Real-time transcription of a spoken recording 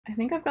I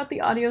think I've got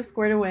the audio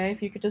squared away.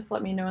 If you could just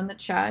let me know in the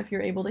chat if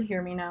you're able to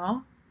hear me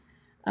now.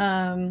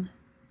 Um,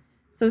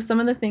 so some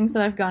of the things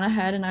that I've gone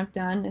ahead and I've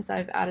done is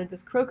I've added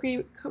this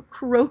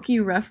croaky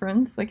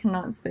reference. I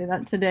cannot say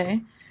that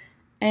today.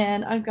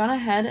 And I've gone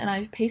ahead and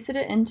I've pasted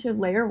it into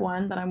layer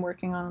 1 that I'm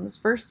working on this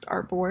first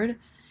artboard.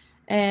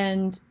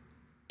 And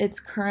it's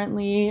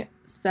currently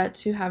set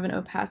to have an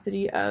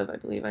opacity of, I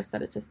believe I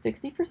set it to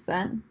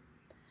 60%.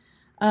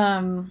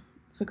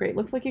 So great,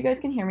 looks like you guys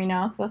can hear me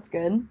now, so that's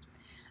good.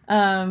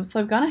 So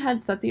I've gone ahead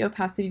and set the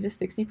opacity to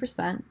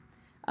 60%.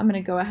 I'm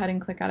going to go ahead and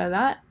click out of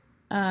that.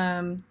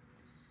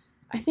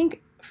 I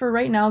think for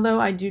right now though,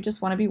 I do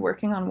just want to be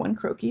working on one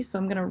croaky, so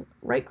I'm going to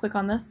right click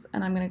on this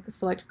and I'm going to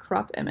select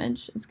crop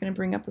image. It's going to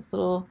bring up this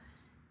little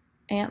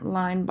ant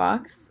line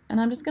box, and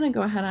I'm just going to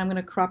go ahead and I'm going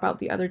to crop out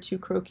the other two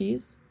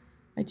croakies.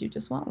 I do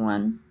just want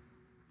one.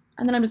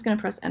 And then I'm just going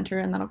to press enter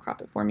and that'll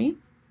crop it for me.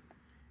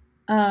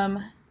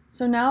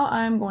 So now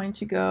I'm going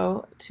to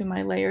go to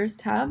my layers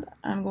tab.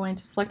 I'm going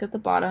to select at the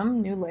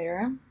bottom, new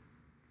layer.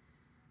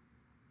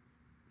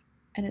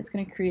 And it's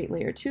going to create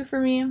layer 2 for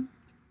me.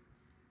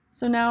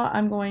 So now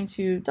I'm going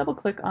to double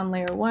click on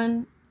layer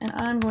 1 and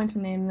I'm going to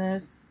name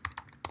this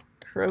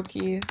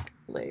croaky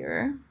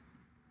layer.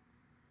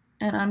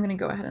 And I'm going to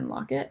go ahead and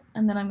lock it.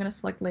 And then I'm going to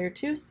select layer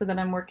 2 so that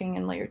I'm working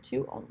in layer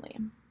 2 only.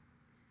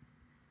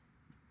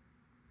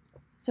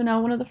 So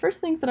now one of the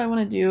first things that I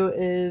want to do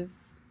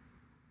is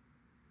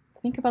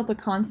think about the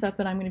concept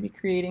that I'm going to be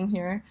creating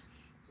here.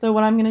 So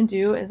what I'm going to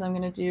do is I'm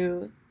going to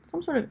do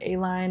some sort of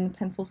A-line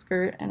pencil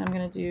skirt, and I'm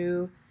going to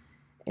do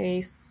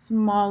a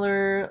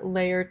smaller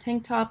layer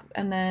tank top,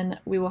 and then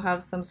we will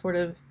have some sort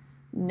of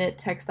knit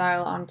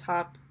textile on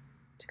top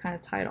to kind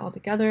of tie it all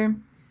together.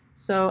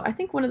 So I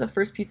think one of the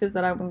first pieces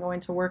that I'm going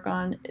to work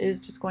on is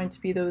just going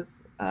to be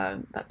those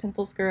that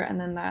pencil skirt and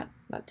then that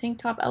tank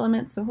top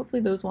element. So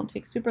hopefully those won't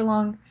take super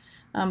long.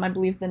 I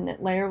believe the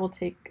knit layer will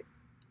take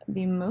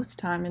the most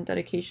time and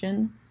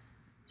dedication.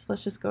 So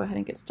let's just go ahead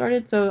and get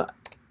started. So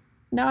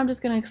now I'm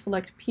just going to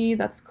select P,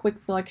 that's quick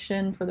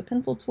selection for the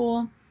pencil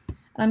tool. And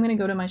I'm going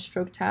to go to my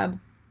stroke tab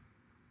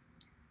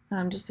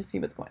just to see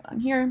what's going on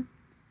here.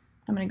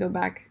 I'm going to go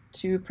back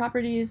to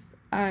properties.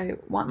 I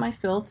want my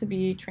fill to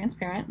be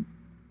transparent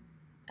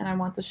and I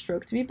want the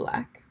stroke to be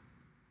black.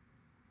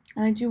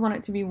 And I do want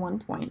it to be 1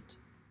 point.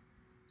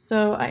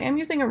 So I am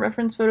using a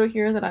reference photo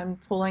here that I'm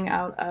pulling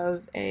out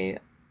of a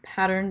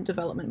pattern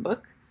development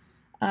book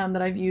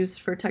that I've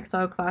used for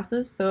textile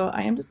classes. So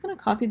I am just going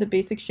to copy the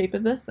basic shape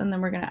of this and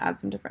then we're going to add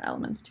some different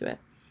elements to it.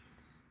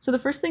 So the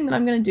first thing that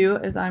I'm going to do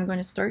is I'm going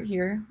to start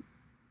here.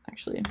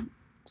 Actually,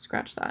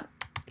 scratch that.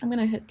 I'm going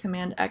to hit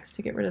Command X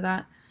to get rid of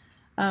that.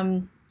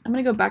 I'm going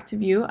to go back to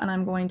view and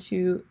I'm going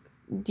to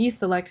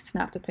deselect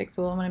snap to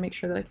pixel. I'm going to make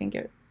sure that I can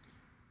get,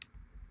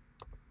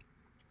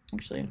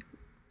 actually,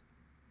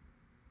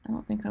 I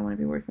don't think I want to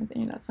be working with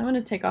any of that. So I'm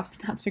going to take off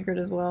snap to grid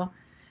as well.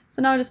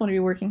 So now I just want to be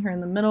working here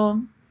in the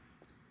middle.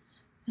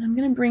 And I'm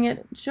going to bring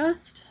it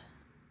just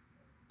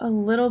a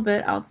little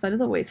bit outside of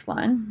the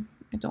waistline.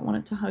 I don't want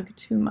it to hug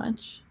too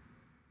much.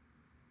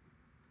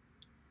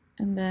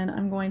 And then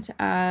I'm going to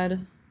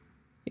add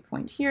a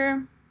point here.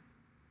 And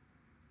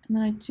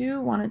then I do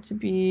want it to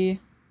be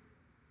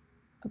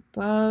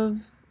above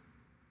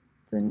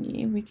the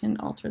knee. We can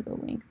alter the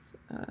length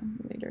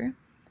later.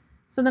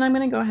 So then I'm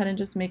going to go ahead and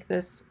just make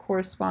this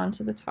correspond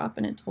to the top,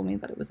 and it told me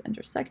that it was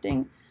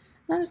intersecting.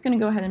 And I'm just going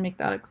to go ahead and make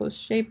that a close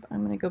shape.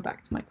 I'm going to go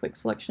back to my quick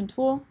selection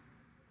tool.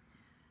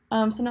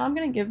 So now I'm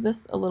going to give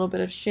this a little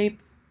bit of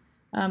shape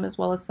as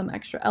well as some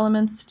extra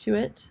elements to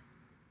it.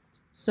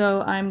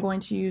 So I'm going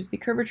to use the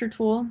curvature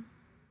tool,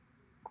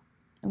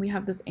 and we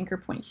have this anchor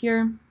point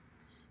here.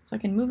 So I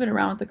can move it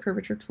around with the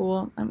curvature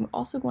tool. I'm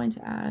also going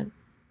to add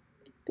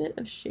a bit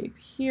of shape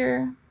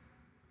here,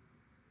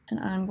 and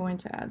I'm going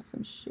to add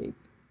some shape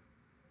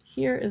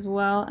here as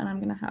well, and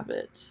I'm going to have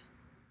it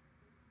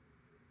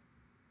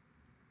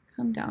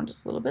come down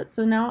just a little bit.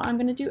 So now I'm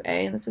going to do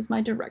A, and this is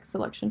my direct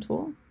selection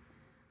tool.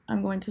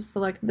 I'm going to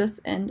select this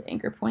end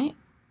anchor point.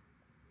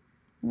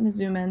 I'm going to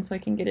zoom in so I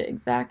can get it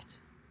exact.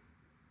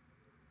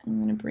 I'm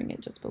going to bring it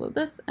just below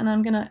this, and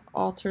I'm going to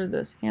alter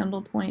this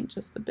handle point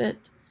just a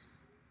bit.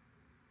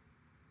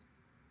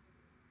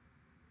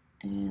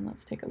 And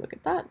let's take a look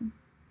at that.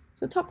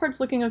 So the top part's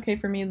looking okay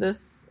for me.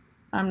 This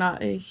I'm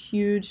not a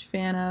huge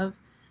fan of.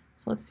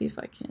 So let's see if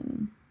I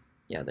can,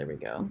 yeah, there we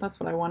go. That's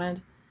what I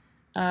wanted.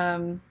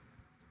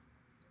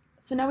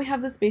 So now we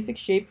have this basic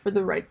shape for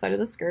the right side of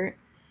the skirt.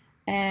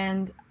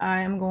 And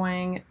I am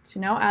going to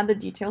now add the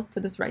details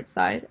to this right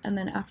side. And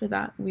then after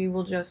that, we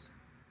will just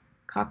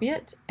copy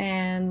it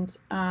and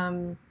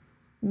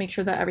make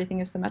sure that everything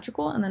is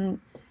symmetrical, and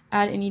then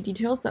add any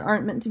details that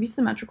aren't meant to be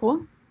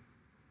symmetrical.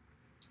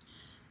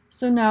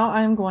 So now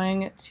I'm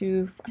going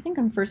to, I think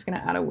I'm first going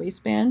to add a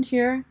waistband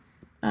here.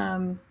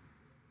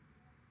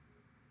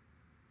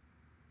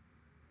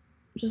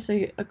 Just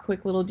a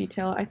quick little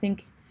detail. I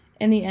think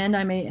in the end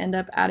I may end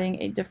up adding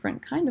a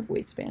different kind of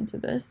waistband to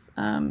this,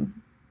 kind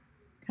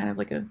of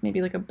like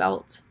maybe like a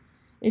belt,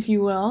 if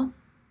you will.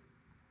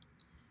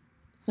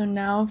 So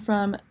now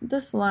from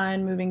this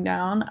line moving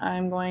down,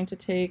 I'm going to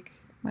take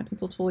my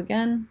pencil tool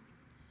again,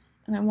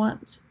 and I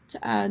want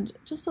to add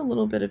just a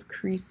little bit of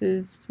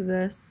creases to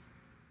this.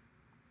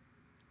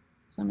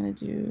 So I'm going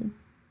to do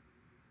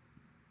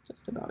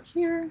just about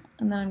here,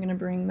 and then I'm going to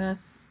bring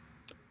this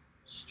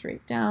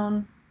straight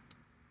down.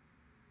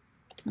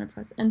 I'm going to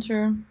press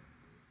enter,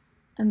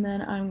 and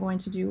then I'm going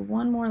to do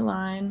one more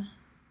line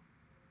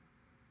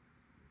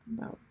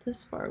about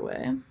this far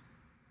away.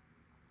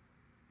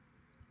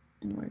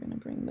 And we're going to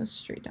bring this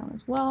straight down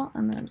as well,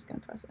 and then I'm just going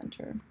to press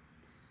enter.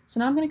 So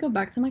now I'm going to go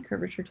back to my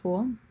curvature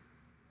tool.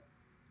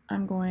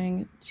 I'm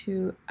going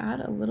to add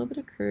a little bit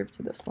of curve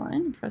to this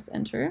line, press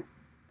enter.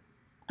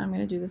 I'm going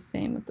to do the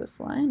same with this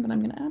line, but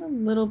I'm going to add a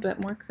little bit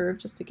more curve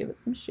just to give it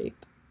some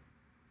shape.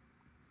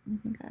 I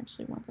think I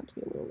actually want that to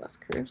be a little less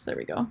curved, so there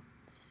we go.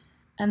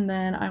 And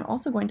then I'm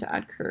also going to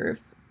add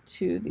curve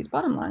to these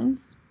bottom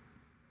lines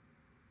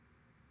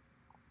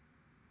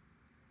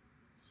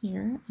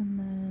here, and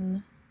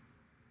then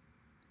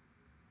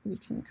we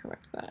can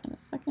correct that in a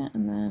second,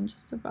 and then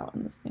just about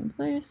in the same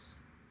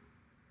place.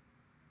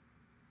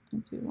 I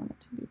do want it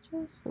to be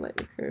just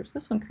slightly curved. So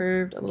this one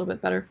curved a little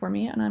bit better for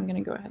me, and I'm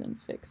going to go ahead and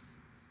fix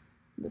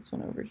this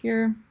one over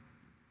here.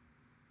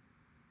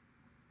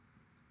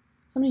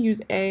 So I'm going to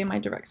use my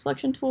direct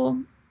selection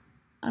tool.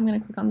 I'm going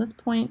to click on this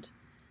point,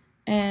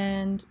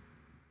 and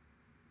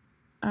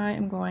I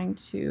am going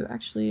to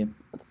actually,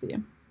 let's see.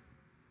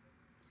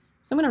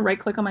 So I'm going to right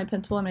click on my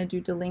pen tool. I'm going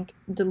to do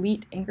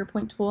delete anchor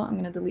point tool. I'm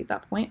going to delete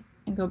that point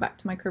and go back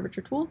to my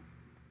curvature tool.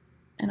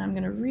 And I'm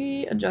going to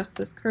readjust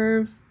this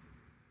curve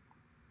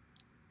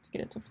to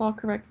get it to fall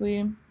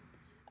correctly.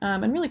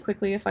 And really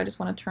quickly, if I just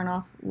want to turn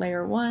off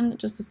layer 1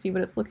 just to see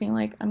what it's looking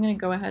like, I'm going to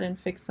go ahead and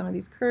fix some of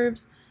these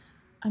curves.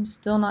 I'm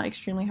still not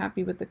extremely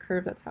happy with the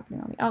curve that's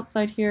happening on the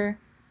outside here.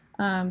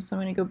 So I'm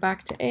going to go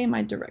back to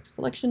my direct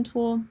selection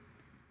tool.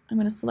 I'm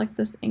going to select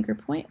this anchor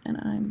point, and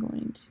I'm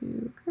going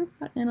to curve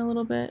that in a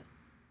little bit,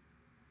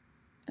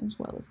 as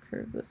well as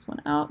curve this one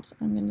out.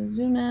 I'm going to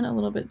zoom in a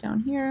little bit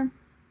down here.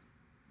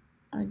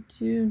 I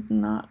do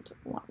not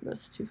want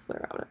this to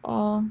flare out at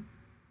all.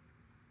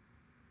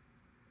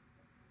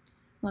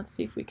 Let's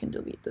see if we can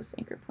delete this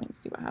anchor point and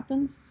see what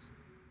happens.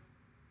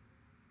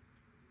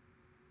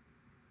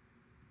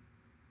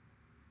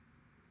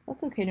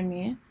 That's okay to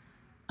me.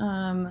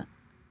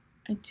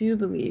 I do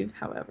believe,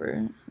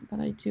 however,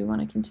 that I do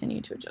want to continue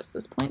to adjust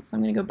this point. So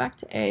I'm going to go back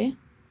to I'm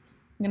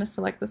going to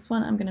select this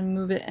one. I'm going to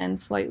move it in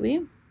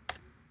slightly.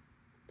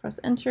 Press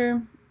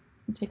enter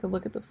and take a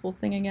look at the full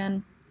thing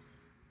again.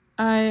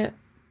 I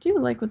do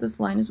like what this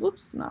line is.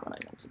 Whoops, not what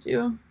I meant to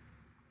do.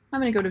 I'm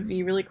going to go to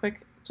V really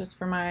quick just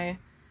for my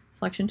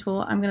selection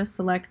tool. I'm going to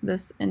select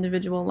this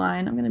individual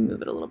line. I'm going to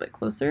move it a little bit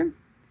closer.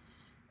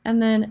 And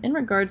then in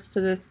regards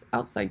to this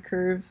outside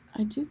curve,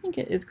 I do think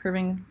it is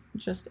curving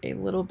just a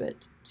little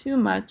bit too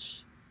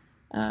much.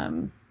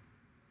 Or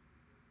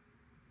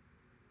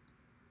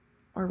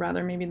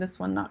rather, maybe this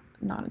one not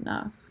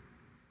enough.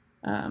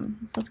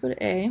 So let's go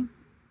to A.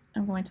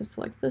 I'm going to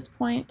select this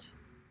point.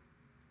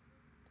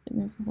 Did it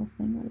move the whole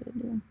thing? What did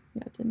it do?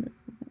 Yeah, it did move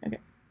the whole thing.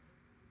 Okay.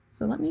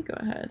 So let me go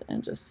ahead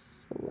and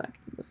just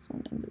select this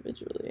one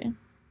individually.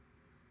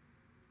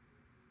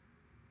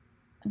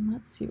 And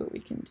let's see what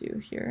we can do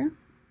here.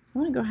 So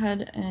I'm going to go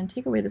ahead and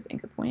take away this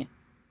anchor point.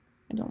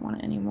 I don't want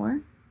it anymore.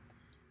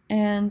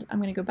 And I'm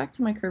going to go back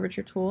to my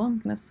curvature tool. I'm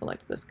going to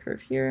select this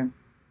curve here.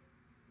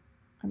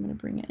 I'm going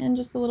to bring it in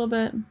just a little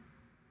bit. I'm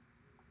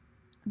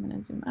going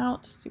to zoom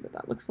out to see what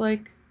that looks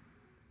like.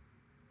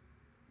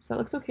 So that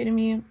looks okay to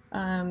me.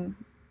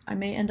 I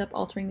may end up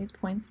altering these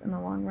points in the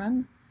long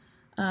run.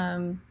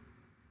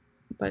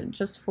 But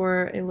just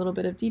for a little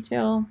bit of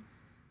detail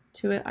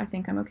to it, I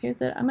think I'm okay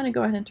with it. I'm going to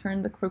go ahead and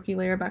turn the croquis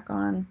layer back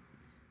on.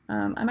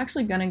 I'm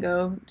actually going to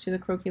go to the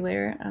croquis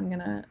layer. I'm going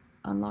to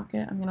unlock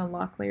it. I'm going to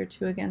lock layer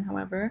 2 again,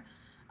 however.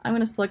 I'm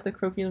going to select the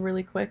croquis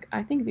really quick.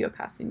 I think the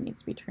opacity needs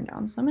to be turned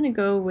down. So I'm going to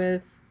go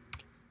with,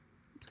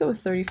 let's go with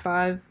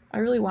 35. I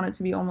really want it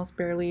to be almost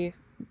barely,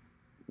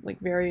 like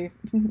very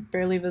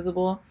barely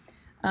visible.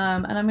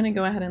 And I'm going to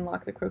go ahead and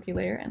lock the croquis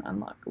layer and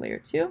unlock layer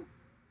 2. And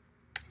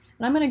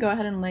I'm going to go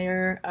ahead and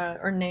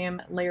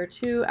name layer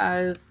 2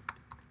 as,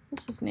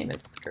 let's just name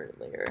it skirt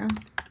layer.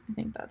 I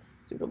think that's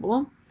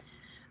suitable.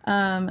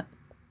 So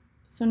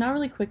now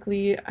really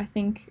quickly, I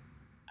think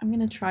I'm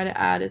going to try to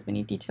add as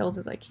many details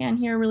as I can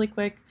here really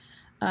quick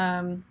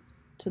to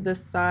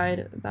this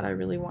side that I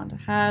really want to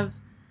have.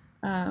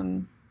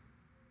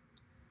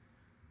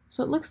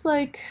 So it looks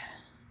like,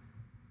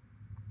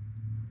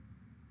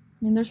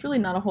 I mean, there's really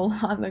not a whole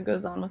lot that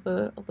goes on with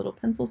a little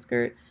pencil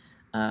skirt.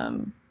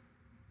 But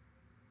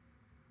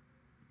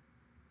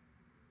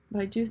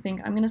I do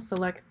think I'm going to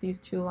select these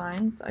 2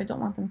 lines. I don't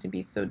want them to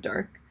be so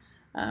dark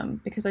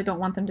because I don't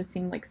want them to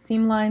seem like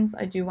seam lines.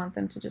 I do want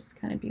them to just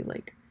kind of be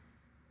like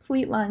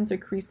pleat lines or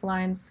crease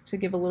lines to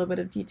give a little bit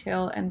of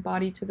detail and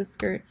body to the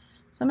skirt.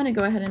 So I'm going to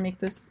go ahead and make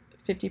this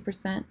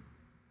 50%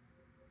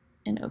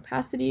 in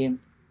opacity.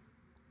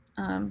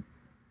 And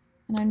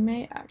I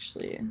may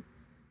actually,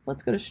 so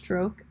let's go to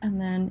stroke, and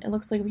then it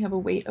looks like we have a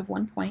weight of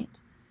 1 point.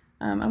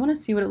 I want to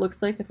see what it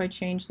looks like if I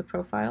change the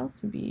profile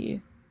to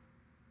be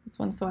this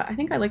one. So I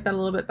think I like that a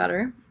little bit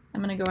better.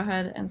 I'm going to go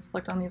ahead and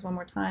select on these one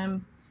more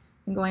time.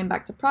 And going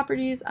back to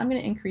properties, I'm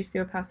going to increase the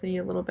opacity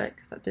a little bit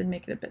because that did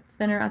make it a bit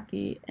thinner at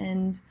the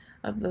end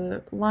of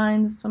the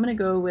lines. So I'm going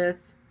to go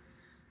with,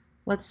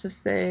 let's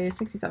just say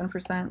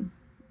 67%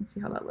 and see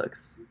how that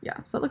looks.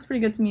 Yeah, so it looks pretty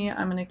good to me.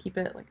 I'm going to keep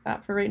it like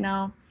that for right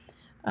now.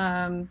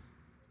 And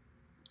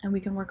we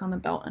can work on the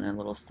belt in a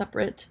little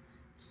separate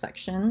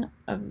section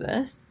of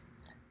this.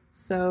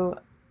 So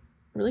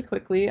really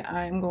quickly,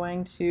 I'm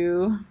going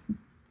to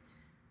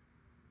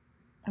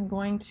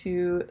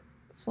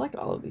select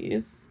all of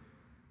these.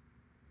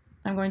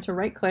 I'm going to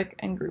right click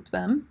and group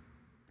them.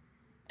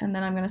 And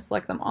then I'm going to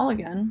select them all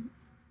again.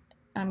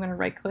 I'm going to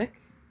right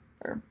click,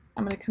 or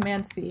I'm going to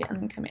Command C and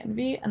then Command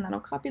V, and that'll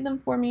copy them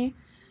for me.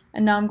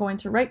 And now I'm going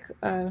to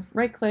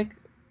right click,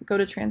 go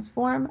to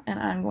transform, and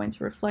I'm going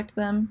to reflect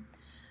them.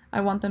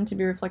 I want them to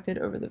be reflected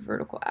over the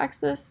vertical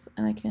axis,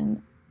 and I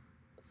can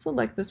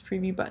select this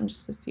preview button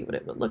just to see what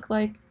it would look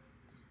like.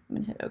 I'm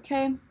going to hit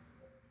OK.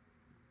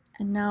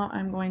 And now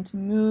I'm going to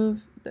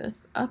move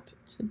this up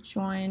to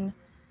join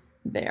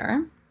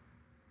there.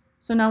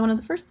 So now one of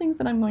the first things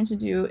that I'm going to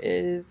do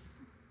is,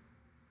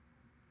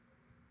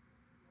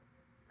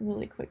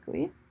 really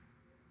quickly,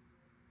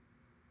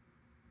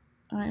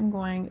 I'm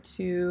going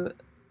to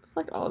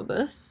select all of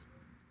this.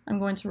 I'm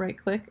going to right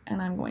click and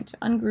I'm going to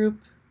ungroup.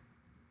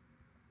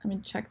 Let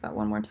me check that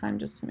one more time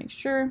just to make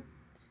sure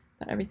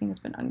that everything has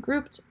been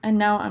ungrouped. And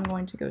now I'm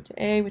going to go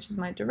to A, which is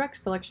my direct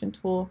selection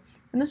tool.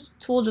 And this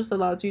tool just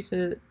allows you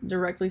to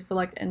directly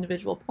select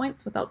individual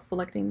points without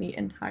selecting the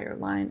entire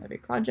line of a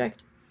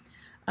project.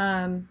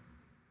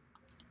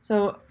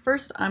 So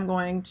first I'm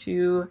going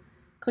to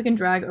click and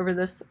drag over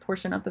this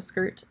portion of the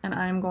skirt, and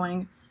I'm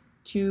going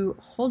to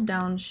hold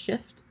down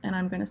Shift and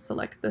I'm going to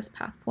select this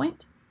path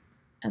point.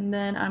 And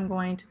then I'm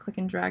going to click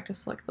and drag to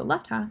select the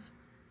left half,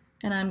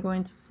 and I'm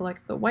going to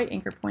select the white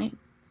anchor point.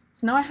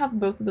 So now I have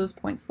both of those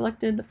points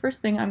selected. The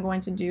first thing I'm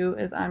going to do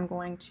is I'm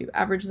going to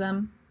average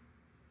them.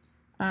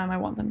 I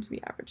want them to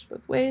be averaged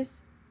both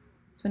ways.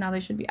 So now they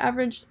should be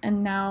averaged,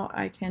 and now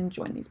I can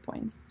join these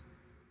points.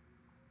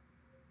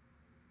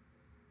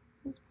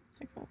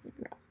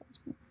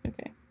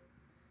 Okay.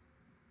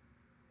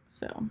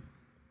 So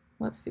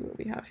let's see what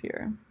we have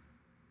here.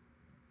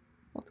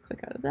 Let's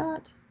click out of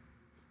that.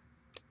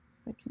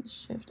 I can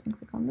shift and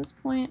click on this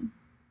point.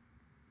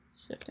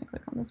 Shift and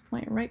click on this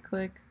point, right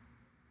click,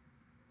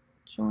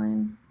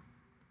 join.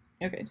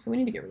 Okay, so we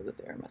need to get rid of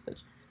this error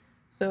message.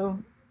 So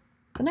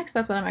the next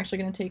step that I'm actually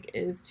going to take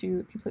is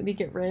to completely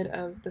get rid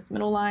of this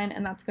middle line,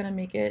 and that's going to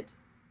make it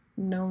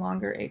no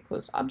longer a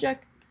closed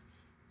object.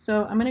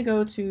 So I'm going to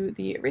go to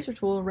the eraser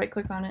tool, right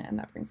click on it, and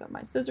that brings up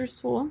my scissors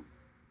tool.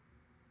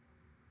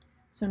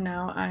 So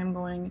now I'm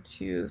going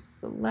to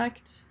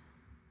select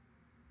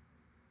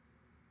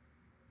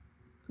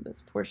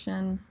this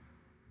portion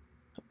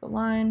of the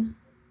line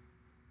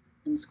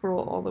and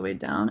scroll all the way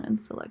down and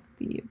select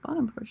the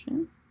bottom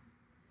portion.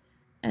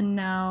 And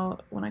now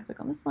when I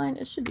click on this line,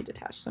 it should be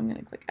detached. So I'm going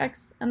to click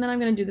X, and then I'm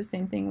going to do the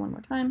same thing one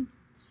more time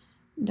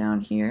down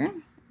here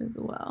as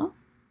well.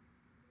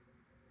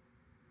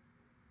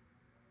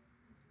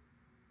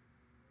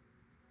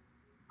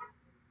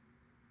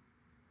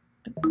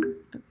 Okay.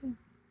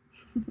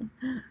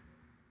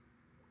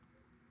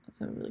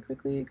 So really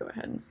quickly, go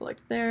ahead and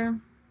select there.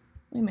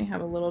 We may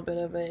have a little bit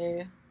of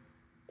a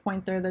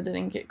point there that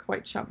didn't get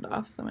quite chopped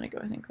off, so I'm going to go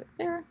ahead and click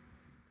there.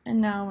 And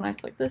now when I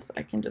select this,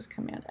 I can just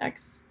Command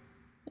X.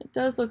 It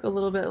does look a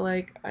little bit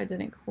like I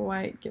didn't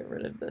quite get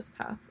rid of this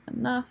path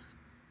enough.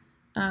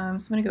 So I'm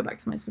going to go back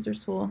to my scissors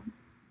tool.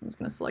 I'm just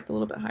going to select a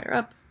little bit higher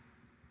up.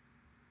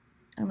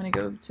 I'm going to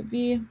go to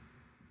V,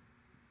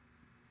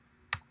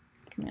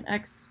 Command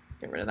X,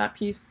 get rid of that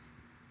piece,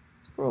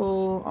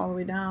 scroll all the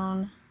way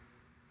down,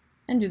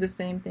 and do the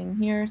same thing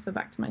here. So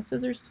back to my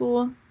scissors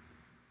tool. I'm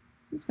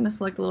just going to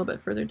select a little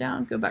bit further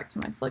down, go back to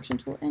my selection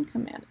tool, and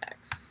Command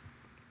X.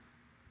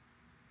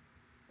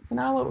 So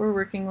now what we're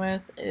working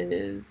with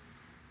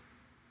is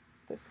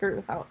the skirt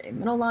without a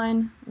middle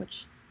line,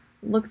 which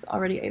looks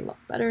already a lot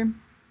better.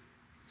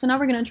 So now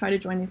we're going to try to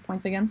join these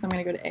points again. So I'm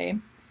going to go to A,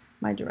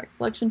 my direct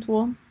selection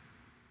tool,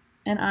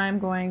 and I'm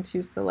going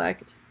to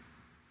select,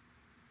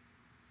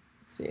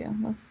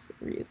 let's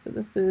read. So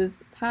this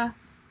is path,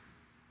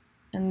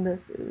 and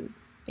this is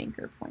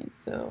anchor point.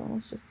 So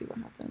let's just see what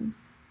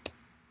happens.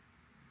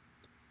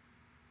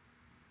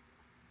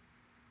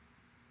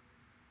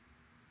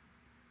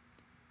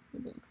 We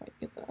didn't quite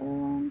get the other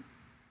one.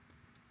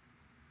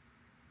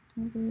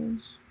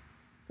 Average,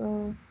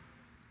 both,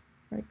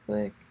 right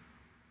click,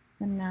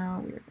 and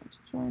now we are going to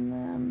join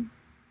them.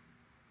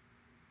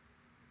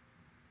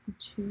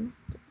 Two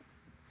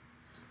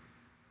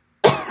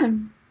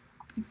different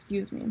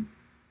excuse me.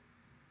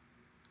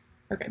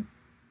 Okay,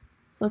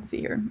 so let's see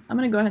here. I'm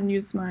going to go ahead and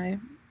use to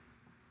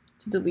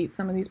delete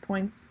some of these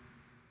points.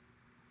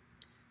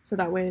 So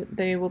that way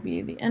they will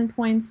be the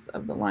endpoints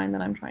of the line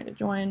that I'm trying to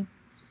join.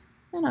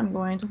 And I'm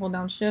going to hold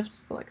down Shift,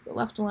 select the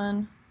left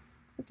one,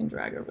 click and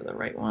drag over the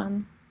right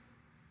one.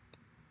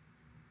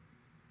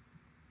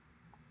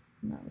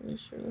 I'm not really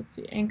sure. Let's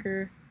see,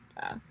 anchor,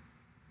 path.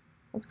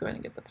 Let's go ahead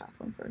and get the path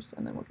one first,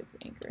 and then we'll get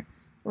the anchor.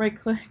 Right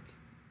click,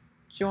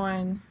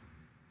 join,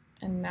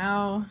 and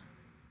now,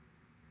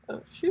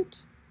 oh shoot.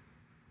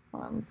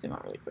 Hold on, let's zoom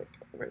out really quick.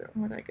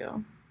 Where'd I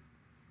go?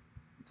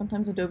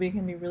 Sometimes Adobe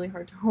can be really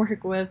hard to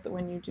work with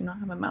when you do not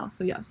have a mouse.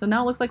 So yeah, so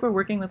now it looks like we're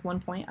working with one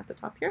point at the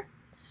top here.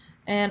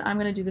 And I'm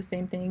gonna do the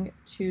same thing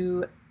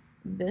to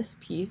this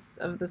piece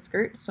of the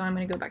skirt. So I'm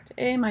gonna go back to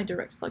A, my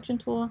direct selection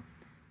tool,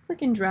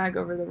 click and drag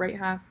over the right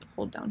half,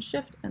 hold down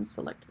Shift and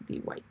select the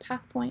white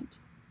path point.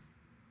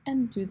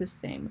 And do the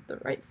same with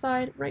the right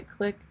side, right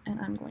click,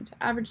 and I'm going to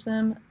average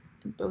them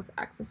in both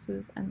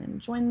axes and then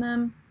join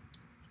them.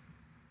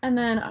 And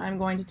then I'm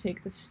going to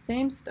take the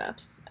same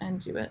steps and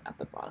do it at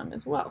the bottom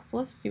as well. So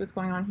let's see what's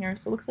going on here.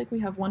 So it looks like we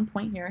have one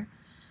point here.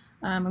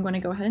 I'm going to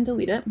go ahead and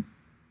delete it.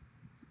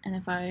 And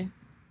if I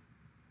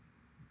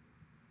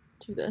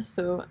do this,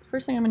 so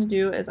first thing I'm going to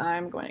do is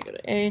I'm going to go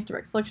to A,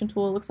 direct selection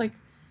tool. It looks like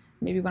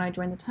maybe when I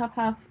join the top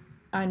half,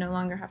 I no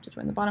longer have to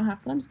join the bottom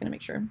half, but I'm just going to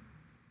make sure.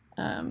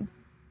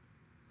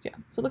 So yeah,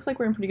 so it looks like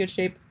we're in pretty good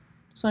shape.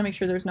 Just want to make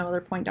sure there's no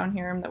other point down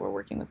here, that we're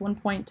working with one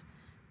point,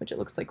 which it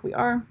looks like we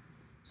are.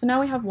 So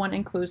now we have one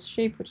enclosed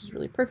shape, which is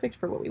really perfect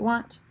for what we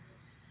want.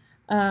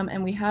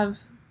 And we have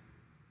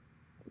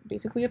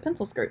basically a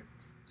pencil skirt.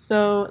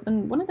 So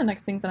then one of the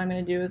next things that I'm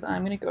going to do is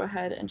I'm going to go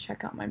ahead and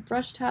check out my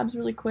brush tabs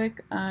really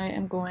quick. I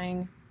am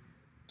going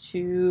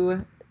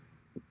to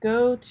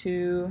go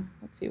to,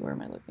 let's see, where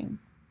am I looking?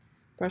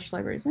 Brush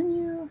libraries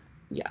menu.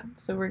 Yeah,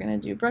 so we're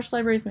going to do brush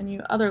libraries menu,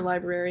 other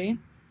library.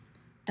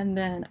 And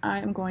then I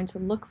am going to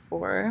look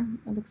for,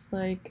 it looks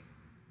like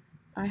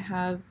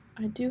I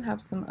do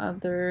have some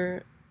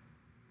other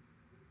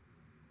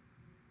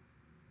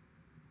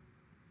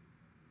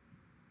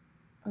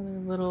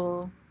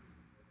little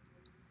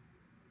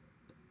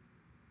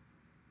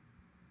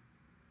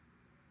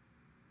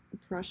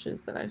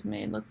brushes that I've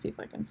made. Let's see if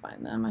I can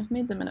find them. I've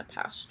made them in a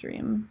past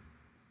stream,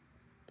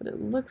 but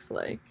it looks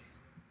like,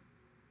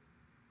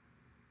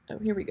 oh,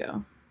 here we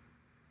go.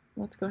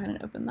 Let's go ahead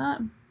and open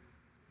that.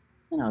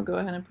 And I'll go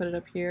ahead and put it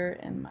up here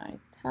in my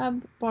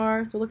tab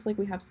bar. So it looks like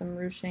we have some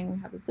ruching,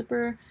 we have a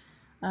zipper,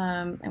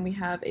 and we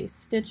have a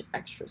stitch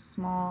extra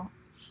small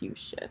hue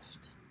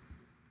shift.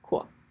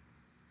 Cool.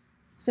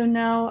 So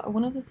now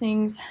one of the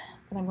things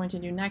that I'm going to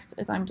do next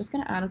is I'm just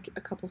going to add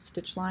a couple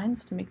stitch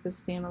lines to make this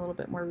seem a little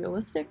bit more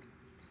realistic.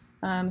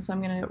 So I'm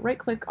going to right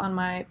click on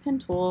my pen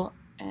tool,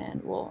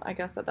 and well, I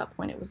guess at that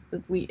point it was the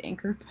delete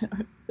anchor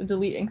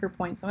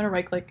point. So I'm going to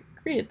right click,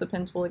 create the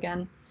pen tool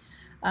again.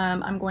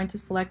 I'm going to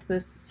select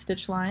this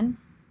stitch line,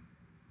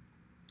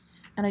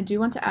 and I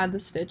do want to add the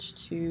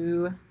stitch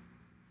to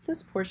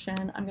this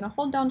portion. I'm going to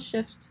hold down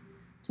Shift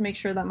to make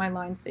sure that my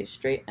line stays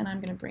straight, and I'm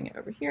going to bring it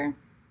over here.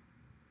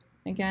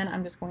 Again,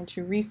 I'm just going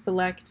to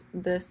reselect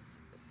this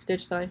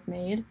stitch that I've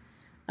made.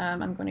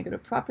 I'm going to go to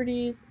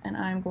Properties, and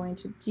I'm going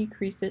to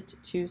decrease it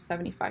to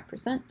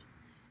 75%.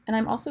 And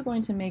I'm also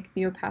going to make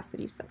the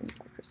opacity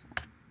 75%.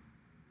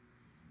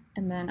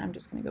 And then I'm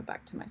just going to go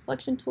back to my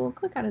selection tool,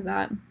 click out of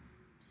that.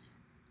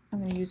 I'm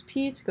going to use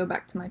P to go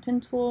back to my pen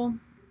tool. I'm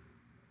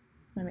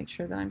going to make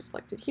sure that I'm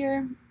selected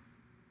here.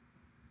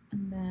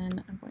 And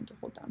then I'm going to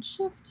hold down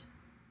Shift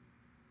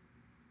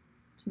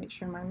to make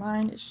sure my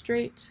line is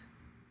straight.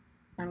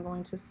 I'm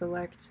going to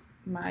select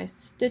my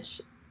stitch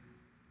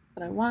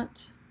that I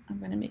want. I'm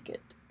going to make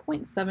it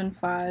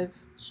 0.75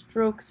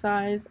 stroke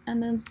size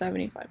and then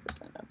 75%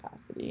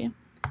 opacity.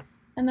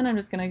 And then I'm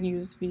just going to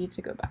use V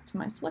to go back to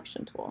my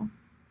selection tool.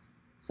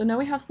 So now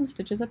we have some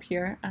stitches up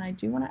here, and I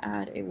do want to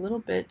add a little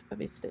bit of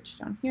a stitch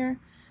down here,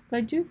 but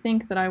I do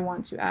think that I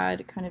want to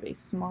add kind of a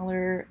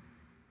smaller,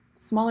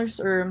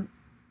 or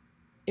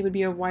it would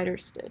be a wider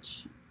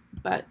stitch,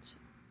 but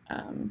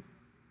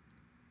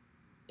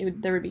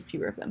there would be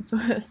fewer of them. So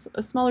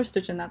a smaller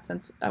stitch in that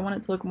sense. I want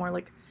it to look more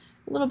like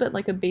a little bit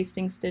like a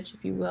basting stitch,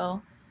 if you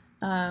will.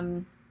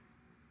 And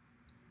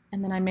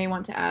then I may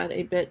want to add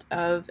a bit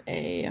of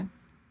a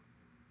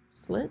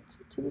slit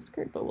to the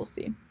skirt, but we'll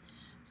see.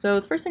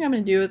 So the first thing I'm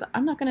going to do is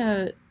I'm not going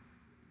to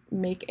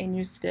make a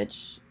new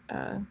stitch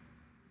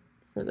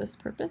for this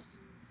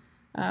purpose,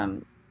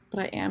 but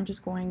I am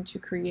just going to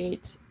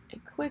create a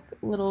quick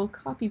little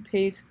copy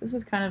paste. This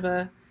is kind of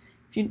a,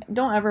 if you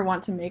don't ever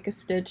want to make a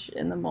stitch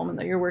in the moment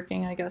that you're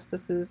working, I guess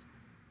this is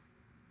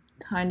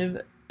kind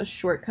of a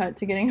shortcut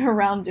to getting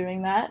around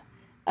doing that.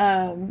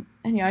 And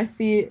yeah, I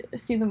see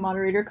the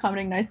moderator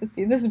commenting, nice to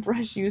see this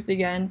brush used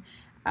again.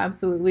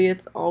 Absolutely,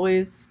 it's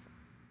always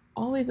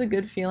a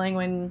good feeling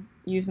when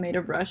you've made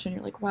a brush and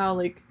you're like, wow,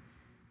 like,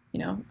 you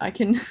know, I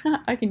can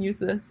I can use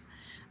this.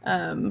 So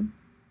I'm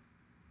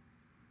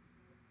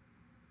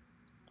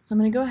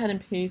gonna go ahead and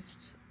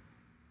paste,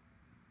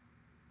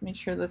 make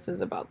sure this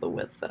is about the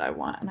width that I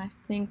want, and I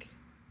think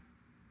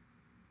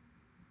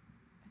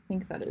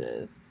that it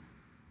is.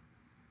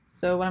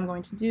 So what I'm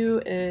going to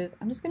do is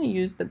I'm just going to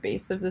use the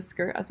base of the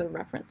skirt as a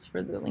reference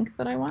for the length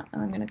that I want,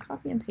 and I'm going to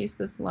copy and paste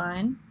this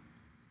line,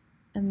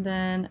 and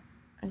then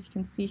you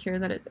can see here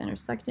that it's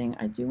intersecting.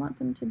 I do want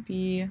them to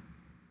be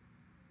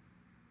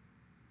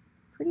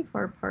pretty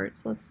far apart,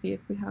 so let's see if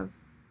we have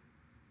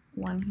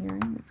one here.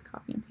 Let's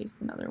copy and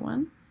paste another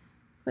one.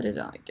 Put it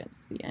on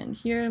against the end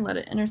here, let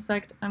it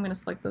intersect. I'm going to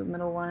select the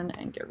middle one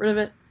and get rid of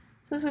it.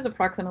 So this is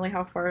approximately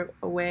how far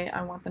away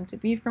I want them to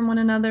be from one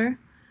another.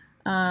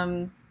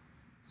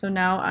 So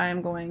now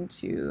I'm going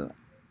to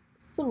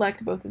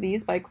select both of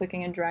these by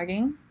clicking and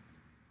dragging.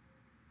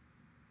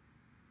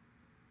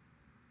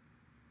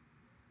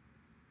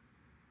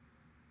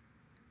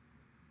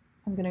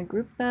 I'm going to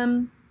group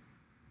them,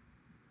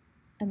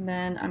 and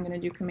then I'm going to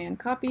do Command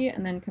Copy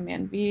and then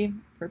Command V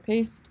for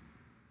paste.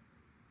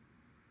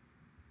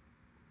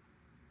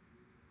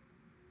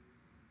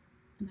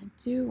 And I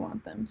do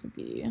want them to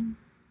be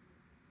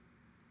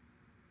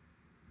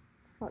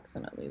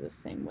approximately the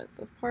same width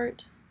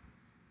apart.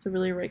 So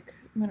really I'm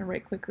going to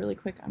right click really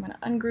quick. I'm going to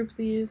ungroup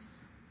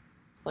these,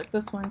 select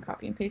this one,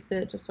 copy and paste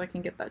it just so I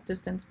can get that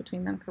distance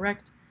between them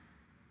correct.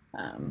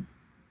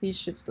 These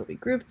should still be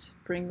grouped.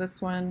 Bring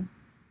this one,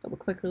 double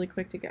click really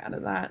quick to get out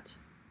of that.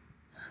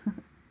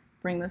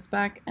 Bring this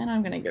back, and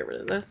I'm going to get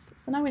rid of this.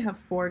 So now we have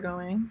 4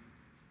 going,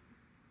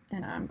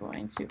 and I'm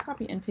going to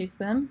copy and paste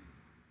them.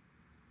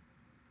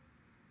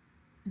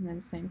 And then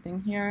same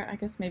thing here. I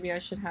guess maybe I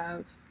should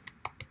have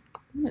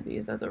one of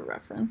these as a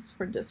reference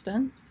for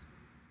distance.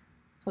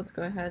 So let's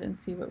go ahead and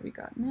see what we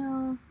got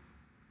now.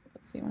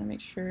 Let's see, I want to make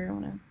sure, I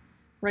want to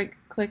right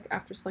click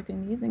after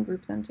selecting these and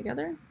group them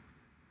together.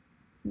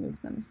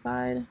 Move them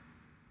aside.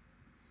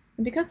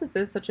 And because this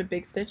is such a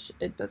big stitch,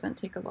 it doesn't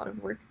take a lot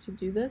of work to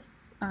do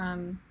this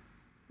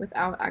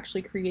without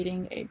actually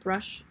creating a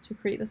brush to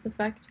create this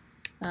effect,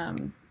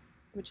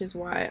 which is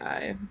why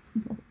I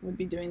would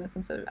be doing this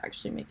instead of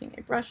actually making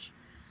a brush.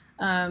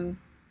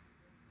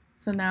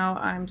 So now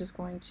I'm just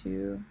going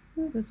to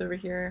move this over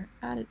here,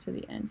 add it to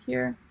the end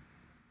here,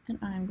 and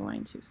I'm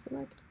going to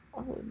select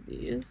all of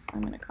these. I'm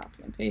going to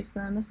copy and paste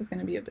them. This is going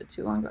to be a bit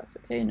too long, but that's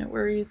okay, no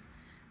worries.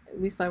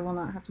 At least I will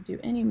not have to do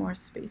any more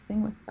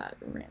spacing with that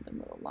random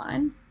little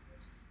line.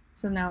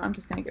 So now I'm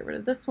just going to get rid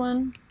of this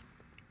one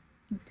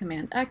with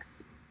Command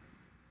X,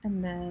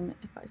 and then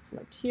if I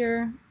select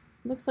here,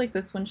 it looks like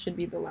this one should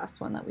be the last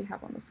one that we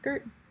have on the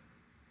skirt.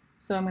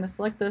 So I'm going to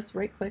select this,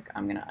 right click,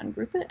 I'm going to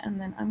ungroup it, and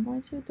then I'm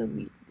going to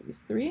delete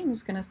these 3. I'm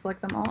just going to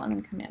select them all and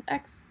then Command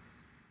X.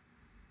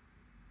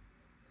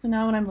 So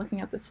now when I'm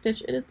looking at the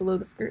stitch, it is below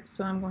the skirt,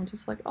 so I'm going to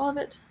select all of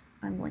it,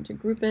 I'm going to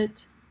group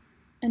it,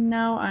 and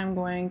now I'm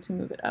going to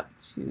move it up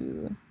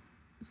to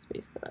the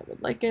space that I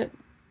would like it.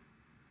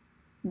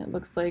 And it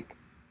looks like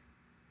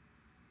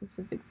this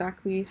is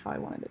exactly how I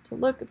wanted it to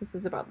look. This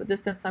is about the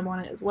distance I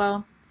want it as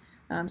well.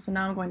 So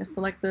now I'm going to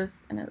select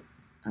this, and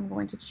I'm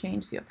going to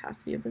change the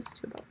opacity of this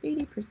to about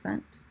 80%. Does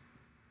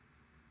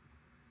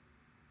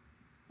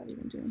that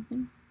even do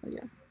anything? Oh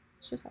yeah,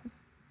 it should have.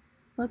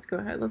 Let's go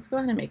ahead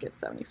and make it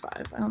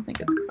 75. I don't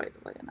think it's quite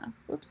light enough.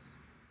 Whoops.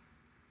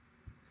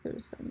 Let's go to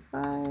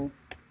 75,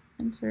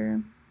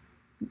 enter,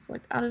 and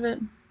select out of it.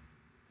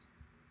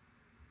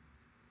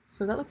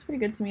 So that looks pretty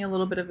good to me, a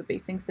little bit of a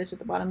basting stitch at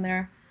the bottom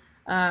there.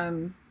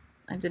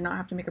 I did not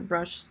have to make a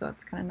brush, so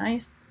that's kind of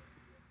nice.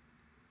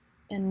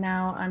 And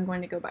now I'm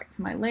going to go back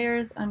to my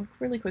layers.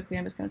 Really quickly,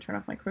 I'm just going to turn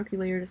off my croquis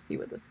layer to see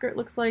what the skirt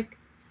looks like.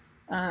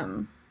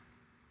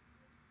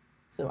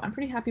 So I'm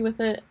pretty happy with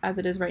it as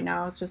it is right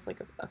now. It's just like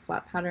a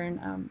flat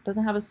pattern.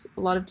 Doesn't have a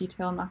lot of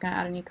detail. I'm not going to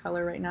add any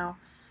color right now.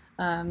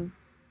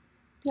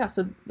 Yeah,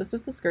 so this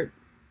is the skirt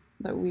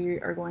that we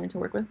are going to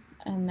work with.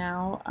 And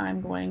now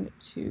I'm going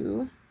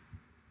to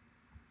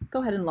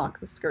go ahead and lock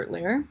the skirt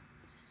layer.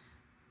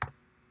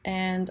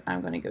 And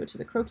I'm going to go to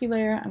the croquis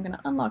layer. I'm going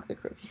to unlock the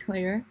croquis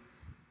layer.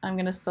 I'm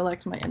going to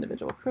select my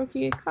individual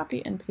croquis,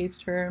 copy and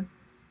paste her,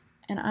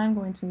 and I'm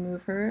going to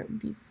move her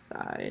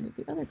beside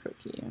the other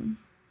croquis.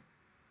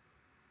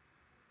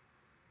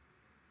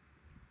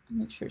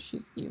 Make sure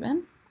she's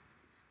even.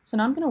 So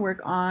now I'm going to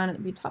work on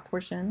the top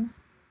portion.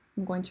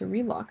 I'm going to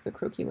relock the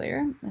croquis layer,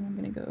 and I'm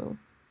going to go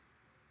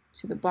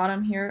to the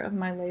bottom here of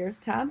my layers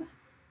tab,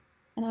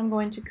 and I'm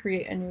going to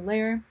create a new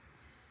layer.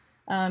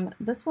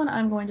 This one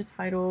I'm going to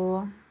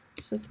title,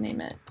 let's just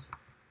name it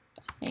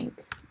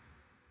tank,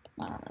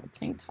 I don't know,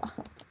 tank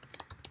top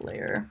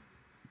layer.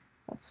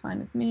 That's fine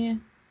with me.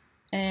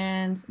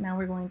 And now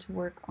we're going to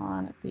work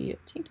on the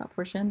tank top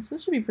portion. So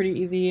this should be pretty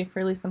easy,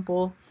 fairly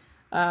simple.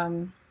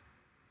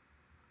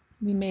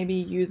 We may be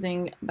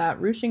using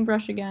that ruching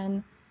brush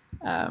again,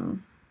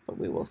 but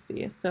we will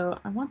see. So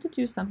I want to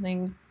do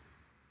something,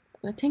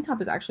 the tank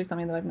top is actually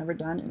something that I've never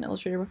done in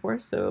Illustrator before,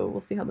 so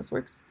we'll see how this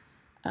works.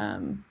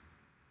 I'm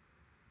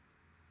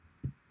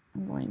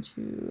going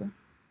to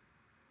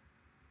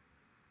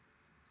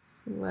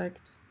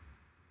select,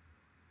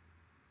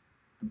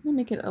 I'm going to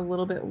make it a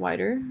little bit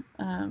wider.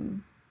 I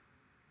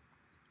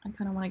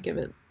kind of want to give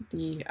it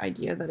the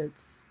idea that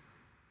it's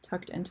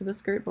tucked into the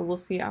skirt, but we'll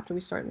see after we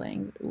start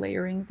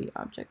layering the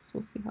objects.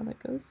 We'll see how that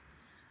goes.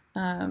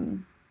 I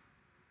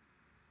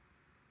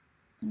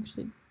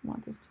actually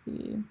want this to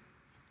be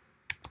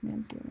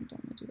Command Z, I don't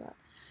want to do that.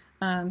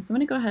 So I'm going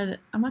to go ahead,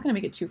 I'm not going to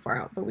make it too far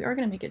out, but we are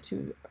going to make it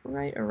to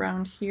right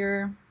around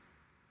here.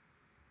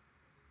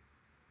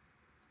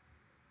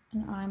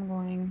 And I'm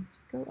going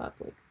to go up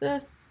like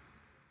this.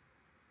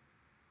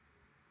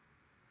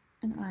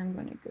 And I'm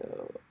going to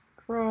go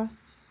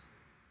across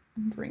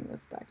and bring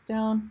this back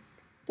down.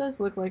 It does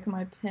look like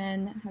my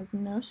pen has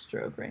no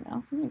stroke right now,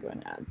 so I'm going to go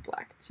and add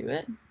black to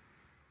it.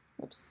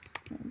 Whoops,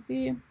 Command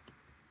Z.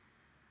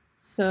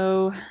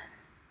 So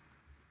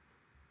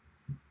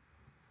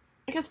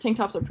I guess tank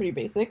tops are pretty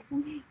basic.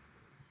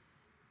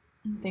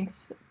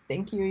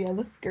 Thank you. Yeah,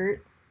 the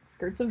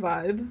skirt's a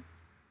vibe.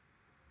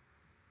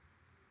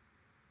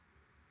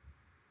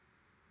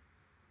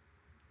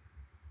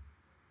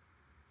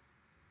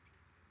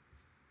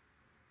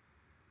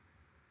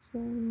 So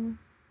let's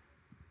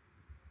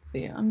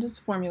see, I'm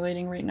just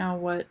formulating right now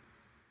what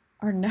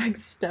our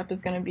next step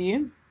is going to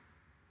be.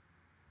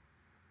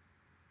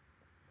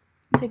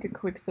 Take a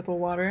quick sip of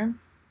water.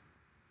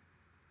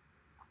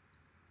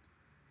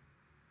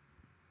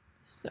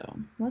 So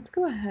let's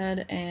go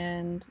ahead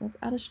and let's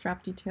add a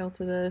strap detail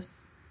to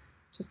this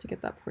just to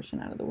get that portion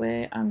out of the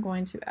way. I'm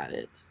going to add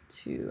it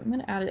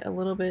a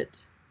little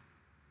bit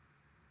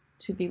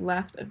to the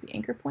left of the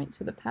anchor point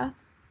to the path.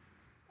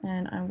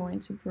 And I'm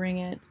going to bring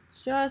it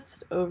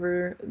just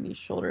over the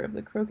shoulder of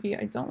the croquis.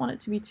 I don't want it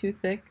to be too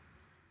thick.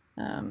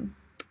 I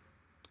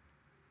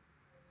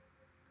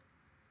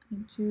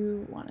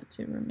do want it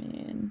to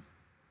remain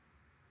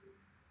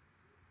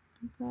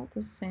about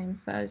the same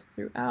size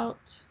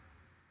throughout.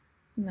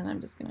 And then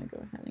I'm just going to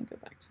go ahead and go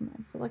back to my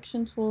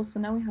selection tool. So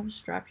now we have a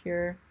strap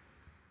here.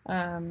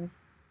 It's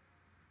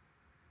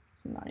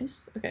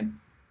nice. Okay.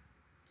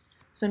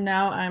 So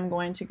now I'm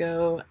going to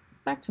go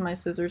back to my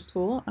scissors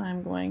tool.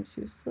 I'm going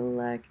to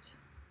select,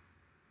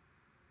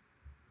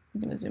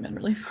 I'm going to zoom in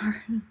really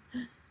far.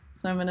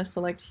 So I'm going to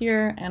select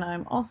here, and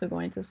I'm also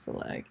going to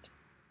select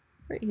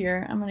right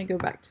here. I'm going to go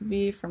back to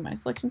V from my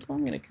selection tool.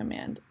 I'm going to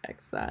Command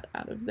X that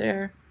out of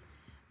there.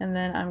 And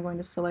then I'm going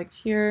to select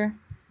here.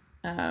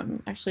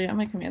 Actually, I'm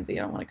going to Command Z.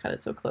 I don't want to cut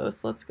it so close.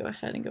 So let's go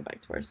ahead and go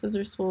back to our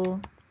scissors tool.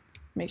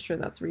 Make sure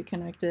that's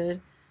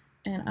reconnected.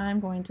 And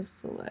I'm going to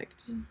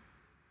select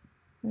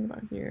right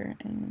about here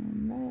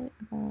and right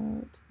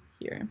about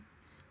here.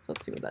 So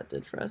let's see what that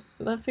did for us.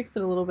 So that fixed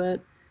it a little bit.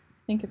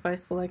 I think if I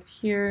select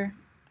here,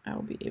 I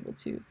will be able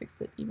to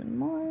fix it even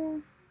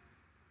more.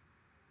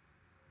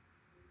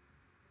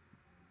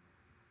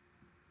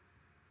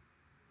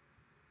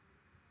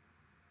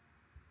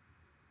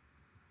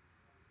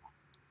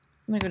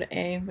 So I'm going to go to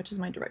A, which is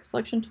my direct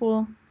selection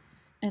tool,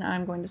 and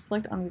I'm going to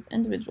select on these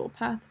individual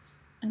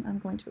paths, and I'm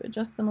going to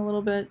adjust them a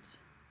little bit.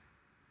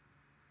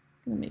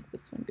 I'm going to make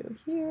this one go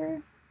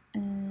here,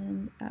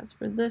 and as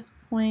for this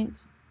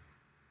point,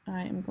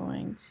 I am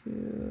going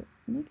to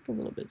make it a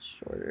little bit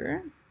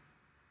shorter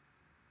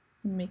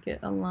and make it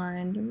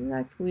align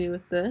directly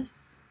with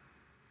this.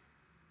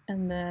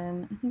 And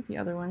then I think the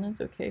other one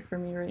is okay for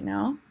me right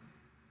now.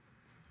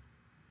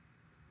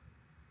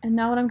 And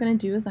now what I'm going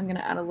to do is I'm going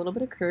to add a little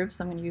bit of curve.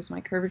 So I'm going to use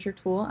my curvature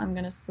tool. I'm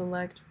going to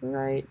select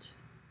right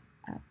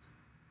at,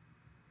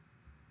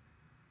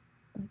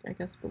 like, I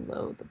guess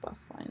below the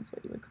bust line is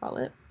what you would call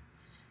it.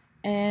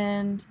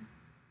 And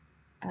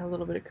add a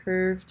little bit of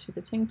curve to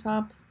the tank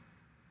top.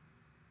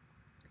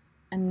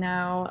 And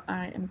now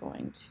I am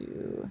going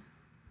to,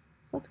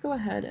 so let's go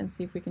ahead and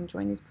see if we can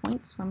join these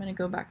points. So I'm going to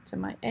go back to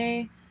my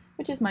A,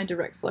 which is my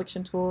direct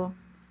selection tool.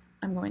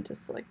 I'm going to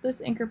select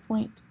this anchor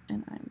point,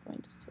 and I'm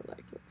going to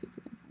select, let's see if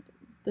we can find it,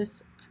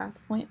 this path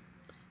point.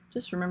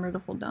 Just remember to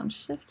hold down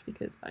Shift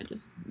because I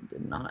just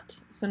did not.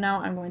 So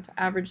now I'm going to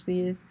average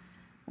these.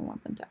 I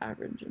want them to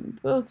average in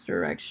both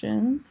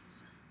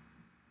directions.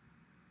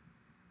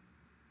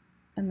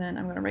 And then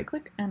I'm going to right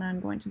click and I'm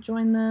going to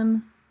join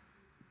them.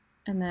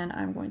 And then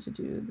I'm going to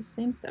do the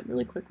same step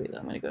really quickly though.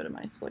 I'm going to go to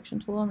my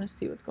selection tool. I'm going to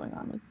see what's going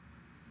on with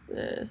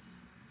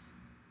this.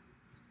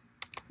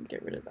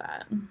 Get rid of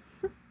that.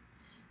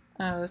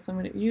 So I'm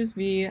going to use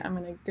V. I'm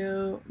going to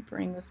go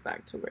bring this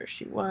back to where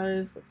she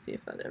was. Let's see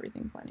if that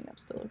everything's lining up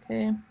still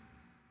okay.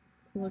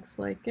 Looks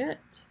like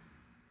it.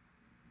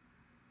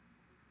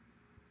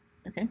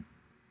 Okay.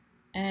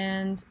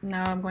 And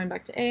now I'm going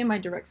back to A, my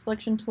direct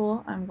selection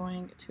tool. I'm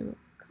going to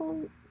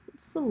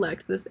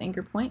select this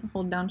anchor point,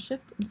 hold down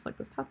Shift and select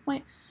this path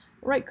point.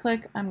 Right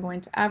click, I'm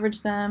going to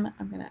average them.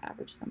 I'm going to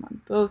average them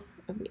on both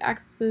of the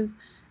axes,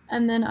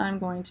 and then I'm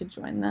going to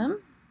join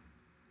them.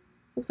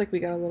 Looks like we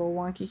got a little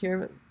wonky here,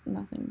 but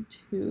nothing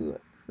too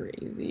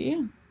crazy. I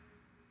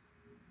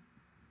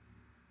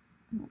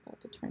want that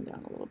to turn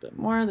down a little bit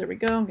more. There we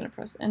go. I'm going to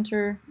press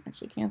Enter,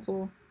 actually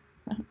cancel.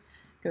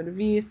 Go to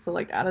V,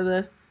 select out of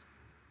this.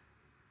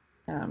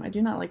 I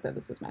do not like that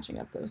this is matching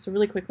up though. So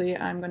really quickly,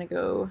 I'm going to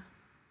go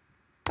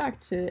back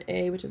to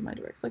A, which is my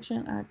direct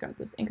selection. I've got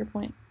this anchor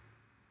point,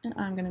 and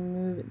I'm going to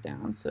move it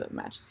down so it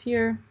matches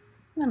here.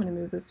 And I'm going to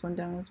move this one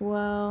down as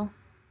well.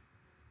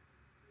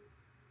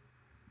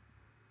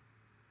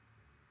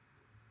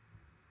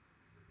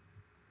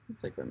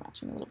 Looks like we're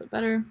matching a little bit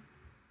better.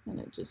 And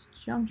it just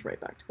jumped right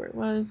back to where it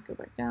was. Go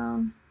back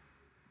down.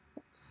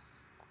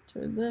 Let's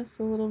alter this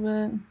a little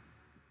bit.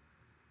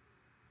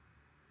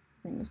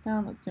 Bring this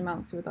down. Let's zoom out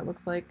and see what that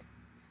looks like.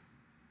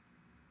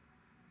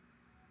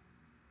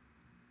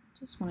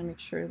 Just want to make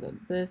sure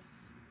that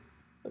this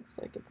looks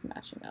like it's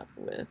matching up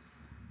with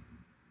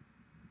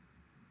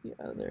the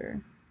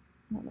other.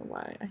 I don't know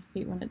why. I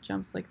hate when it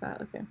jumps like that.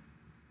 Okay.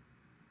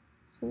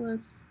 So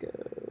let's go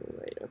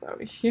right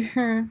about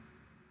here.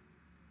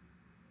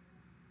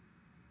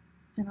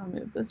 And I'll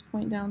move this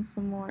point down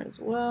some more as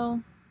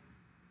well.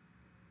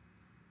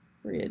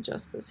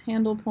 Readjust this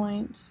handle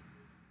point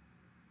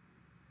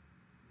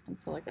and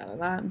select out of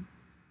that.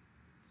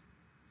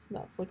 So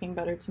that's looking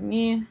better to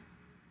me.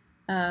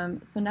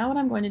 So now what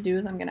I'm going to do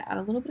is I'm going to add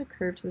a little bit of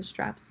curve to the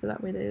straps so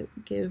that way they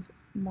give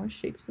more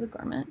shape to the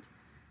garment.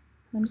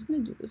 And I'm just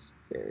going to do this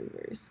very,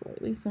 very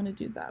slightly. So I'm going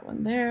to do that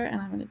one there,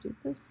 and I'm going to do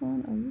this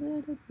one a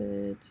little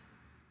bit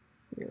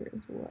here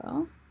as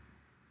well.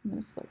 I'm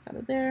going to select out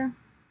of there.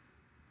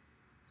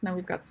 So now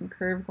we've got some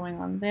curve going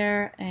on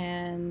there,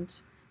 and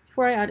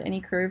before I add any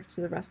curve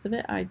to the rest of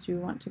it, I do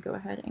want to go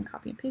ahead and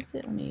copy and paste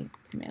it. Let me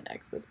Command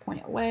X this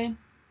point away.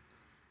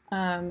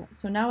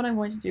 So now what I'm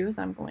going to do is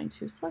I'm going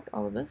to select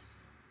all of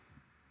this.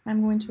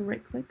 I'm going to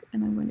right click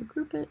and I'm going to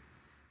group it.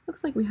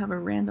 Looks like we have a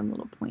random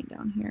little point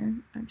down here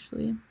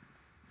actually.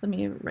 So let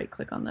me right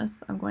click on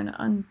this. I'm going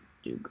to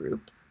undo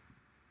group.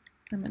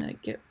 I'm going to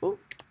get, oh,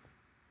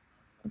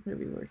 what are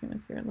we working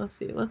with here? Let's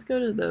see. Let's go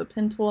to the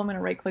pen tool. I'm going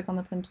to right click on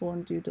the pen tool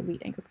and do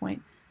delete anchor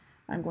point.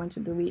 I'm going to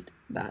delete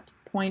that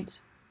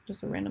point,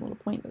 just a random little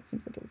point that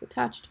seems like it was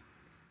attached.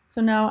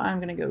 So now I'm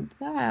going to go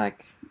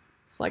back,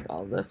 select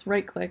all of this,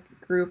 right click,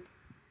 group,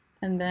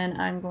 and then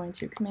I'm going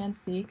to Command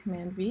C,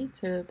 Command V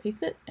to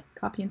paste it,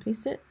 copy and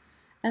paste it,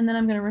 and then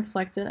I'm going to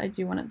reflect it. I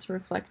do want it to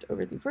reflect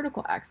over the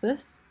vertical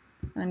axis,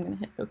 and I'm going to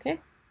hit OK.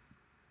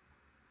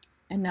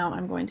 And now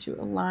I'm going to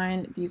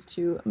align these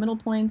two middle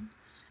points,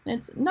 and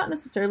it's not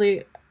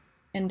necessarily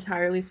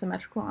entirely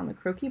symmetrical on the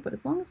croquis, but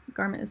as long as the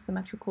garment is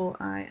symmetrical,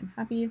 I am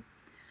happy.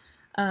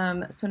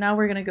 So now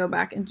we're going to go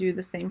back and do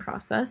the same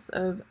process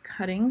of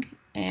cutting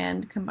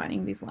and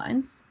combining these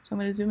lines. So I'm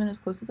going to zoom in as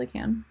close as I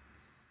can,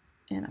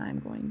 and I'm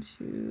going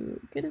to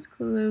get as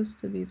close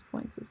to these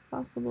points as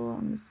possible. I'm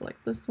going to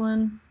select this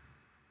one,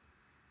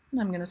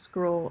 and I'm going to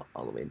scroll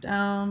all the way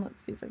down.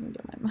 Let's see if I can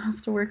get my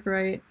mouse to work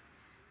right.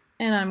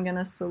 And I'm going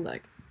to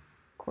select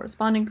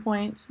corresponding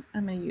point.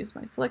 I'm going to use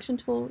my selection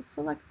tool,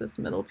 select this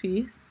middle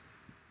piece.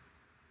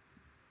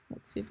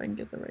 Let's see if I can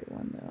get the right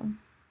one though.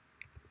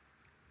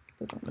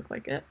 Doesn't look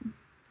like it.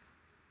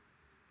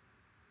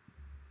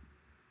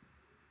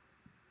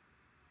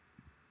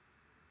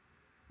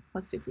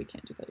 Let's see if we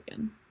can't do that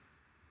again.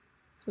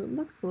 So it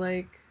looks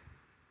like,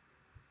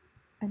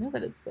 I know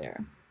that it's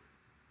there.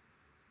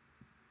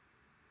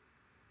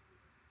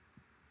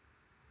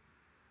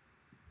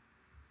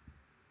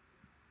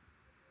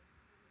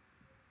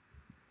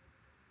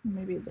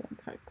 Maybe it didn't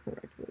cut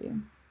correctly.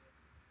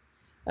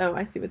 Oh,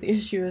 I see what the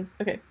issue is.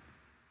 Okay, I'm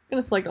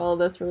gonna select all of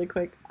this really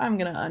quick. I'm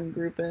gonna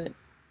ungroup it.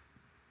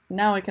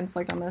 Now I can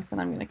select on this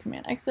and I'm gonna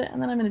Command Exit,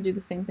 and then I'm gonna do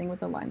the same thing with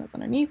the line that's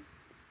underneath.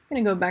 I'm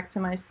gonna go back to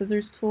my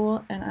scissors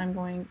tool and I'm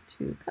going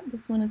to cut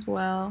this one as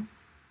well.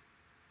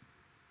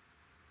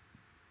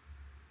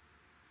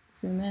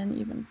 Zoom in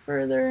even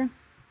further,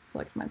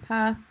 select my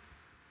path,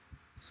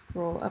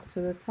 scroll up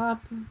to the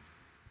top,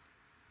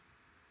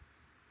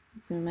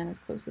 zoom in as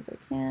close as I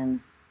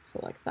can,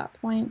 select that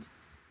point,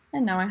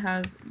 and now I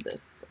have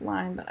this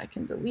line that I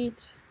can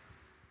delete.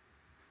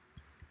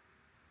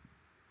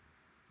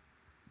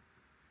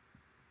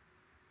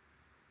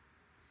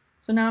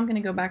 So now I'm going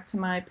to go back to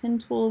my pin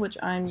tool, which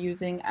I'm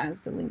using as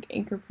the link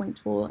anchor point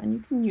tool, and you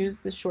can use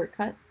the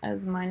shortcut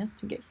as minus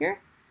to get here.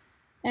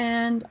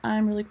 And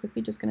I'm really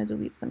quickly just going to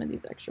delete some of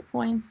these extra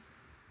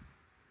points.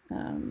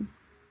 So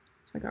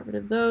I got rid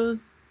of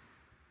those.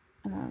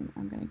 I'm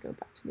going to go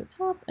back to the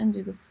top and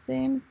do the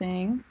same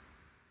thing.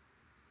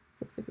 So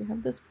it looks like we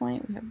have this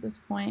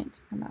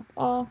point, and that's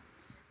all.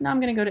 Now I'm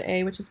going to go to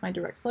A, which is my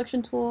direct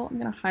selection tool. I'm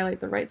going to highlight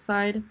the right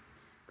side,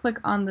 click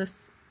on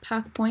this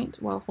path point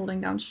while holding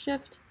down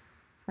Shift,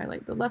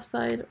 highlight the left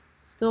side,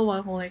 still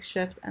while holding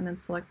Shift, and then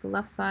select the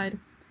left side.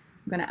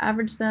 I'm going to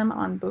average them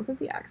on both of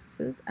the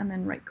axes, and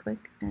then right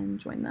click and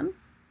join them.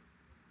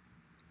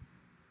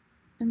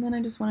 And then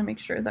I just want to make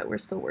sure that we're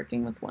still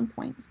working with 1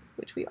 point,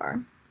 which we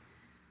are.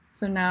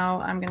 So now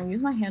I'm going to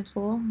use my hand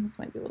tool. This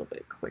might be a little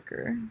bit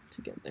quicker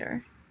to get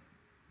there.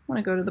 I want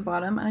to go to the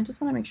bottom, and I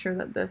just want to make sure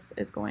that this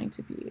is going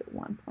to be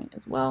 1 point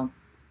as well,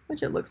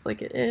 which it looks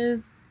like it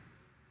is.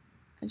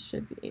 I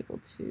should be able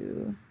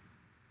to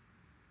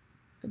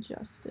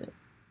adjust it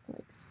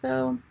like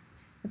so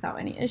without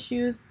any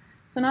issues.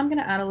 So now I'm going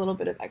to add a little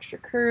bit of extra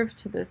curve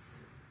to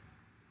this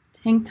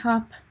tank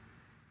top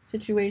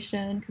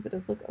situation because it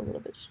does look a little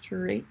bit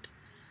straight.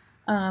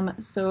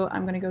 So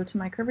I'm going to go to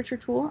my curvature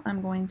tool.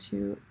 I'm going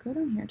to go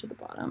down here to the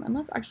bottom, and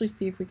let's actually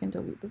see if we can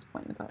delete this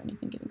point without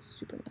anything getting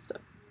super messed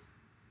up.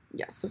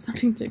 Yeah, so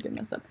something did get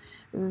messed up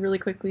really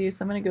quickly.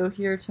 So I'm going to go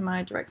here to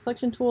my direct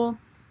selection tool.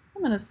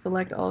 I'm going to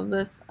select all of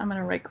this. I'm going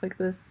to right click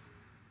this.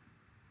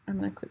 I'm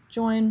going to click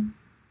join.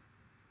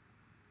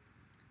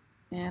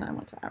 And I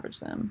want to average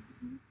them.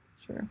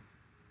 Sure.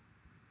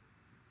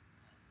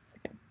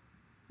 Okay,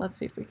 let's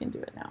see if we can do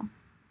it now.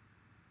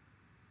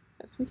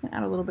 Okay, so we can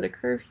add a little bit of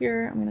curve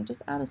here. I'm going to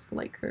just add a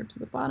slight curve to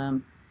the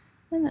bottom.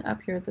 And then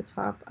up here at the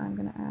top, I'm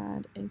going to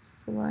add a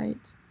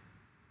slight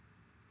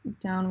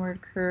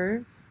downward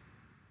curve.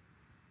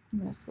 I'm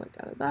going to select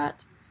out of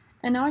that.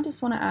 And now I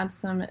just want to add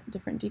some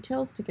different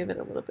details to give it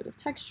a little bit of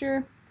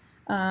texture.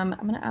 I'm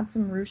going to add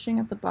some ruching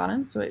at the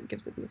bottom so it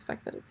gives it the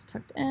effect that it's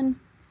tucked in.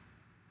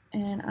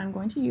 And I'm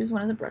going to use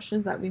one of the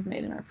brushes that we've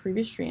made in our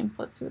previous stream.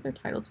 So let's see what they're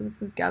titled. So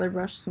this is Gather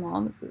Brush Small.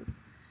 And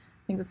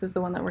I think this is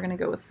the one that we're going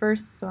to go with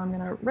first. So I'm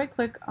going to right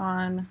click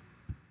on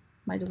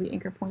my Delete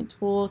Anchor Point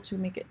tool to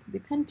make it the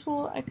pen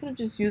tool. I could have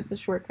just used the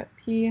shortcut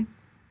P.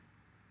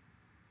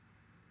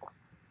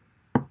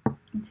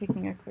 I'm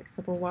taking a quick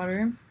sip of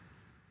water.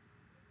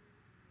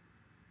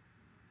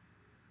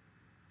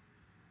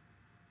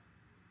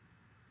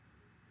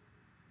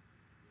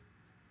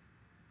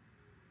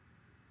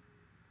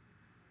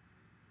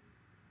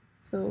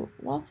 So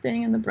while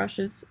staying in the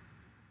brushes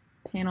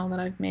panel that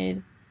I've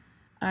made,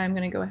 I'm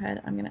going to go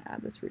ahead, I'm going to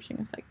add this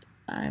ruching effect.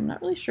 I'm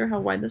not really sure how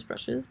wide this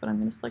brush is, but I'm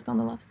going to select on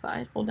the left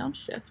side, hold down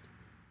Shift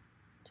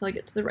until I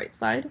get to the right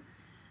side,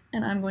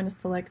 and I'm going to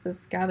select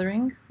this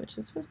gathering, which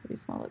is supposed to be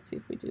small. Let's see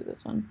if we do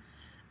this one.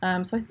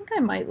 So I think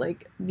I might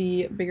like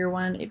the bigger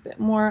one a bit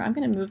more. I'm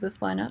going to move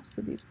this line up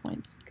so these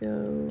points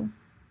go,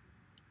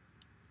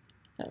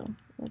 oh,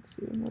 let's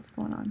see what's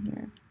going on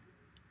here.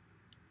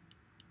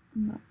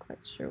 I'm not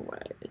quite sure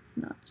why it's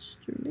not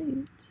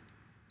straight.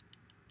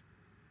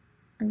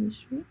 Are we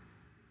straight?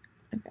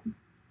 Okay.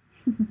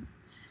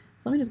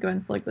 So let me just go ahead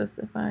and select this.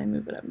 If I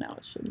move it up now,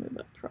 it should move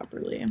up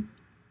properly.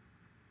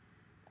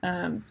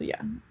 So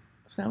yeah,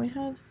 so now we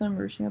have some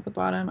ruching at the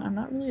bottom. I'm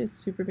not really a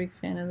super big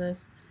fan of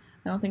this.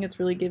 I don't think it's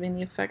really giving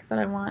the effect that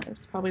I want.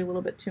 It's probably a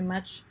little bit too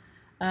much.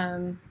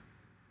 Actually,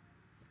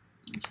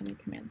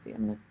 Command Z.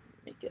 I'm going to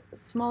make it the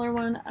smaller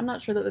one. I'm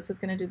not sure that this is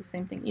going to do the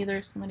same thing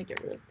either, so I'm going to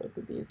get rid of both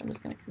of these. I'm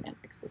just going to Command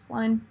X this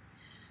line.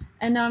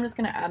 And now I'm just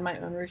going to add my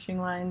own ruching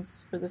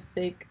lines for the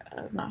sake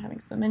of not having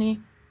so many.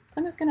 So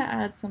I'm just going to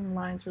add some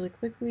lines really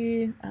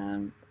quickly,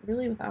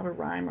 really without a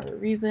rhyme or a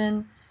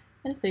reason.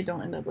 And if they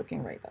don't end up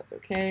looking right, that's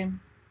okay.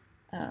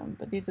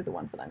 But these are the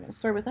ones that I'm going to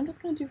start with. I'm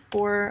just going to do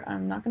 4.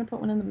 I'm not going to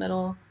put one in the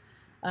middle.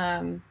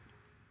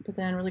 But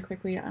then really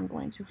quickly, I'm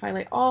going to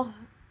highlight all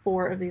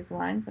 4 of these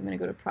lines. I'm going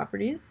to go to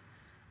Properties.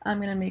 I'm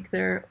going to make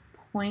their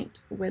point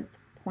width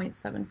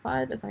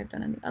 0.75 as I've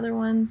done in the other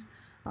ones.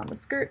 On the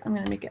skirt, I'm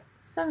going to make it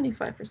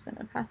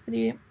 75%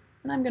 opacity.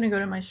 And I'm going to go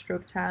to my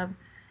Stroke tab.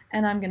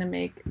 And I'm going to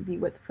make the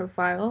width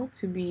profile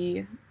to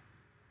be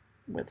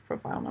width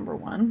profile number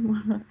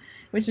 1,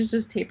 which is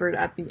just tapered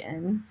at the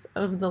ends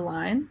of the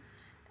line.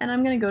 And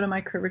I'm going to go to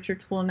my curvature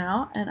tool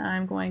now, and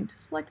I'm going to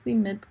select the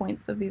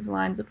midpoints of these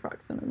lines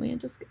approximately and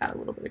just add a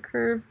little bit of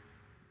curve.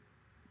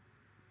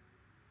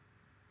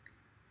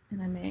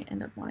 And I may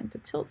end up wanting to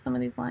tilt some of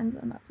these lines,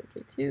 and that's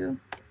okay too.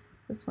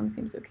 This one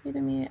seems okay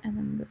to me, and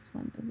then this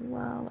one as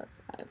well.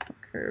 Let's add some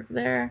curve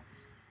there.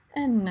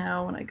 And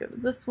now when I go to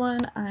this one,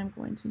 I'm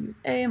going to use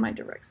A, my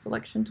direct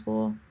selection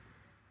tool,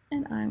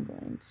 and I'm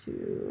going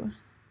to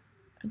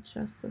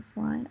adjust this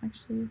line.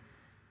 Actually,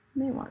 I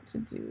may want to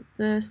do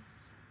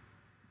this.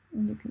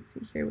 And you can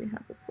see here we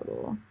have this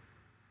little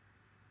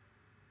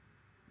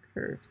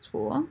curve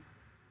tool.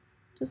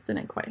 Just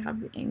didn't quite have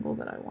the angle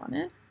that I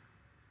wanted.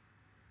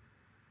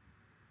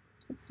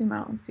 So let's zoom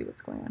out and see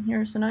what's going on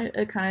here. So now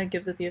it kind of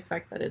gives it the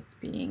effect that it's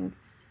being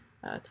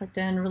tucked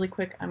in. Really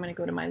quick, I'm going to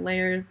go to my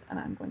layers and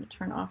I'm going to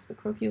turn off the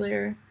croquis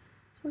layer.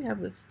 So we have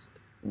this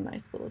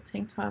nice little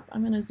tank top.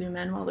 I'm going to zoom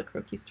in while the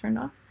croquis turned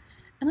off.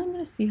 And I'm going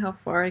to see how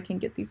far I can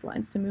get these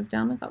lines to move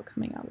down without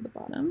coming out of the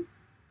bottom.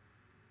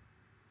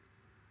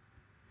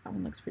 So that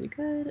one looks pretty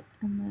good.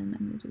 And then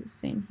I'm going to do the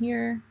same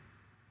here.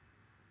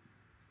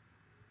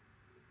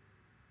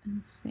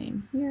 And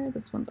same here.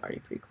 This one's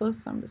already pretty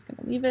close, so I'm just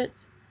going to leave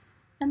it.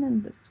 And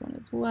then this one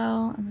as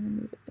well. I'm going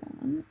to move it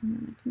down, and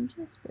then I can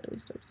just barely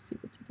start to see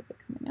the tip of it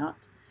coming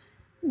out.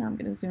 And now I'm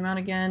going to zoom out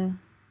again.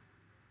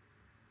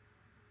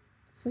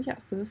 So yeah,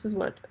 so this is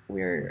what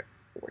we're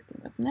working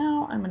with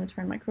now. I'm going to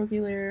turn my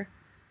croquis layer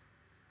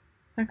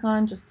back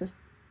on just to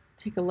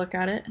take a look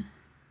at it.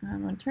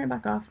 I'm going to turn it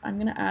back off. I'm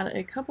going to add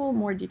a couple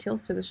more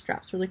details to the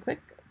straps really quick.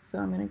 So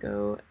I'm going to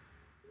go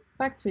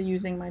back to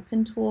using my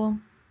pin tool,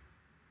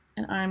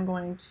 and I'm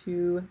going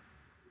to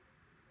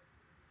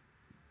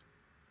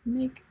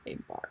make a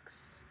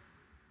box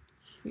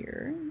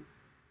here,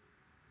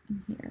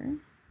 and here,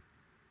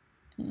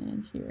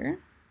 and here.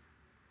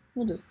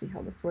 We'll just see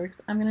how this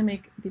works. I'm going to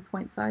make the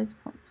point size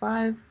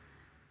 0.5.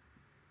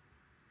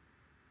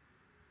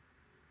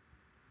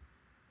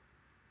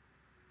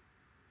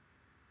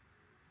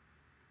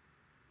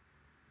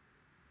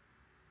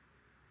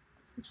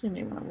 So actually I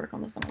may want to work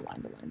on this on a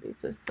line-to-line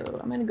basis. So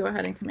I'm going to go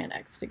ahead and Command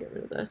X to get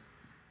rid of this.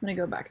 I'm going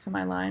to go back to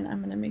my line. I'm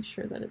going to make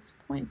sure that it's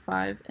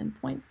 0.5 in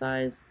point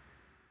size.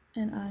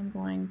 And I'm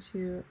going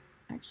to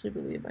actually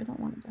believe I don't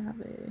want it to have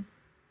a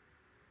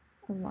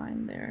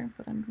line there,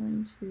 but I'm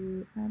going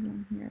to add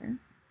one here. I'm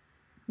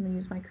going to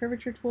use my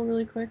curvature tool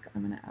really quick.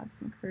 I'm going to add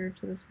some curve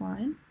to this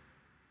line.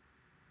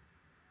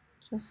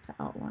 just to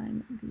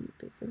outline the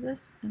base of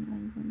this, and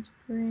I'm going to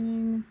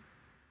bring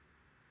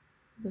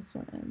this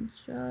one in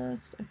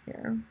just a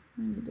hair.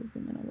 I need to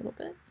zoom in a little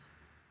bit.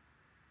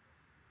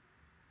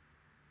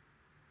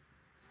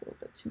 Still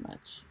a bit too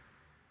much.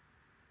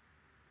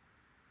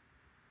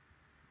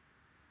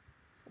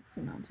 So let's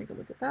zoom out and take a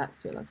look at that.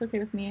 So that's okay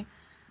with me.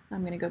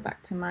 I'm going to go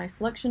back to my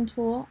selection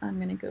tool. I'm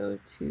going to go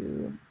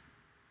to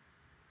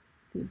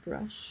the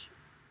brush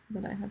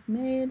that I have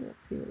made.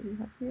 Let's see what we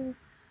have here.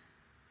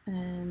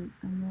 And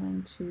I'm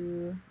going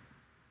to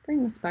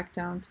bring this back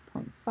down to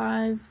 0.5.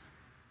 I'm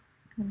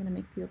going to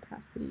make the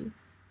opacity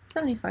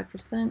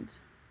 75%.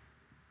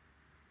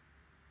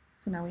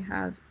 So now we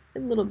have a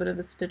little bit of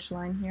a stitch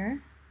line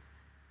here.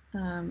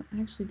 I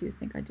actually do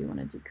think I do want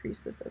to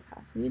decrease this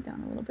opacity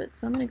down a little bit.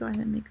 So I'm going to go ahead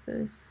and make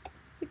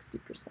this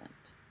 60%.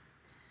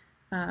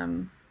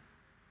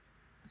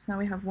 So now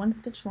we have one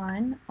stitch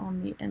line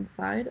on the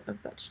inside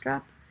of that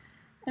strap.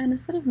 And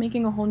instead of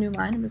making a whole new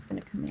line, I'm just going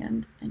to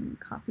Command and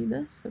copy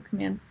this. So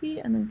Command C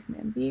and then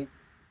Command V.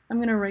 I'm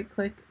going to right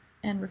click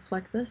and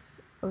reflect this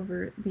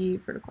over the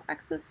vertical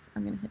axis.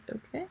 I'm going to hit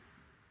OK.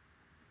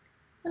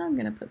 And I'm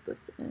going to put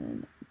this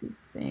in the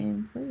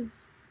same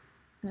place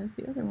as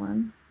the other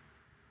one.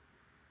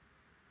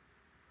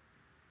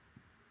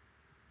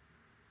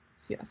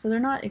 So yeah, so they're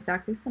not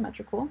exactly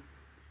symmetrical,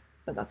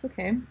 but that's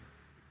okay.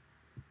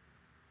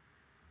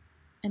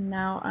 And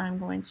now I'm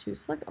going to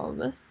select all of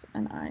this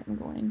and I am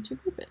going to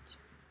group it.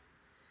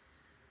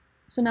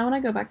 So now when I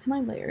go back to my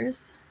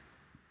layers,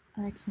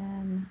 I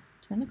can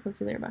turn the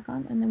croquis layer back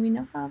on, and then we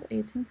now have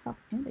a tank top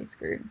and a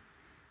skirt,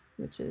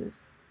 which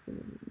is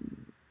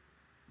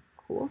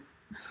cool.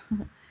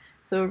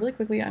 So really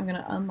quickly, I'm going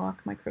to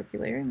unlock my croquis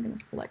layer. I'm going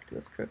to select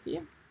this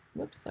croquis.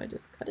 Whoops, I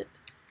just cut it.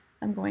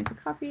 I'm going to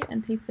copy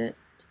and paste it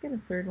to get a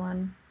third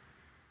one.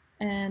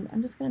 And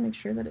I'm just going to make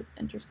sure that it's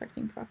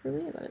intersecting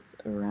properly, that it's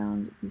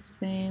around the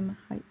same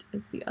height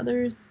as the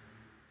others.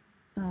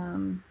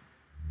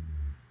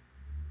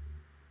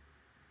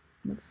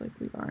 Looks like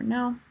we are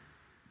now.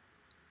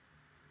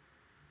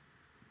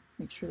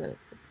 Make sure that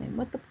it's the same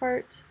width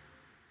apart.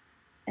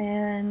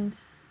 And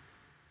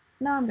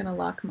now I'm going to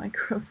lock my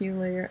croquis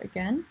layer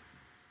again.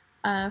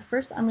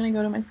 First, I'm going to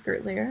go to my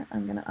skirt layer.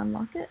 I'm going to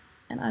unlock it,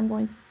 and I'm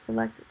going to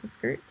select the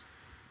skirt.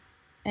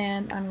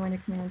 And I'm going to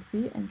Command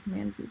C and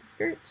Command V the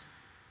skirt.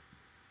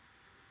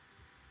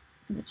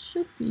 And it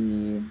should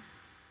be,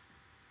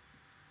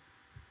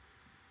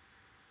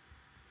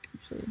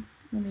 actually,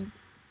 let me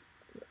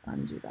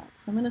undo that.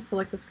 So I'm going to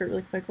select the skirt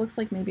really quick. Looks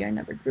like maybe I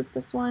never grouped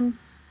this one.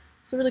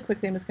 So really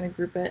quickly, I'm just going to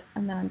group it,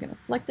 and then I'm going to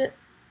select it,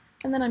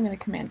 and then I'm going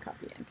to Command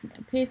Copy and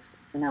Command Paste.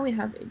 So now we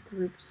have a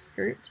grouped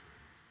skirt.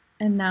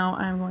 And now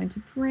I'm going to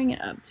bring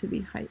it up to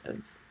the height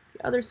of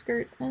the other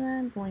skirt, and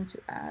I'm going to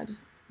add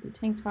the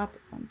tank top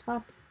on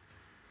top.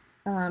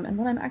 And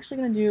what I'm actually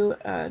going to do,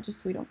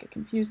 just so we don't get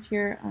confused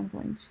here, I'm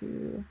going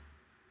to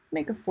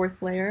make a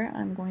fourth layer.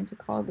 I'm going to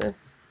call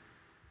this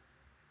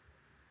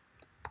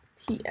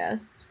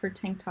TS for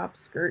tank top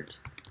skirt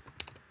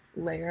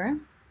layer.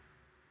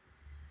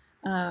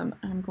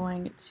 I'm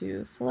going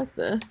to select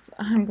this.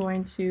 I'm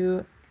going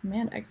to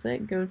Command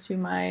Exit, go to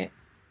my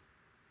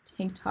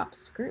tank top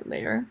skirt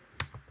layer,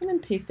 and then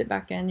paste it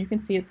back in. You can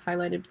see it's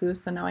highlighted blue,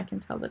 so now I can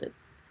tell that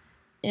it's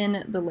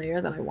in the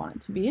layer that I want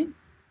it to be.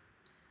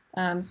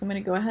 So I'm going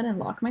to go ahead and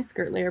lock my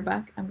skirt layer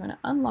back. I'm going to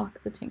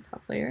unlock the tank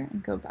top layer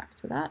and go back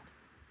to that.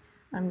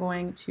 I'm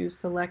going to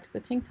select the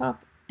tank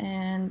top,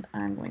 and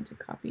I'm going to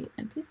copy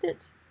and paste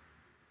it.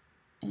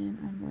 And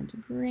I'm going to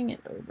bring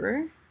it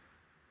over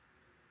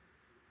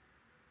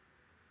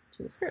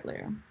to the skirt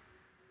layer.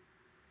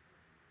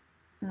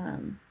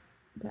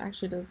 But it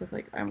actually does look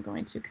like I'm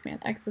going to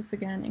Command X this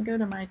again and go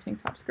to my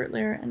tank top skirt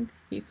layer and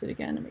paste it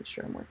again to make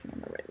sure I'm working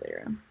on the right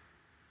layer.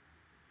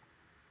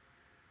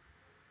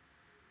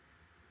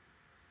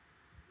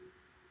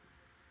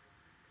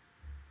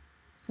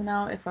 So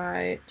now if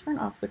I turn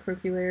off the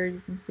croquis layer,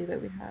 you can see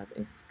that we have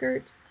a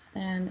skirt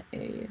and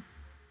a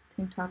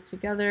tank top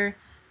together.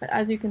 But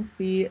as you can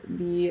see,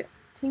 the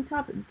tank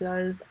top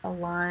does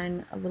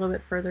align a little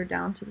bit further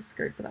down to the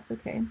skirt, but that's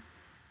okay.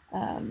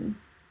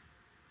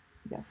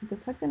 Yeah, so the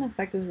tucked in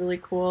effect is really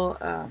cool,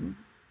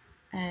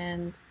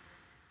 and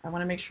I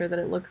want to make sure that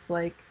it looks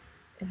like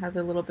it has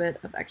a little bit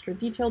of extra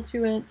detail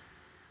to it.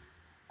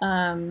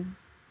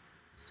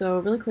 So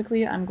really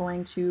quickly, I'm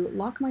going to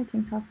lock my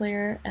tank top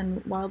layer,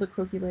 and while the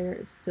croquis layer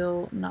is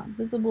still not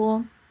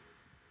visible,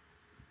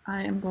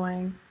 I am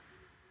going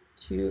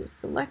to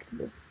select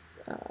this.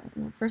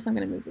 Well, first I'm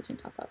going to move the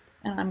tank top up,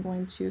 and I'm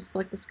going to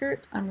select the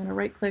skirt. I'm going to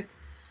right click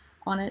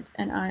on it,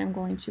 and I am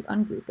going to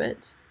ungroup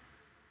it.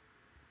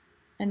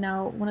 And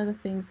now one of the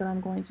things that I'm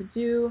going to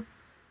do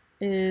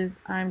is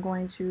I'm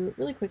going to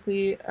really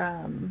quickly,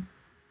 I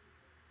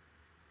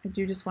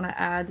do just want to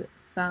add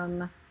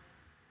some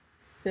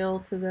fill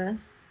to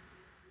this.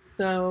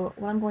 So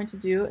what I'm going to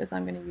do is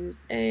I'm going to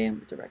use a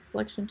direct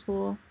selection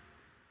tool,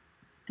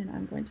 and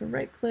I'm going to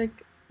right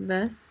click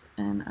this,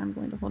 and I'm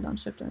going to hold down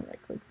Shift and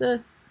right click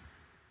this.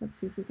 Let's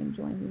see if we can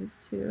join these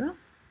two.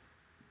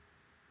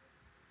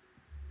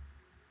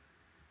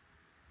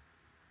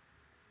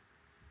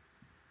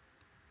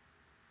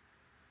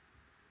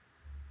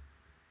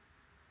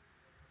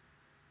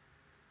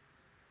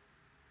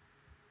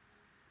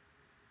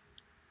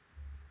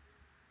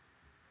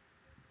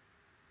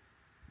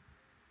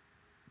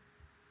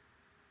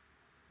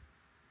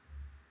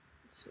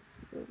 Let's just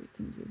see what we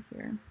can do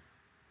here.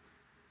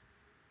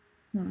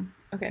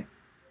 Okay.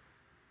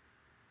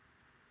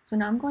 So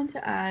now I'm going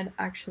to add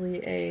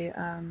actually a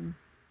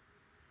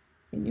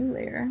new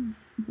layer,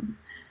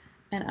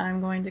 and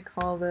I'm going to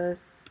call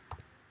this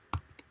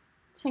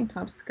tank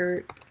top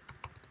skirt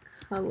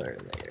color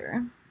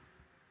layer.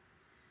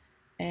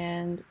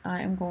 And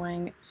I am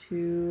going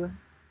to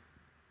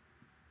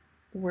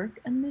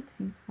work in the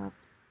tank top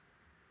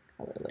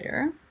color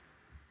layer.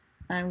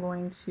 I'm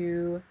going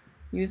to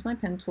use my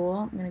pen tool.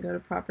 I'm going to go to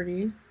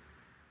properties.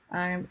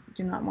 I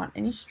do not want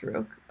any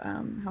stroke.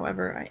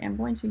 However, I am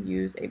going to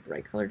use a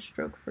bright colored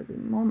stroke for the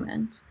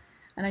moment.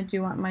 And I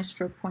do want my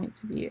stroke point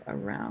to be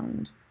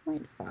around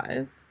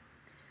 0.5.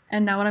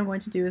 And now what I'm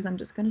going to do is I'm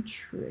just going to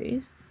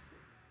trace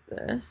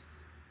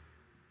this.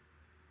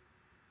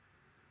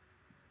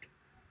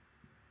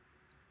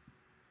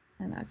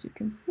 And as you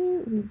can see,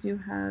 we do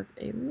have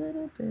a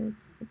little bit,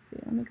 let's see,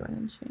 let me go ahead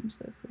and change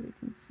this so we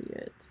can see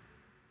it.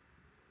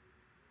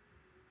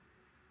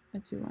 I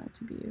do want it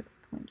to be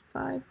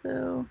 0.5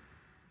 though.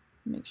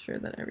 Make sure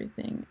that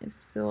everything is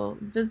still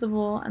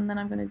visible. And then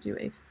I'm going to do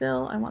a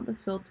fill. I want the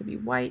fill to be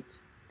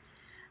white.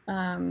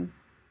 And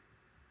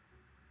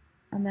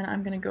then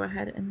I'm going to go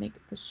ahead and make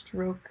the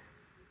stroke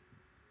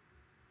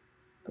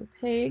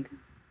opaque.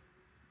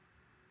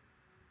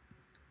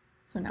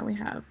 So now we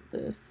have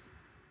this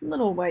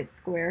little white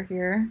square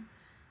here.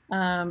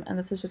 And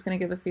this is just going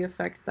to give us the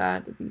effect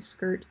that the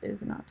skirt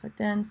is not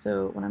tucked in.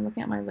 So when I'm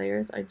looking at my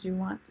layers, I do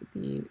want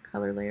the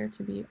color layer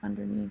to be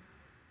underneath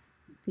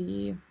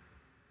the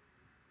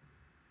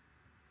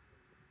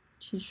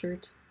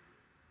t-shirt,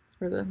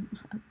 or the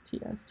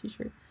TS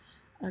t-shirt.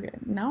 Okay,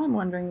 now I'm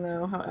wondering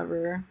though,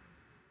 however,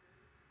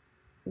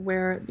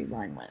 where the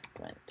line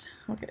went.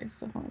 Okay,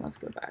 so hold on, let's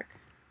go back.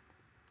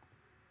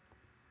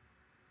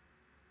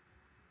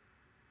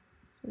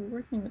 So we're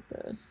working with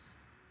this.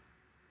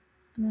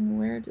 And then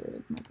where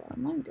did my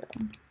bottom line go?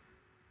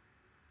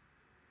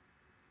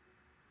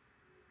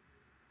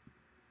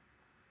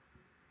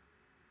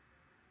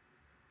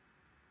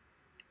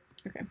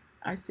 Okay,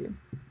 I see.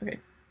 Okay.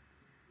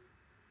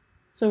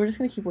 So we're just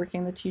going to keep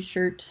working the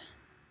t-shirt,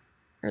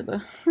 or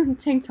the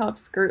tank top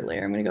skirt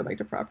layer. I'm going to go back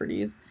to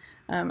properties.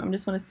 I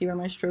just want to see where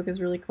my stroke is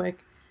really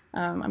quick.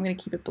 I'm going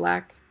to keep it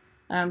black.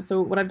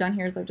 So what I've done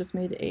here is I've just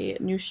made a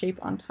new shape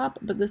on top,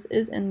 but this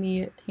is in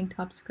the tank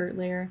top skirt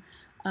layer.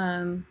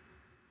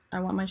 I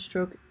want my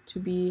stroke to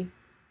be,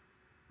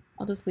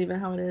 I'll just leave it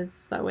how it is,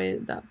 so that way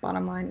that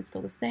bottom line is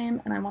still the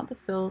same, and I want the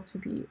fill to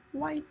be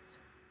white.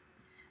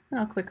 And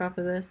I'll click off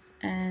of this,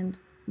 and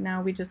now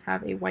we just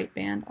have a white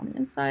band on the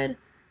inside.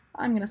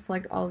 I'm going to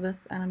select all of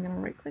this, and I'm going to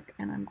right click,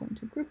 and I'm going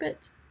to group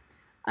it.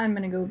 I'm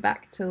going to go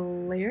back to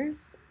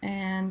layers,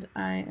 and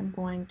I am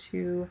going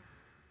to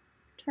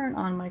turn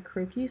on my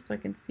croquis so I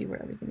can see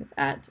where everything is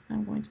at.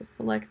 I'm going to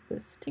select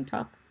this tank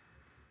top,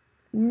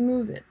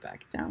 move it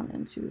back down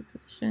into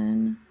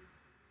position.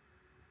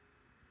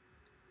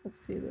 Let's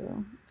see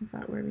though, is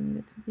that where we need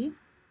it to be?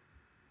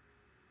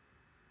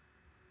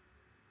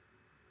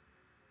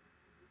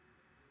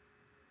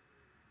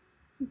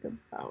 I think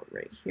about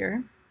right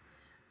here.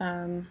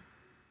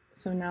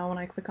 So now when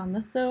I click on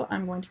this though,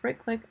 I'm going to right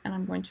click and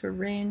I'm going to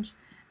arrange,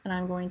 and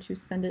I'm going to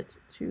send it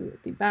to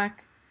the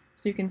back.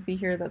 So you can see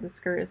here that the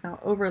skirt is now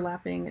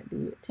overlapping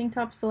the tank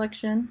top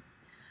selection.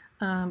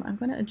 I'm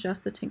going to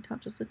adjust the tank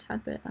top just a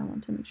tad bit. I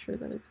want to make sure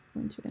that it's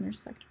going to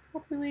intersect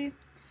properly.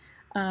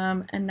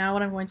 And now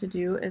what I'm going to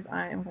do is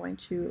I am going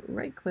to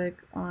right click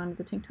on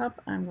the tank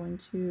top. I'm going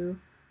to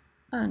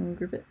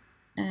ungroup it,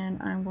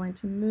 and I'm going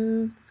to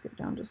move the skirt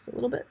down just a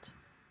little bit.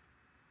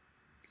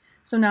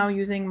 So now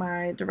using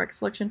my direct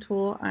selection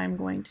tool, I'm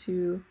going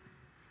to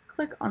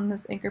click on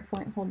this anchor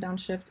point, hold down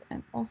shift,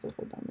 and also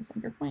hold down this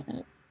anchor point, and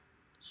it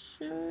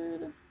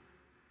should,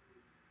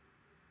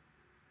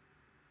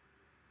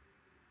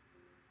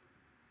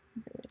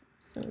 okay, wait,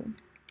 so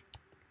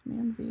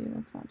Command Z,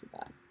 let's not do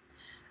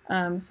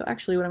that. So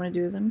actually what I'm going to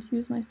do is I'm going to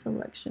use my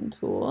selection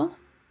tool.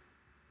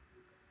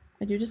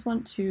 I do just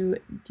want to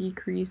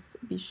decrease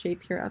the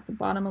shape here at the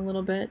bottom a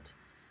little bit.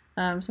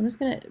 So I'm just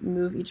going to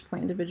move each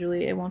point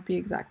individually. It won't be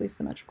exactly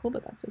symmetrical,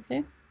 but that's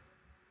okay.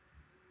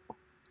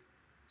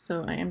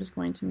 So I am just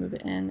going to move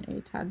it in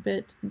a tad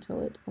bit until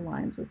it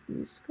aligns with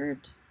the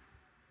skirt,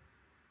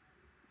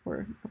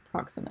 or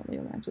approximately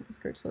aligns with the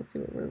skirt. So let's see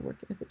what we're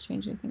working, if it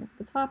changed anything up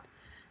at the top.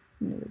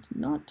 No, it did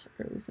not,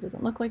 or at least it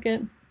doesn't look like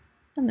it.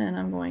 And then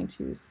I'm going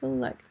to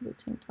select the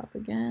tank top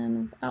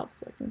again without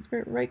selecting the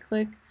skirt, right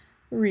click,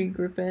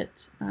 regroup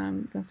it.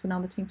 So now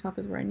the tank top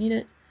is where I need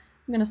it.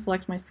 I'm going to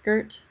select my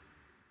skirt,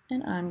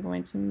 and I'm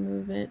going to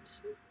move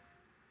it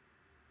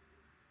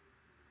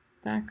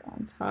back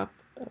on top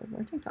of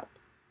our tank top.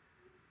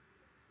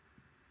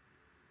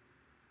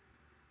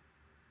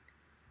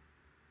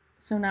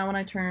 So now when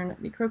I turn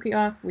the croquis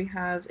off, we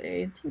have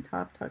a tank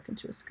top tucked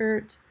into a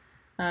skirt,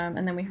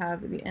 and then we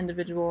have the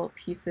individual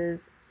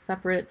pieces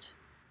separate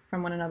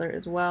from one another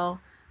as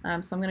well.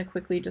 So I'm going to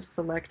quickly just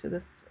select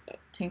this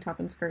tank top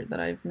and skirt that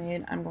I've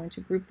made. I'm going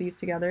to group these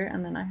together,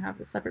 and then I have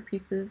the separate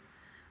pieces.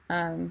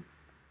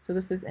 So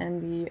this is in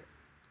the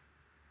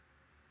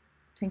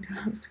tank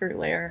top skirt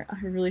layer. I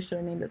really should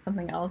have named it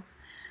something else.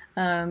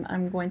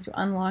 I'm going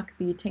to unlock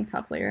the tank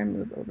top layer and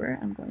move over.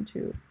 I'm going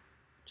to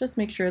just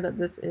make sure that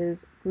this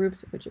is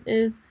grouped, which it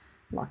is,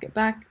 lock it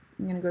back.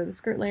 I'm going to go to the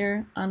skirt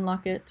layer,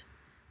 unlock it,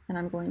 and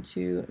I'm going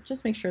to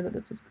just make sure that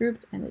this is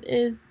grouped, and it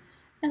is,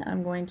 and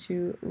I'm going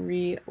to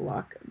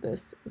re-lock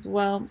this as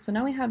well. So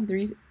now we have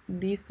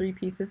these three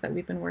pieces that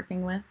we've been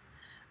working with.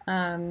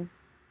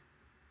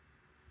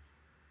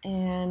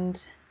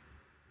 And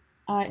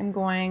I am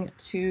going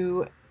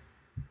to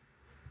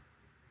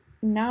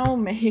now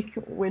make,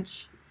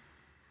 which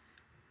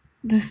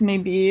this may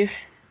be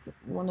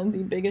one of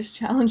the biggest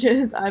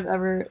challenges I've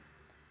ever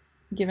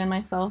given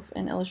myself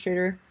in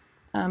Illustrator,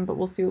 but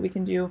we'll see what we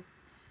can do.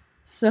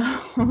 So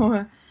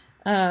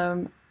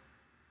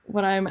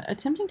what I'm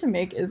attempting to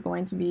make is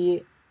going to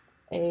be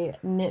a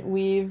knit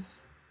weave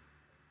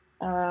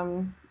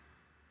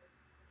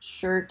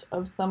shirt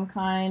of some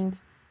kind.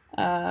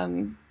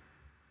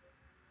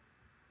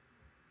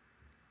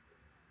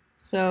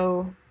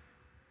 So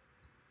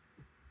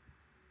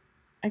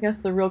I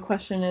guess the real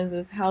question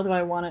is how do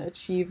I want to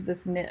achieve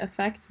this knit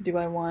effect? Do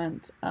I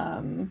want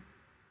to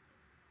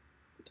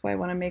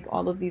make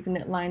all of these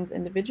knit lines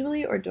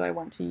individually, or do I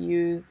want to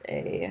use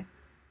a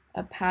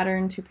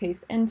pattern to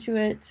paste into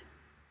it?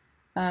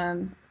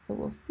 So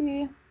we'll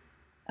see.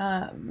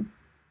 So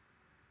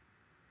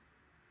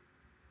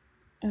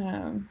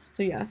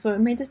yeah, so it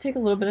may just take a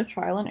little bit of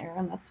trial and error,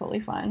 and that's totally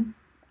fine.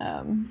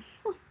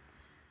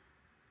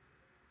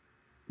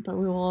 But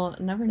we will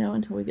never know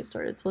until we get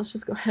started. So let's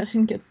just go ahead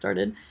and get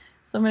started.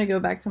 So I'm going to go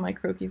back to my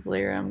croquis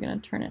layer. I'm going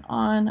to turn it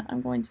on.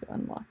 I'm going to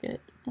unlock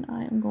it, and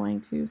I am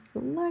going to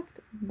select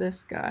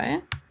this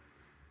guy.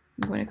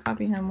 I'm going to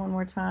copy him one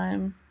more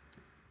time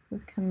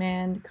with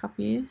Command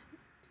copy,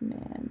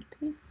 Command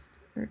paste,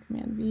 or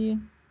Command V,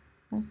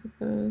 I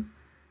suppose.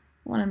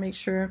 I want to make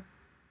sure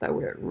that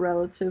we're at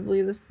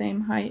relatively the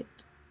same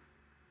height.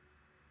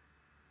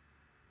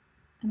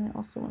 And I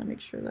also want to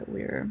make sure that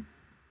we're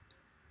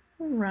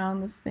around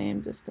the same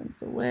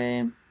distance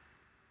away.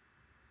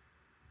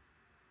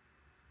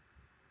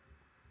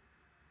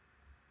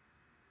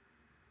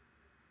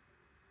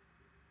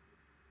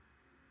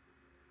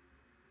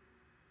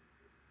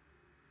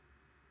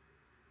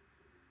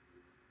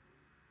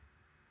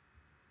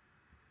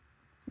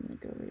 So I'm going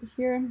to go right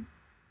here.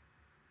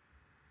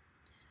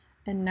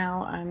 And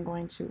now I'm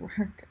going to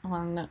work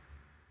on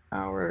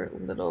our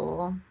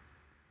little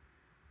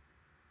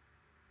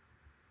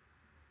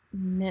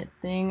knit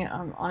thing.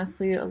 I'm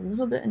honestly a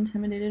little bit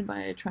intimidated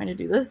by trying to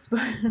do this,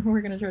 but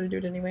we're going to try to do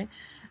it anyway.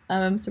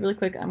 So really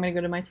quick, I'm going to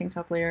go to my tank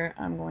top layer.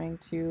 I'm going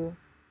to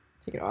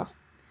take it off.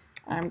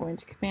 I'm going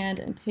to command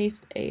and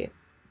paste a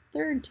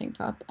third tank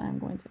top. I'm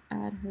going to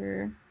add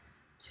her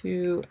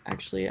to,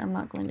 actually, I'm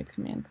not going to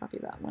command copy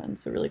that one.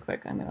 So really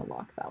quick, I'm going to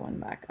lock that one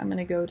back. I'm going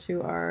to go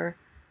to our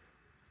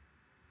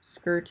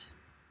skirt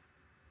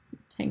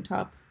tank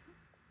top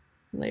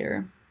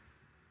layer,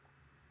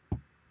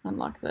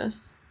 unlock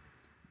this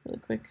really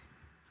quick,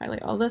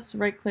 highlight all this,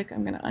 right click,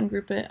 I'm going to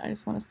ungroup it. I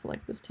just want to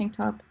select this tank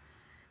top.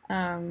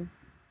 I'm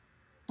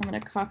going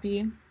to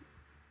copy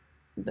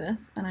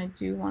this, and I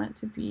do want it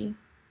to be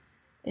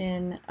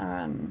in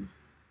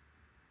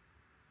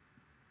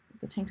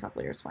the tank top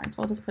layer is fine,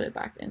 so I'll just put it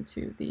back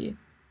into the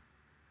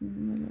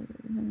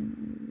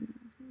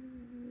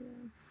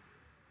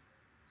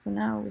So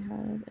now we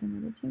have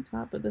another tank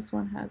top, but this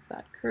one has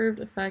that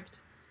curved effect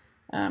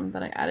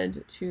that I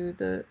added to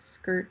the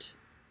skirt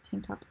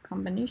tank top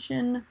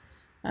combination,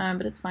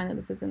 but it's fine that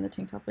this is in the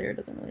tank top layer, it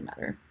doesn't really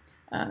matter.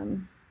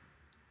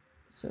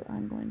 So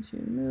I'm going to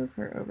move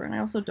her over, and I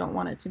also don't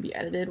want it to be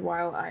edited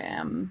while I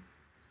am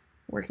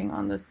working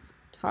on this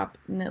top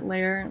knit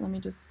layer. Let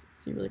me just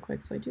see really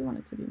quick. So I do want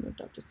it to be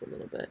moved up just a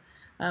little bit,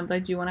 but I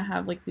do want to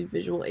have like the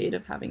visual aid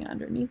of having it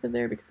underneath of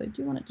there because I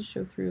do want it to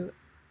show through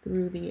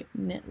the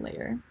knit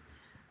layer.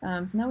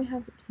 So now we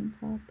have a tank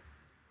top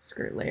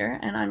skirt layer,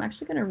 and I'm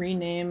actually going to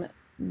rename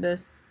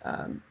this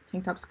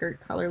tank top skirt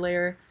color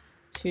layer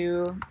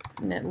to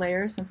knit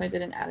layer since I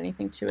didn't add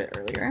anything to it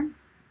earlier.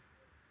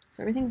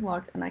 So everything's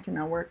locked, and I can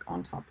now work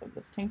on top of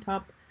this tank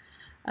top.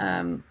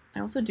 I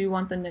also do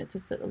want the knit to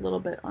sit a little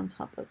bit on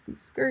top of the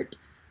skirt,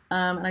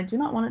 and I do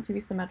not want it to be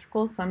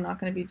symmetrical, so I'm not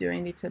going to be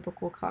doing the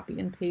typical copy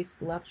and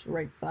paste left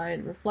right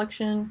side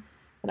reflection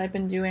that I've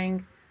been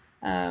doing.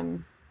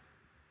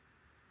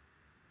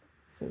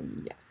 So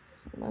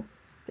yes,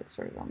 let's get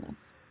started on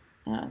this.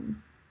 So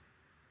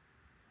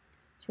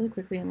really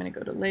quickly, I'm going to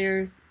go to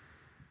layers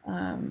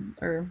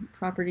or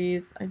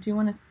properties. I do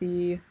want to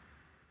see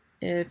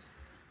if,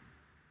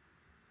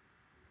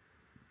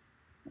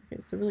 okay,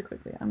 so really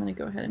quickly, I'm going to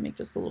go ahead and make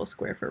just a little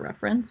square for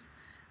reference.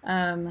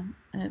 And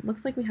it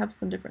looks like we have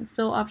some different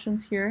fill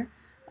options here.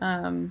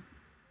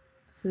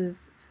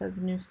 This says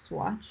new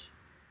swatch.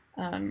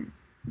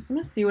 So I'm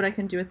going to see what I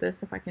can do with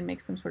this, if I can make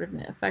some sort of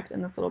knit effect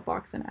in this little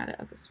box and add it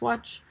as a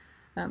swatch.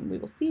 We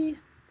will see.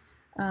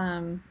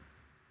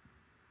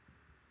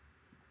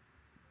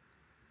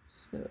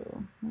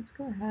 So let's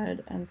go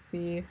ahead and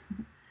see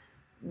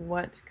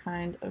what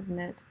kind of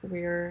knit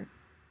we're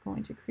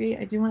going to create.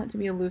 I do want it to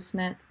be a loose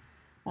knit.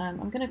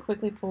 I'm going to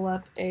quickly pull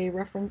up a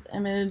reference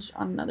image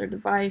on another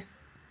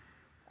device.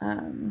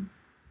 So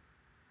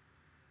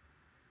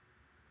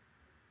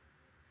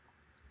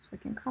I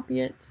can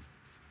copy it.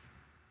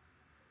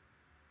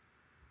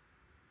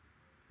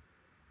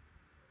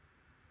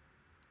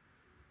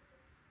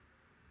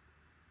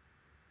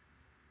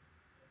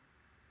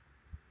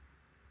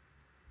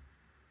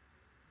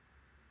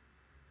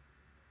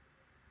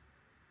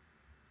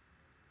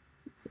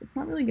 It's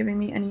not really giving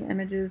me any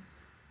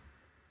images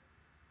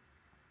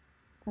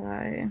that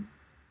I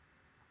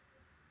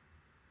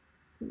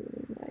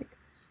really like.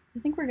 I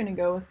think we're going to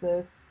go with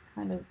this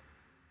kind of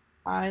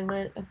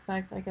eyelet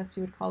effect. I guess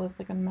you would call this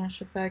like a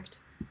mesh effect.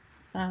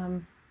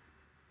 So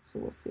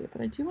we'll see.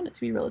 But I do want it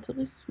to be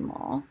relatively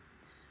small.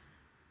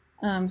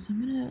 So I'm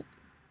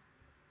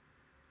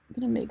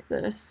gonna make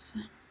this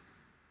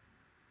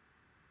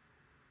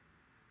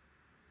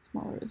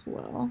smaller as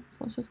well. So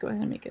let's just go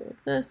ahead and make it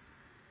like this.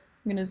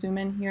 I'm going to zoom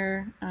in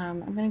here.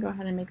 I'm going to go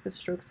ahead and make the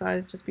stroke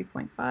size just be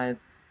 0.5. I'm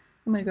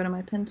going to go to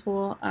my pen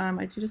tool. I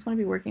do just want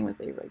to be working with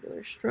a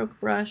regular stroke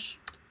brush,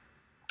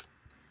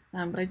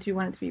 but I do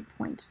want it to be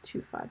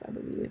 0.25, I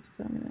believe.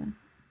 So I'm going to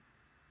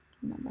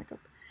turn that back up.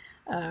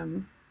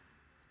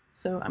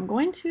 So I'm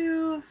going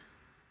to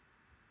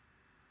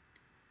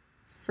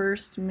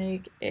first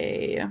make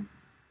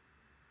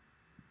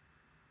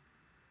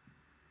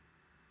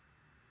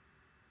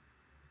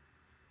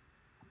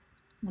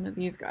one of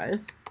these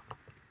guys.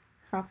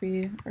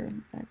 Copy, or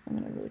actually I'm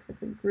going to really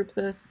quickly group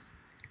this.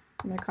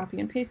 I'm going to copy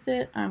and paste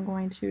it. I'm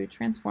going to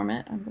transform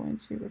it. I'm going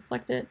to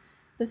reflect it.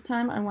 This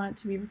time I want it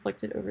to be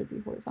reflected over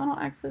the horizontal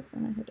axis.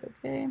 I'm going to hit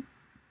OK. And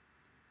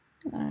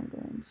I'm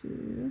going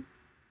to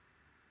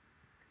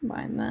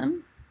combine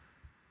them.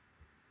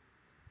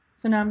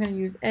 So now I'm going to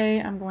use A.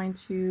 I'm going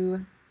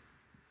to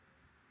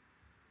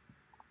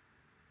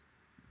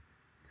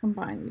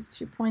combine these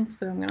 2 points.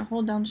 So I'm going to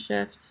hold down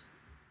Shift.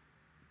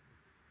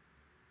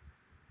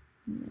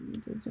 I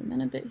need to zoom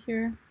in a bit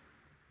here.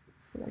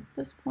 Select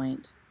this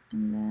point,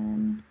 and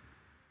then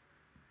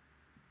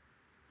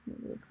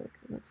really quick,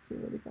 let's see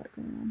what we got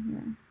going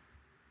on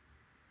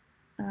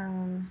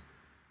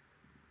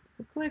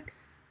here. Click.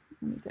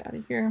 Let me get out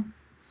of here.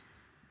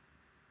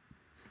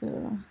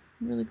 So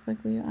really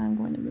quickly, I'm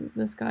going to move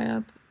this guy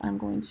up. I'm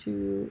going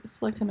to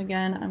select him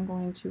again. I'm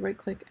going to right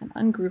click and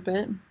ungroup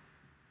it.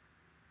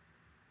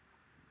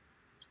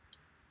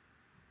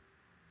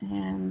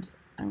 And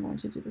I'm going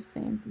to do the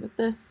same with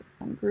this,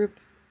 ungroup.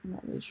 I'm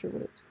not really sure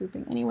what it's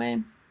grouping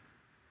anyway.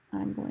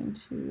 I'm going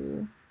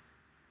to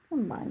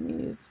combine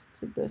these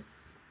to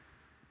this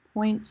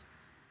point.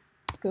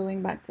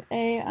 Going back to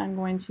A, I'm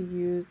going to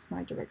use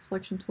my direct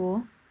selection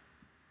tool.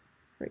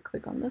 Right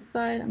click on this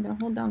side. I'm going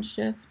to hold down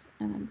Shift,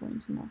 and I'm going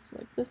to now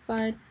select this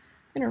side.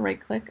 I'm going to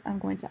right click. I'm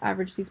going to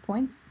average these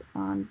points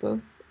on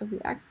both of the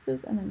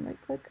axes, and then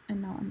right click,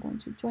 and now I'm going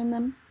to join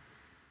them.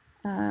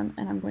 And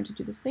I'm going to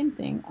do the same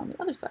thing on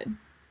the other side.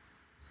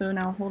 So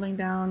now holding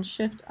down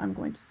Shift, I'm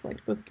going to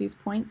select both these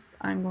points.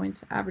 I'm going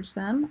to average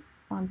them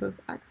on both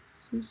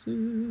axes.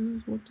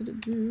 What did it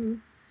do?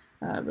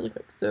 Really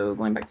quick. So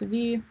going back to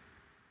V,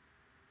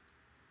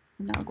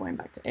 and now going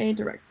back to A,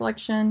 direct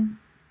selection.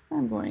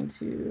 I'm going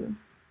to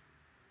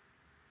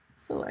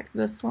select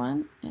this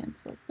one and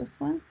select this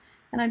one.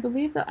 And I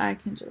believe that I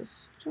can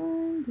just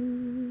join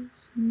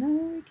these. No,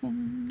 we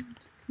can't.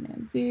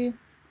 Command Z.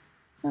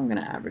 So I'm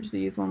going to average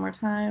these one more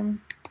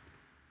time.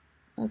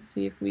 Let's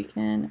see if we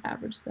can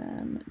average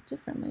them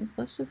differently. So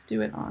let's just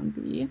do it on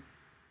the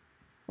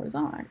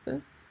horizontal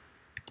axis.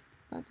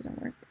 That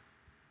didn't work.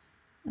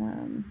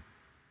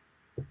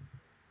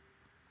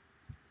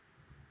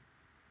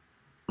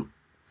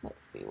 So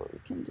let's see what we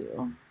can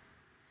do.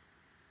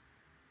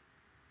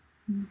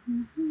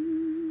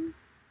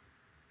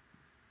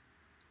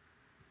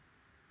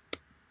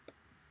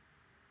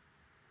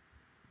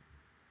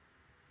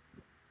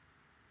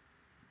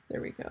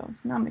 There we go.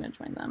 So now I'm going to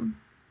join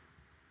them.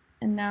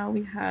 And now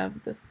we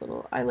have this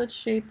little eyelet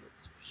shape.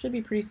 It should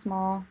be pretty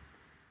small,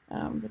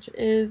 which it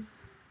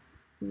is.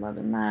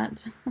 Loving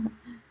that.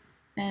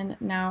 And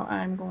now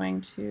I'm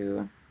going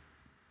to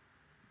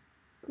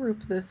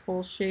group this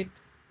whole shape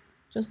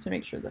just to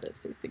make sure that it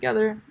stays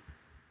together.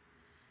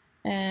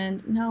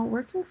 And now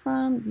working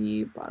from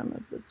the bottom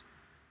of this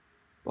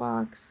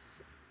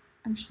box,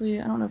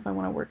 actually, I don't know if I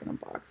want to work in a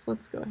box.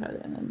 Let's go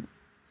ahead and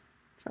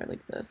try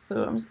like this.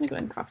 So I'm just going to go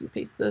ahead and copy and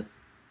paste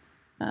this.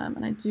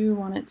 And I do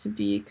want it to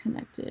be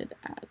connected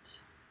at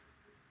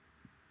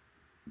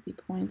the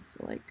points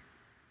like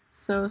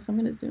so. So I'm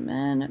going to zoom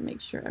in and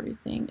make sure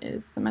everything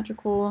is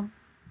symmetrical.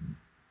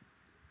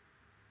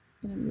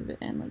 I'm going to move it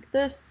in like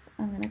this.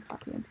 I'm going to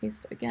copy and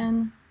paste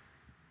again.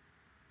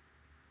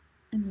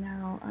 And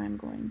now I'm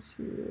going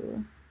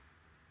to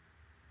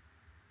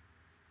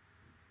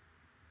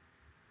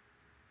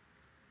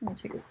let me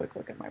take a quick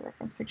look at my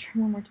reference picture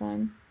one more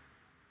time.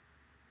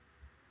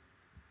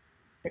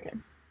 Okay.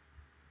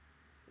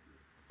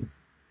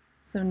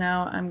 So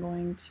now I'm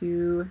going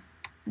to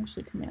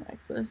actually Command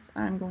X this.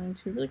 I'm going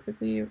to really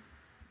quickly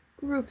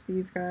group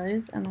these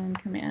guys and then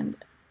Command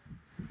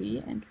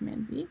C and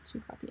Command V to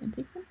copy and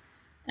paste them.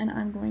 And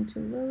I'm going to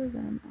lower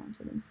them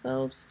onto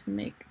themselves to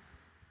make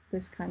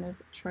this kind of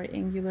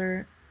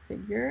triangular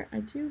figure.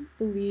 I do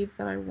believe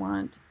that I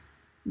want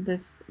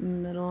this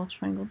middle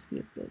triangle to be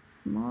a bit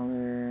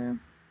smaller.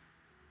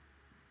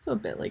 So a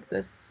bit like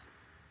this.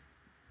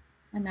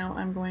 And now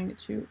I'm going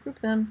to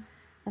group them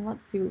and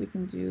let's see what we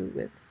can do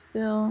with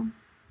fill.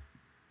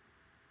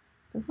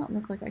 Does not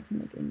look like I can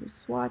make a new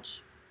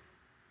swatch.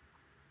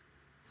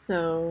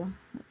 So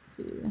let's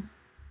see.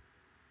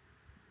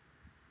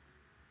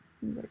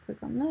 I'm going to click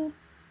on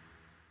this.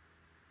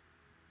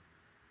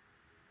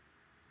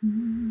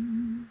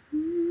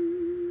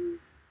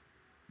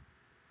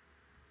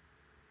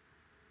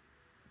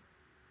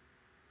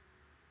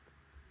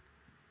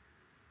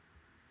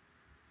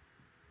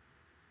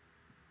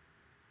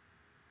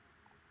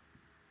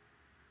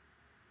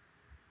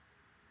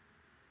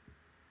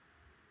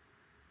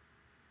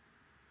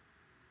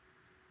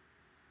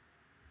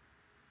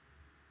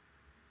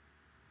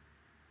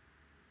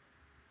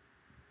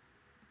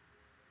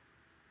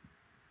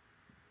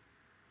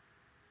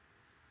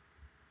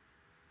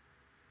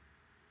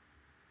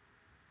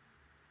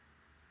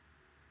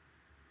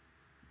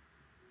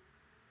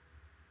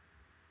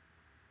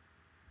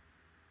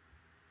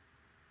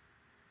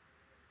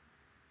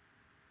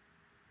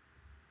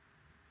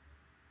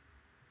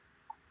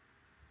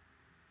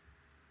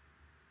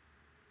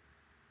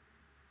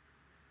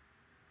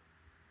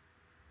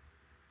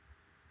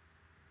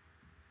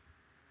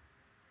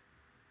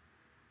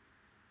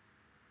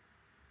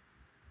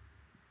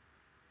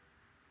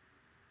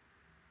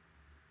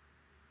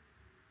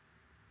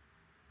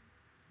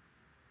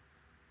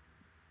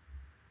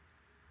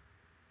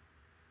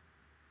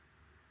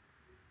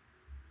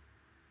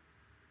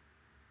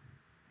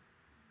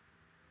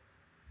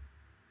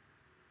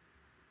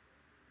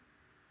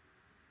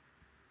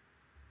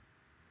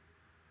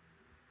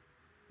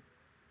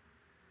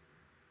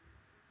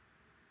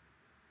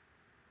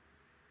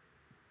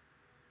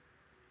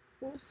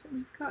 Cool, so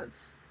we've got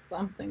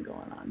something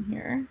going on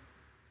here.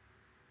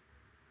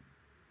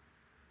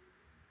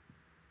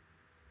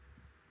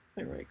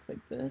 If I right click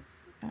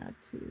this, add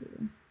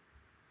to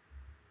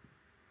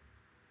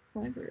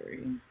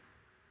library.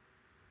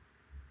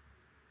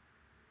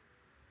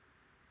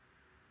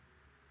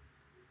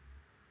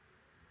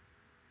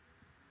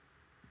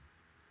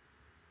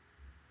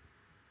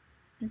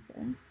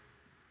 Okay.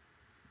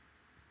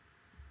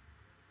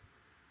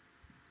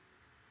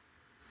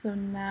 So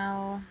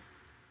now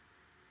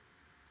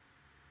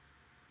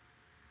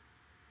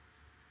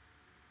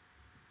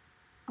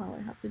all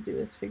I have to do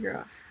is figure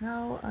out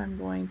how I'm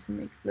going to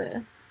make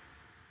this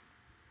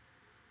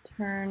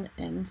turn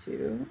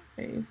into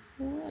a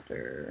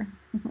sweater.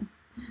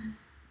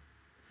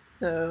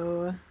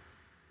 So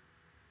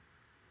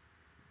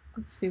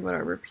let's see what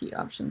our repeat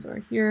options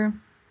are here.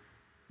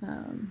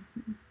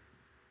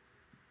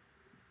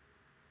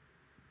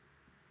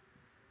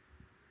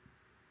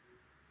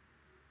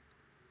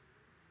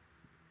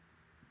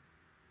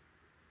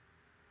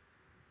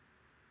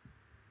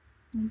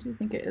 I do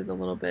think it is a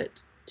little bit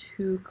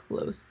too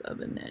close of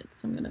a knit,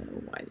 so I'm going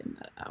to widen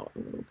that out a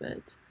little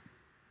bit,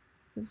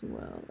 as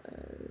well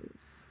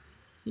as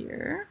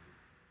here.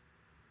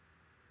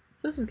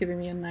 So this is giving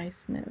me a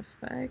nice knit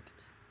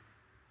effect.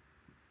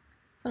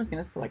 So I'm just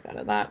going to select out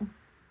of that.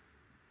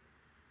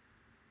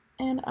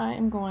 And I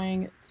am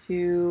going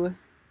to,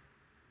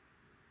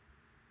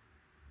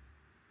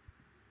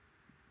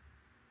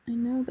 I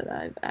know that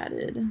I've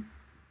added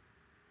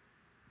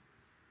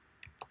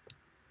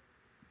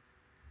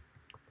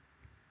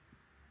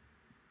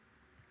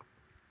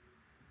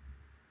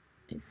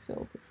a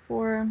fill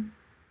before.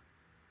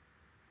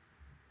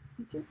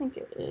 I do think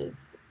it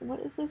is, what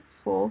is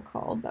this tool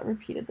called that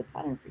repeated the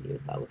pattern for you?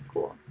 That was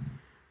cool.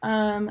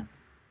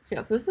 So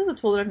yeah, so this is a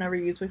tool that I've never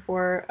used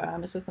before.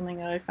 It's just something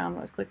that I found when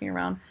I was clicking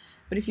around.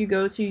 But if you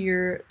go to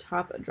your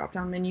top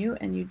drop-down menu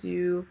and you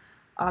do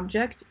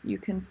object, you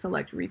can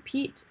select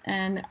repeat,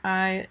 and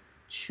I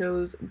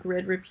chose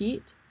grid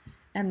repeat,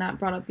 and that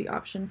brought up the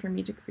option for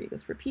me to create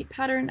this repeat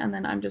pattern, and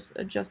then I'm just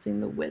adjusting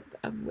the width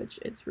of which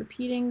it's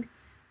repeating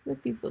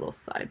with these little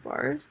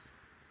sidebars.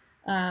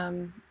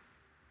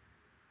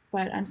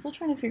 But I'm still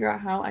trying to figure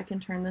out how I can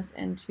turn this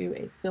into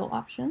a fill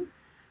option.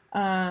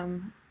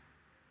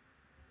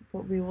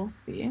 But we will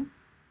see.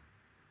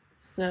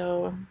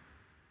 So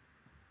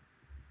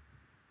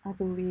I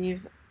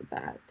believe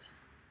that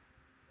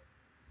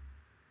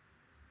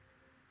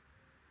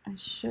I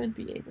should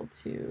be able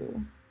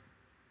to,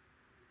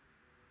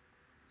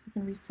 so we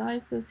can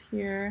resize this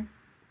here.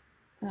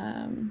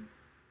 Let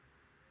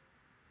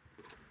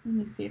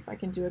me see if I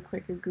can do a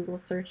quick Google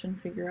search and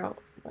figure out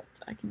what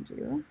I can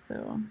do.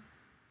 So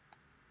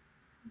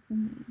to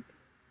make.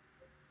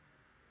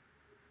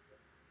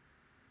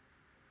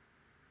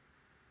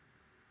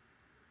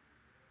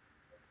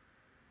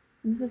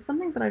 And this is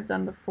something that I've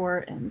done before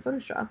in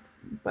Photoshop,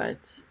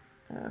 but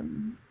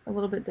a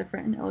little bit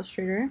different in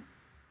Illustrator.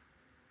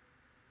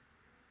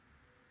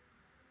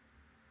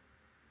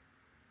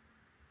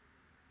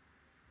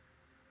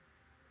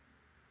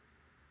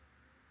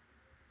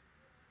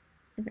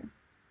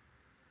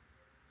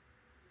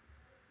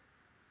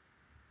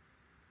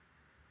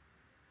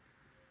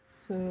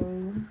 So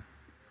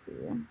let's see.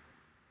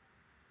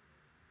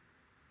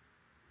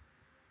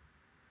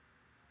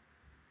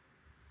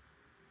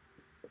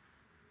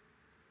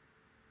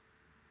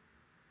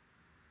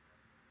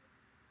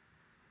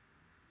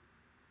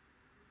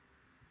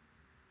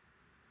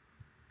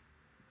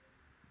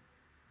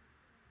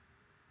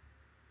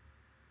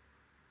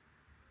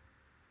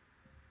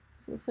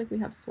 So it looks like we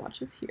have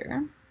swatches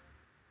here.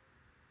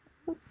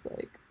 Looks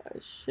like I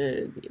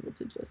should be able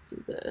to just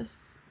do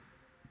this.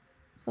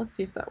 So let's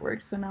see if that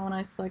works. So now when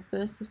I select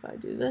this, if I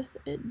do this,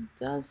 it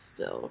does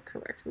fill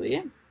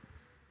correctly. So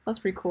that's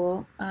pretty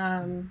cool.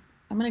 I'm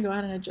gonna go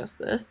ahead and adjust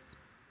this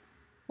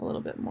a little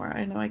bit more.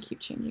 I know I keep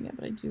changing it,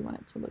 but I do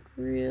want it to look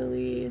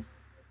really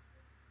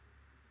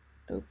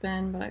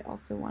open, but I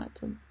also want it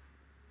to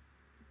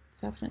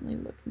definitely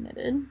look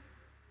knitted.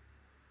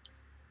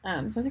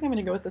 So I think I'm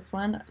gonna go with this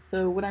one.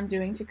 So what I'm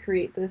doing to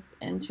create this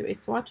into a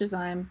swatches,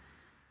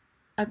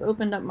 I've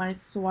opened up my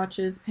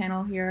swatches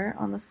panel here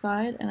on the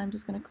side, and I'm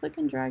just going to click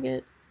and drag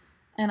it,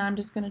 and I'm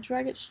just going to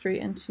drag it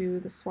straight into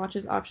the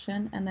swatches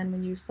option. And then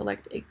when you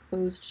select a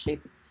closed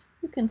shape,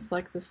 you can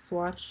select the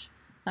swatch.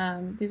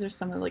 These are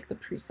some of like the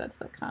presets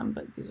that come,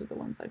 but these are the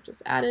ones I've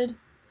just added.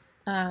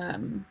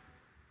 So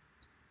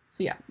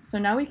yeah, so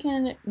now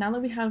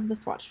that we have the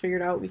swatch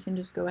figured out, we can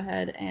just go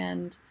ahead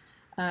and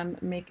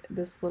make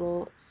this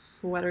little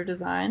sweater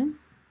design.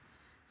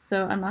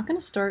 So I'm not going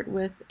to start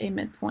with a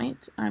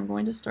midpoint. I'm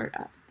going to start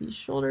at the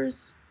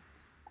shoulders.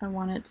 I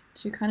want it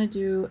to kind of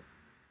do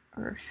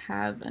or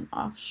have an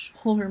off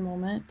shoulder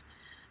moment.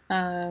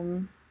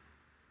 And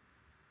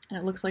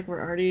it looks like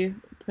we're already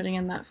putting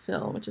in that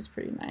fill, which is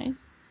pretty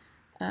nice.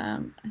 I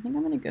think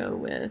I'm going to go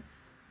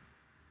with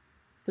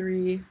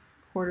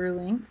 3/4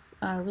 lengths.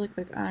 Really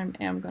quick, I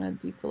am going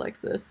to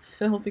deselect this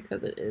fill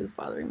because it is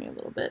bothering me a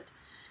little bit.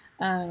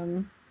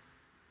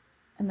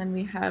 And then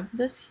we have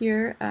this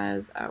here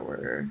as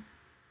our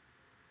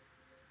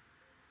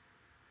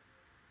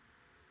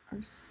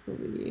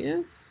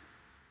sleeve.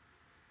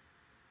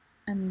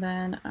 And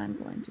then I'm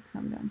going to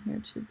come down here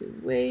to the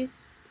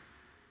waist.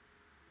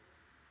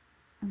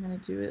 I'm going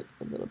to do it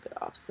a little bit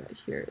offset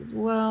here as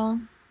well.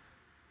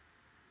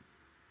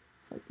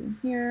 Selecting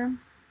here.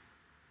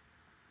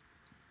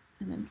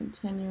 And then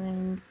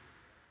continuing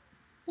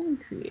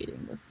and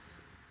creating this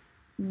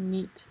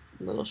neat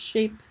little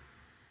shape.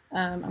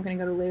 I'm going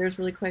to go to layers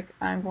really quick.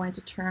 I'm going to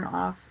turn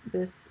off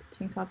this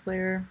tank top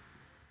layer,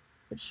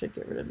 which should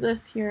get rid of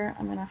this here.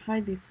 I'm going to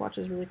hide these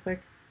swatches really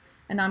quick.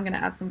 And now I'm going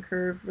to add some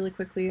curve really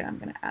quickly. I'm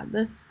going to add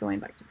this, going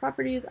back to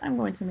properties. I'm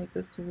going to make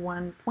this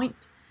 1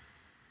 point.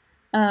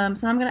 So now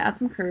I'm going to add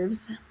some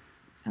curves.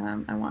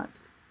 I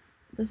want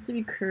this to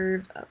be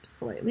curved up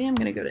slightly. I'm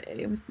going to go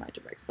to A with my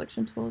direct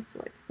selection tool,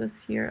 select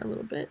this here a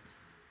little bit.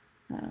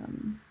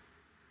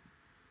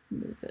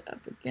 Move it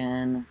up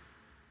again.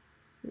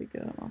 Here we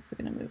go. I'm also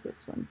going to move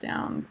this one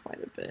down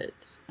quite a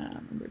bit.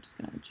 And we're just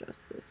going to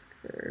adjust this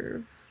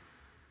curve.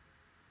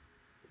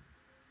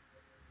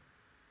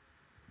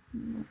 I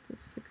want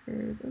this to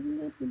curve a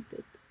little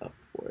bit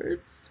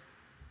upwards.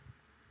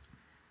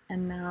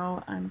 And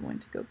now I'm going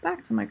to go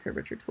back to my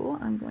curvature tool.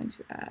 I'm going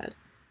to add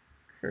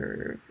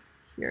curve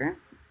here.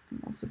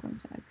 I'm also going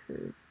to add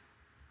curve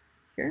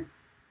here.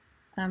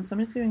 So I'm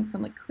just doing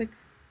some like quick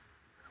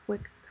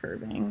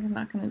curving. I'm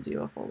not going to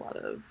do a whole lot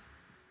of,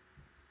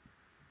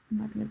 I'm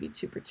not going to be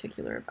too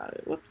particular about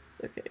it. Whoops,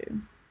 okay.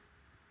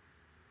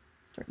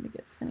 Starting to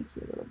get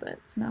finicky a little bit.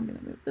 So now I'm going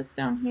to move this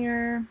down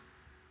here.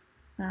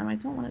 I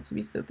don't want it to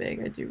be so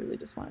big. I do really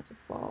just want it to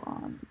fall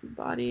on the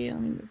body.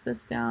 Let me move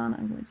this down.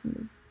 I'm going to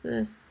move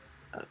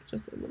this up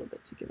just a little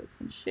bit to give it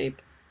some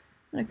shape.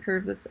 I'm going to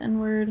curve this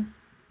inward,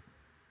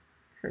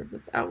 curve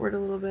this outward a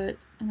little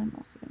bit, and I'm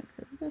also going to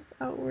curve this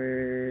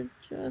outward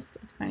just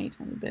a tiny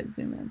bit.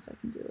 Zoom in so I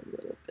can do it a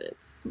little bit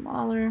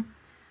smaller.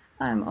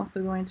 I'm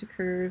also going to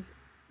curve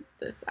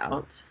this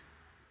out,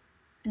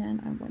 and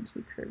I'm going to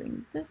be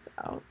curving this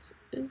out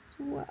as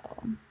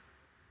well.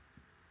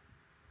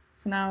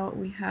 So now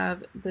we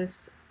have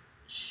this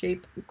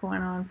shape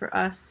going on for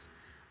us.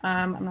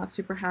 I'm not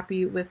super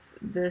happy with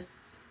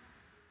this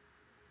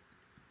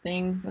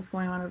thing that's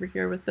going on over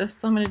here with this,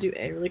 so I'm going to do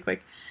A really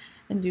quick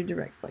and do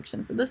direct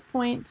selection for this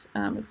point.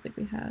 Looks like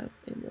we have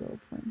a little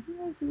point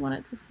here. I do want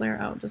it to flare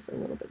out just a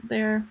little bit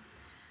there.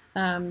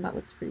 That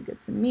looks pretty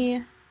good to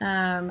me.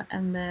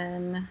 And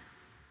then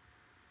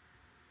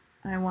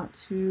I want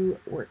to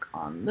work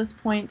on this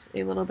point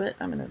a little bit.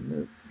 I'm going to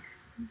move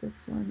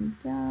this one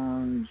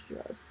down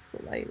just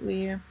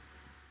slightly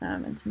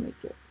and to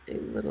make it a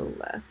little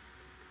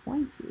less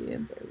pointy.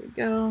 And there we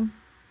go.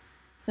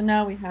 So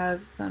now we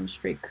have some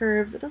straight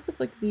curves. It does look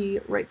like the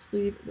right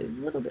sleeve is a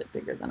little bit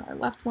bigger than our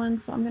left one,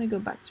 so I'm going to go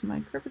back to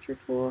my curvature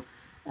tool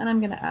and I'm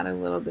going to add a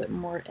little bit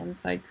more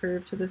inside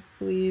curve to this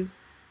sleeve.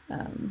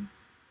 I'm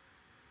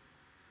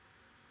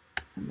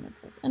going to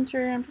press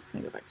enter. I'm just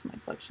going to go back to my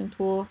selection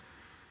tool.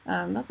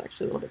 That's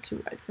actually a little bit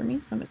too wide for me,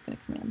 so I'm just going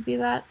to Command Z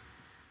that.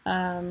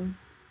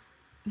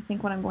 I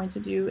think what I'm going to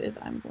do is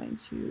I'm going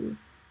to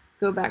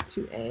go back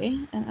to A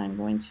and I'm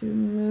going to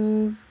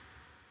move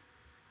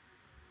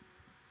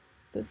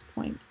this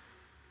point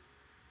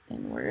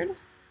inward.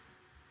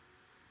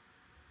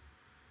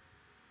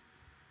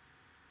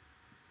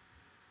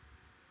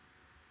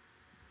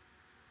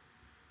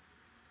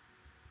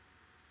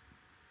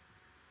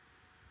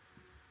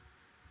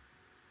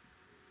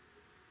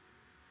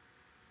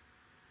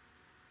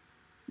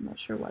 I'm not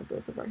sure why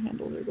both of our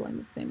handles are going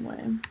the same way.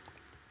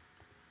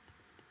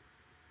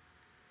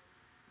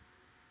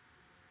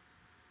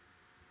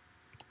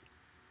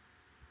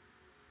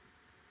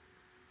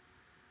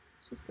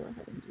 Let's just go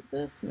ahead and do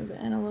this, move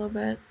it in a little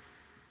bit.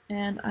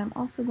 And I'm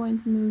also going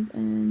to move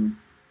in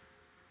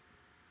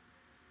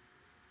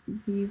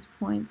these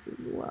points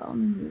as well. Let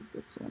me move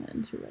this one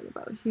into right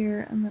about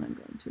here, and then I'm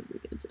going to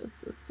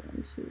readjust this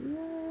one to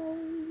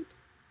right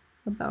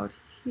about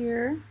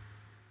here.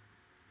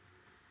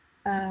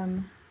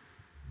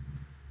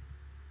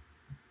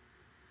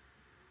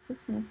 So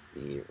just want to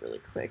see really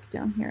quick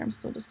down here. I'm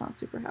still just not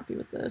super happy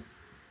with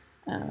this.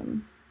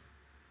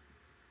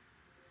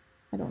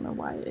 I don't know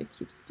why it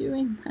keeps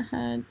doing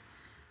that.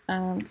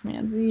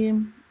 Command Z,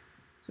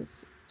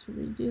 just to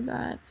redo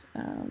that.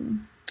 I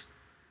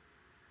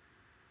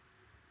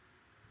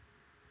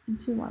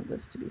do want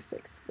this to be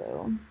fixed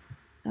though.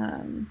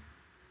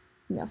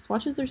 Yeah,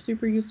 swatches are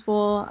super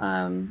useful.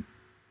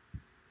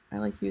 I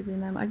like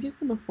using them. I've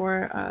used them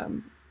before,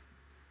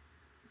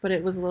 but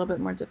it was a little bit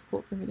more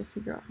difficult for me to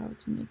figure out how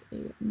to make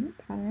a knit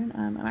pattern.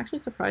 I'm actually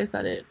surprised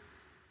that it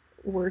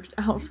worked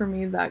out for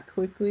me that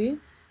quickly.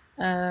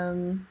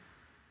 So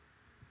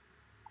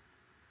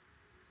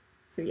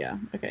yeah,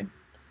 okay.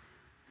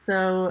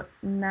 So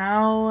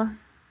now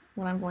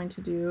what I'm going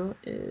to do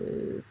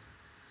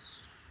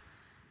is,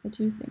 I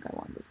do think I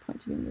want this point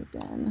to be moved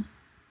in.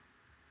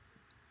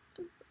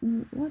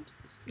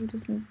 Whoops, we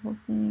just moved the whole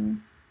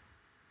thing.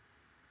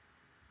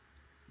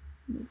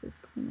 Move this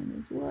point in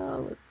as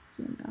well. Let's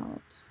zoom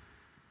out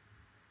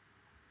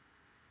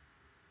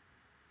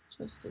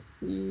just to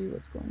see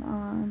what's going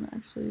on.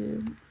 Actually,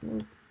 we'll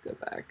go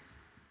back.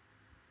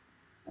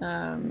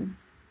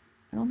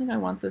 I don't think I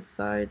want this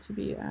side to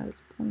be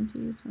as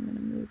pointy, so I'm going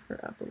to move her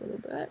up a little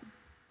bit.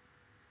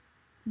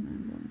 And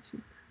I'm going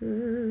to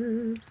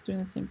curve. Just doing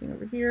the same thing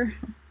over here.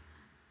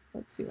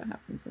 Let's see what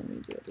happens when we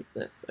do it like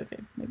this. Okay,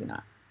 maybe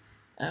not.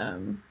 So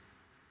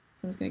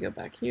I'm just going to go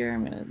back here.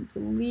 I'm going to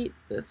delete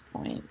this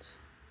point.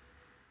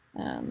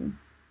 And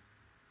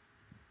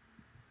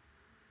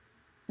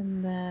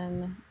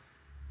then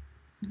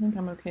I think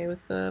I'm okay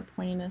with the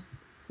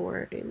pointiness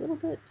for a little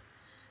bit.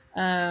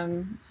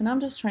 So now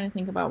I'm just trying to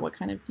think about what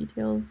kind of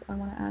details I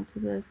want to add to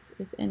this,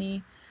 if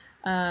any.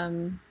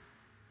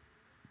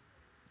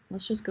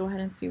 Let's just go ahead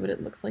and see what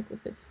it looks like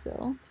with a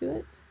fill to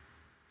it.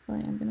 So I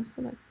am going to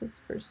select this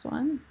first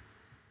one.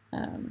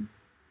 And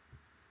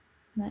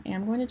I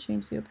am going to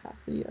change the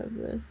opacity of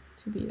this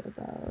to be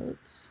about,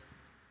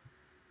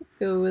 let's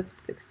go with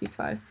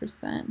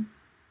 65%,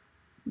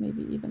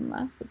 maybe even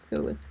less. Let's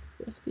go with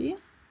 50.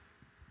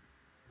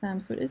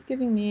 So it is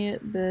giving me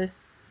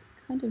this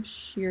kind of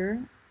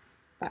sheer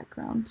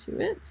background to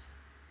it.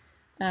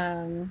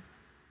 But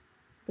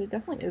it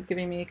definitely is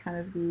giving me kind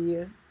of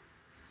the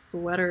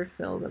sweater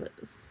feel that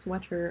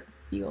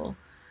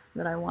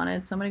I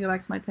wanted. So I'm going to go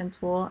back to my pen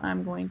tool.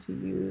 I'm going to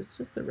use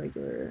just a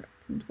regular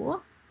pen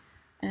tool.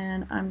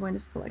 And I'm going to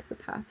select the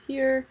path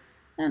here.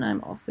 And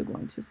I'm also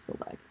going to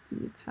select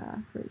the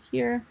path right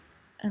here.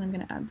 And I'm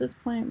going to add this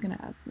point. I'm going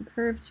to add some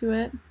curve to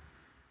it.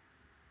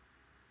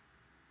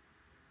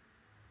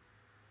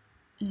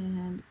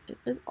 And it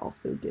is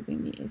also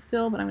giving me a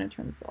fill, but I'm going to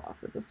turn the fill off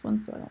for this one,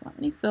 so I don't want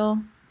any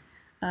fill.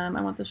 I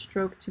want the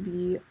stroke to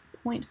be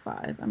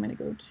 0.5. I'm going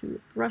to go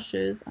to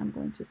brushes. I'm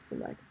going to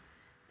select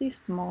the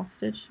small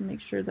stitch to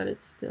make sure that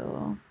it's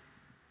still,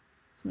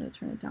 so I'm going to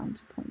turn it down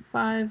to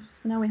 0.5.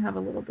 So now we have a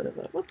little bit of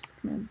a, whoops,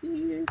 Command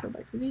Z, go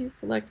back to V,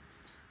 select.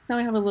 So now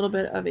we have a little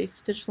bit of a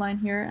stitch line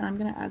here, and I'm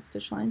going to add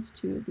stitch lines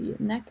to the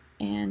neck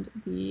and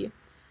the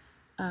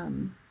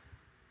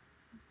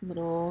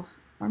little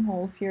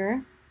armholes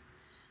here.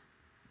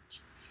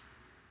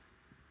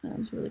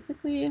 So really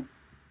quickly,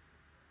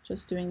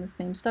 just doing the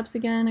same steps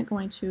again,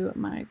 going to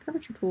my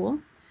curvature tool.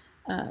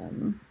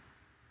 I'm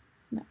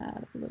going to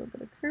add a little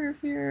bit of curve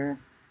here.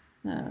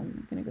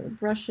 I'm going to go to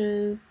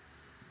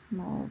brushes,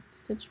 small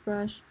stitch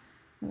brush.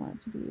 I want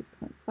it to be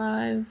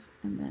 0.5,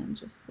 and then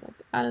just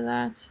select out of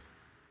that.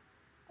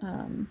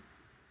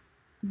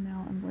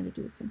 Now I'm going to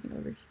do the same thing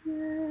over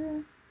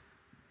here.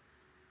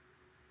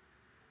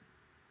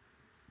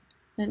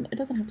 And it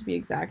doesn't have to be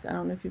exact. I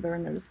don't know if you've ever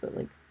noticed, but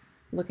like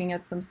looking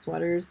at some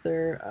sweaters,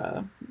 they're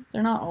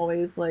not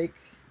always like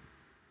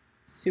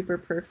super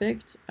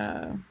perfect.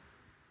 You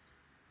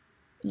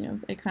know,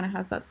 it kind of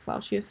has that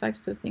slouchy effect,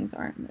 so things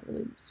aren't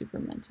really super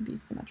meant to be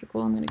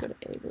symmetrical. I'm going to go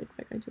to A really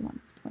quick. I do want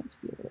this point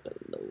to be a little bit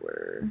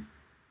lower.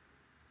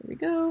 There we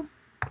go.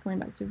 Going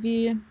back to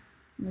V. I'm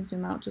going to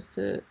zoom out just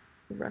to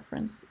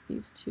reference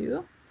these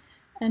two.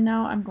 And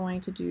now I'm going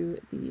to do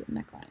the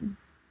neckline.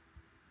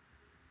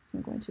 So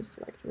I'm going to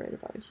select right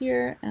about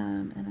here,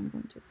 and I'm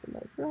going to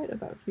select right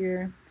about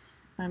here.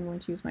 I'm going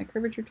to use my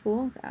curvature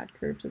tool to add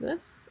curve to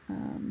this.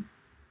 You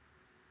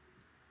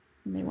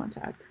may want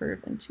to add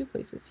curve in two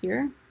places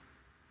here.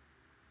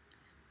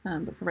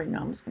 But for right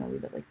now, I'm just going to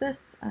leave it like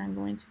this. I'm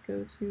going to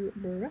go to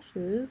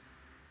brushes,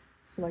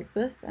 select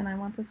this, and I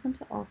want this one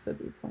to also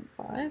be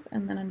 0.5,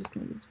 and then I'm just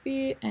going to use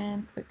V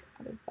and click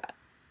out of that.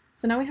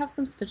 So now we have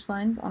some stitch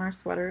lines on our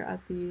sweater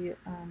at the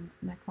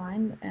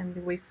neckline and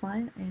the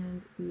waistline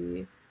and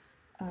the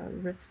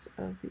wrist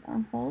of the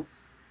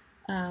armholes.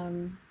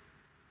 So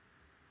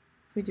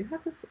we do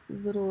have this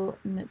little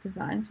knit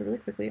design, so really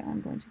quickly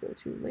I'm going to go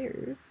to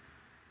layers,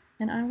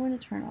 and I'm going to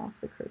turn off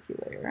the croquis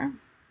layer.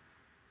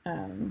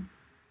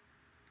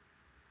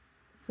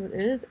 So it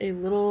is it's a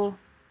little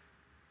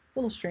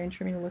strange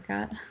for me to look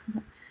at.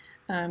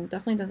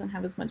 Definitely doesn't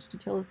have as much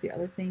detail as the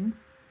other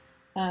things.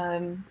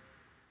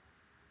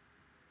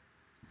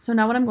 So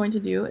now what I'm going to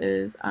do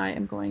is I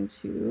am going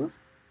to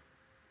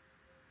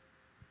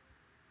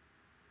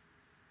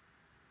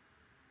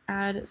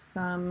add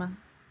some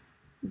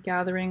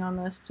gathering on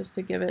this just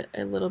to give it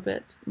a little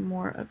bit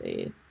more of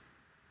a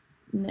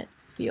knit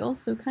feel.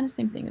 So kind of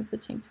same thing as the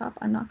tank top.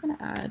 I'm not going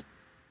to add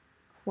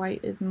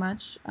quite as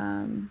much, but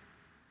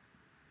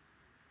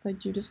I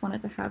do just want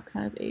it to have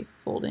kind of a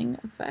folding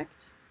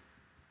effect.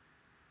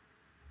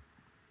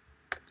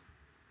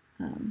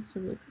 So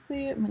really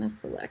quickly, I'm going to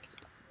select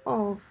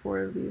all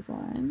 4 of these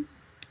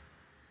lines.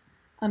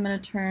 I'm going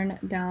to turn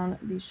down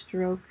the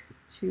stroke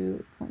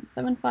to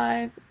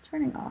 0.75,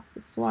 turning off the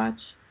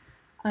swatch.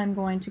 I'm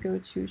going to go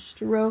to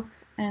stroke,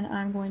 and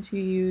I'm going to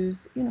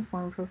use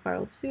uniform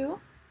profile 2.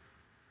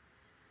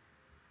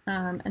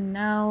 And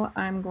now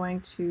I'm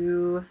going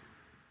to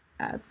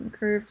add some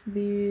curve to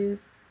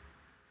these.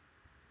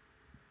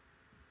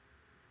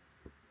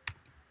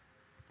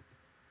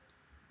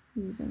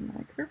 Using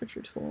my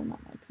curvature tool, not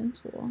my pen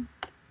tool.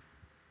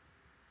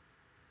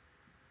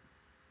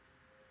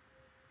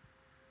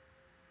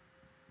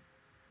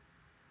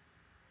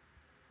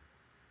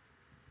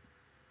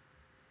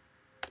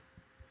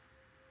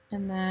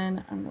 And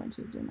then I'm going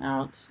to zoom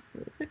out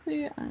really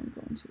quickly. I'm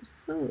going to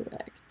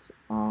select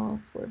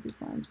all 4 of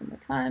these lines one more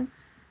time.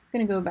 I'm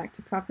going to go back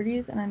to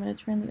properties, and I'm going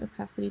to turn the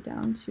opacity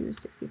down to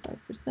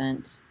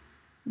 65%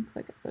 and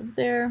click out of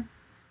there.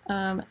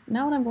 Now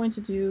what I'm going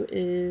to do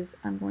is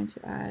I'm going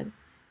to add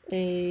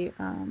a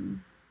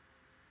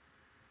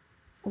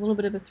little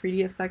bit of a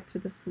 3D effect to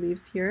the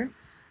sleeves here.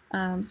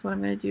 So what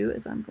I'm going to do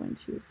is I'm going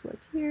to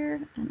select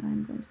here, and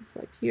I'm going to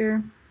select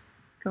here,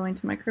 going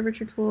to my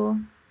curvature tool,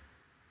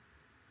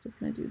 just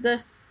going to do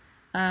this.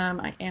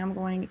 I am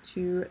going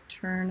to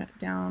turn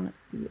down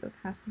the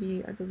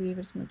opacity, I believe.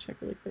 I just want to check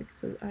really quick.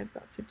 So I've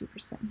got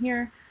 50%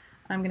 here.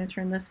 I'm going to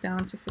turn this down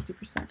to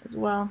 50% as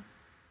well.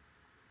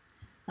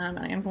 And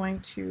I am going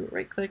to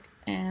right click,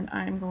 and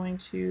I'm going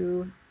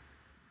to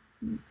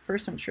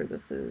first make sure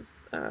this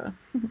is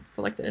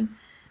selected, and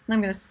I'm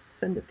going to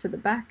send it to the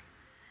back.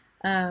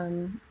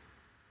 So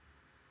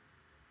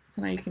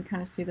now you can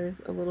kind of see there's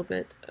a little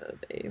bit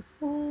of a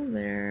hole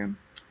there.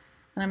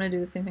 And I'm going to do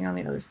the same thing on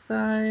the other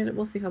side.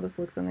 We'll see how this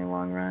looks in the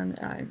long run.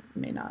 I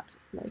may not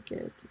like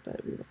it,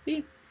 but we will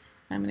see.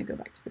 I'm going to go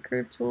back to the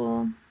curve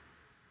tool,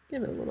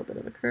 give it a little bit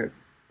of a curve.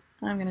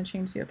 I'm going to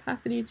change the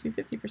opacity to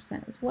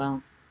 50% as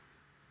well.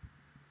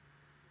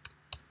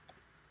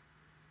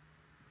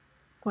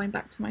 Going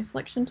back to my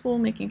selection tool,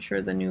 making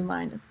sure the new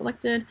line is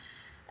selected,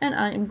 and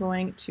I am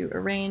going to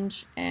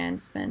arrange and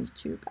send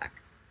to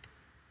back.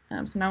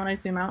 So now when I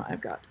zoom out,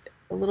 I've got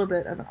a little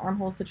bit of an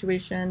armhole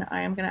situation.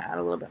 I am going to add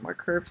a little bit more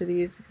curve to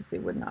these because they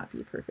would not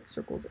be perfect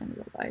circles in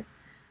real life.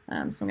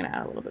 So I'm going to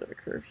add a little bit of a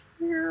curve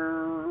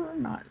here,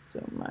 not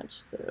so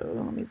much though.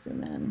 Let me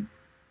zoom in.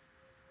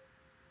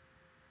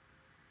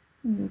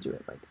 And do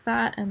it like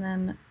that, and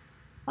then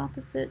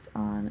opposite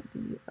on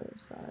the other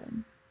side,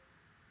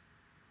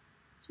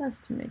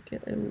 just to make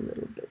it a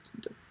little bit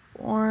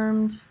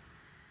deformed.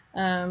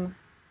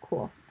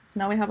 Cool. So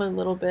now we have a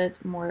little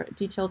bit more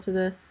detail to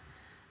this.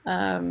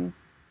 I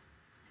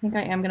think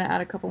I am going to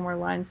add a couple more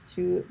lines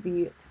to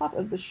the top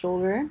of the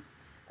shoulder.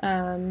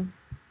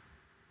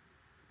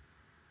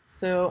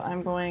 So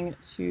I'm going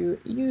to,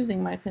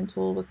 using my pen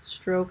tool with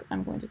stroke,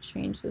 I'm going to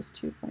change this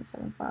to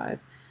 0.75.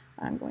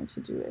 I'm going to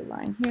do a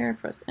line here,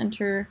 press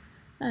enter,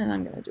 and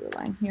I'm going to do a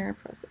line here,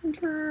 press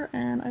enter,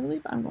 and I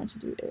believe I'm going to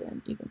do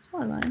an even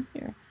smaller line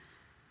here.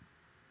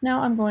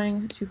 Now I'm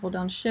going to hold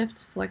down shift,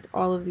 select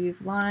all of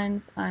these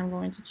lines. I'm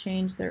going to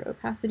change their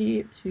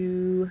opacity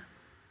to,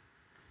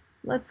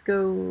 let's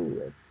go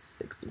with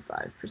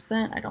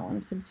 65%. I don't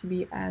want them to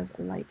be as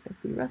light as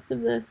the rest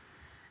of this.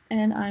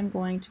 And I'm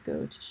going to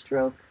go to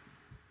stroke,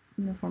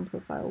 uniform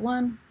profile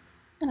 1,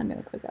 and I'm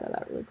going to click out of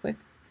that really quick.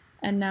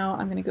 And now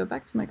I'm going to go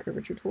back to my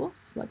curvature tool,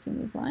 selecting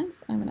these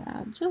lines. I'm going to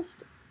add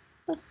just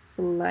a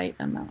slight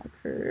amount of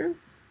curve,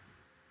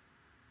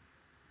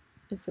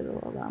 if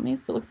it'll allow me.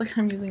 So it looks like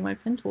I'm using my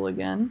pen tool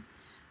again.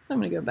 So I'm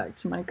going to go back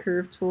to my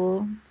curve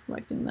tool,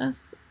 selecting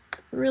this,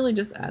 really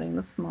just adding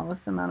the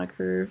smallest amount of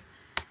curve,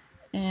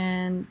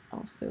 and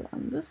also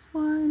on this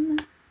one.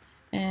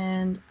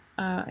 And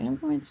I am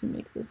going to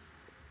make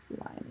this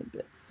line a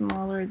bit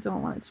smaller. I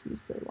don't want it to be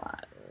so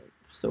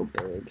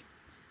big.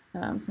 So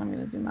I'm going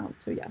to zoom out.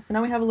 So yeah, so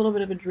now we have a little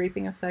bit of a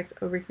draping effect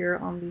over here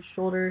on the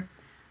shoulder.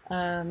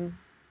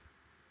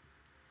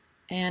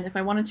 And if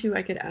I wanted to,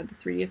 I could add the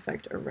 3D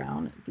effect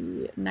around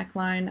the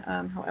neckline.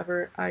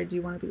 However, I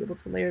do want to be able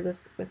to layer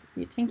this with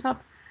the tank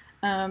top.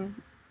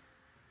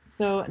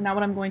 So now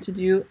what I'm going to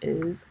do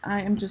is I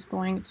am just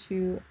going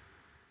to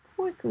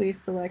quickly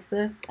select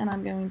this, and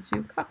I'm going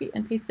to copy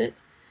and paste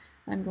it.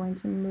 I'm going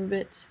to move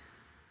it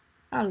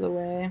out of the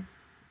way,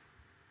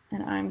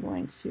 and I'm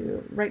going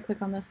to right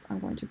click on this. I'm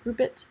going to group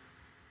it,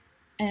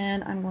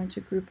 and I'm going to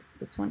group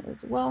this one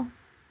as well.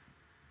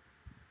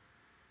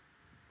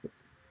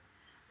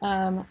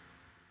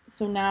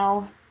 So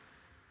now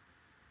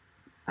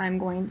I'm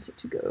going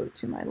to go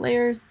to my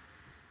layers.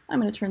 I'm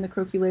going to turn the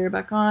croquis layer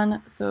back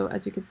on. So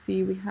as you can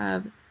see, we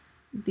have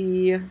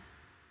the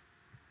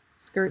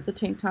skirt, the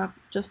tank top,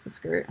 just the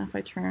skirt. And if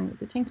I turn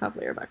the tank top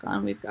layer back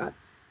on, we've got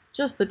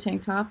just the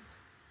tank top.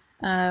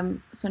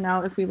 So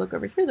now if we look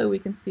over here, though, we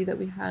can see that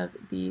we have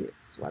the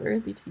sweater,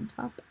 the tank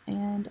top,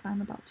 and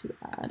I'm about to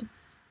add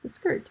the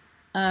skirt.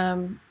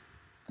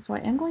 So I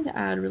am going to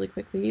add really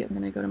quickly. I'm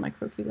going to go to my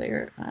croquis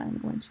layer. I'm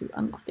going to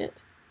unlock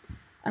it.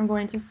 I'm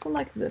going to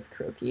select this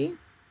croquis,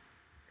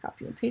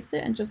 copy and paste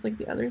it, and just like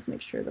the others,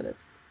 make sure that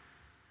it's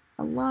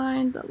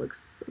aligned. That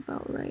looks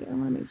about right. I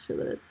want to make sure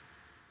that it's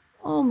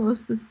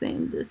almost the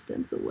same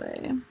distance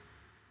away.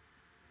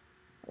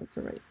 That looks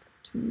all right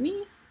to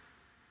me.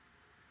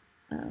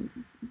 And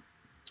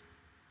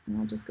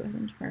I'll just go ahead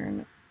and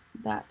turn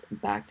that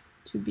back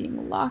to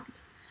being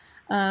locked.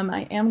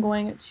 I am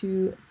going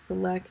to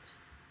select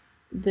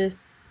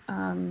this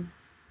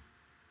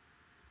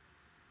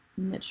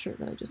knit shirt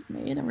that I just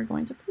made, and we're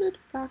going to put it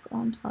back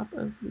on top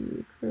of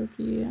the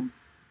croquis.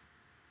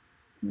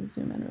 Let me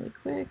zoom in really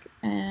quick,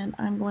 and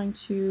I'm going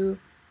to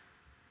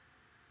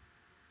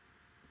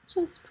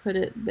just put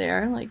it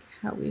there like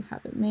how we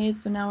have it made.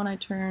 So now when I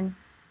turn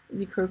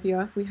the croquis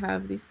off, we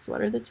have the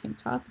sweater, the tank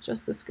top,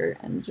 just the skirt,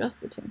 and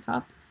just the tank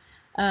top.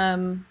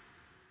 And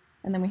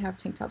then we have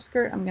tank top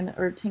skirt,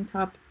 or tank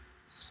top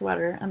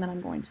sweater, and then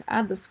I'm going to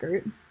add the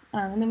skirt.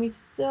 And then we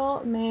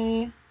still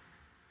may,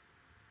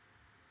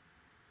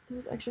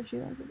 those extra few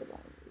lines at the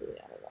bottom really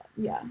add a lot.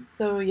 Yeah,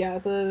 so yeah,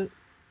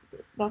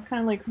 that's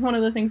kind of like one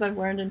of the things I've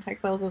learned in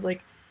textiles is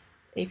like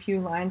a few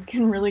lines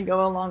can really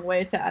go a long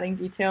way to adding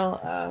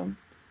detail.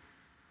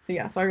 So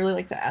yeah, so I really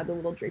like to add the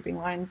little draping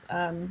lines.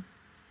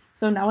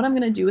 So now what I'm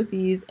going to do with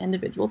these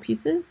individual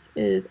pieces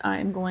is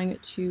I'm going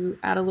to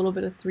add a little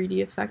bit of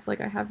 3D effect like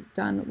I have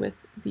done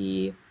with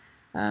the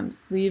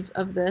sleeve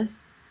of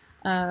this.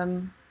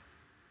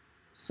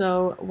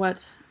 So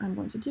what I'm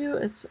going to do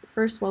is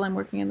first, while I'm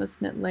working in this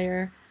knit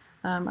layer,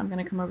 I'm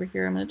going to come over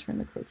here. I'm going to turn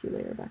the croquis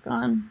layer back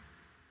on.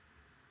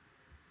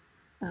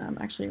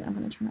 Actually, I'm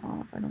going to turn it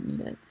off. I don't need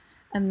it.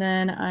 And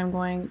then I'm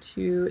going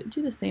to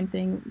do the same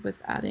thing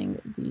with adding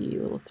the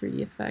little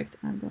 3D effect.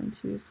 I'm going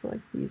to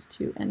select these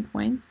two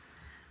endpoints.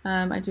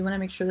 I do want to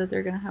make sure that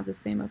they're going to have the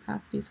same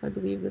opacity, so I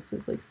believe this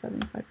is like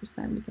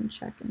 75%. We can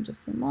check in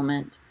just a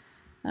moment.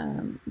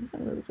 It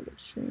doesn't really look like it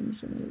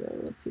changed any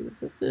though. Let's see,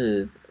 this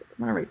is,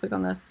 I'm going to right click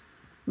on this.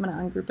 I'm going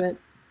to ungroup it.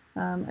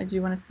 I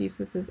do want to see,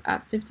 so this is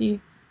at 50.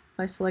 If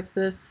I select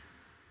this,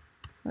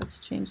 let's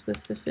change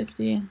this to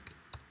 50.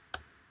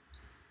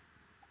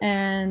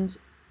 And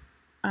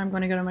I'm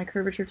going to go to my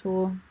curvature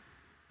tool.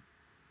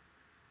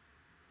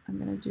 I'm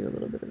going to do a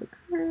little bit of a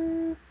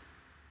curve.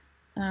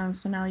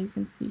 So now you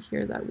can see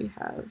here that we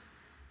have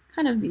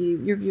kind of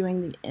you're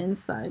viewing the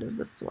inside of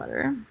the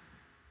sweater.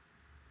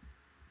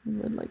 I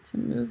would like to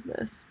move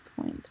this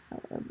point,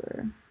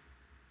 however.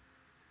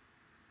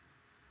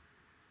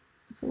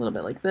 It's a little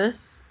bit like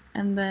this.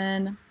 And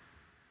then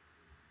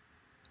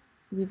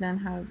we then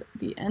have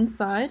the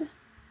inside.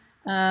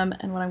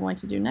 And what I'm going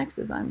to do next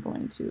is I'm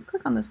going to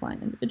click on this line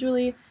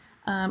individually.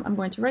 I'm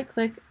going to right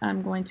click.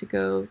 I'm going to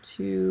go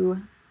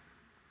to,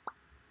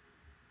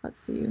 let's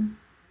see,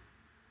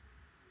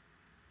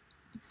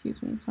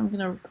 excuse me. So I'm going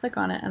to click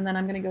on it, and then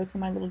I'm going to go to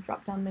my little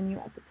drop down menu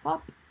at the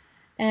top,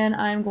 and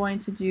I'm going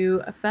to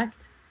do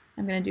effect.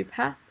 I'm going to do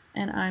path,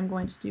 and I'm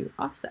going to do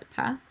offset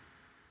path.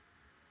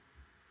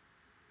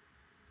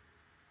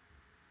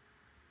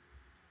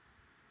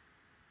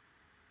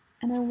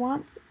 And I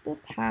want the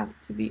path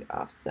to be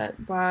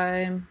offset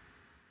by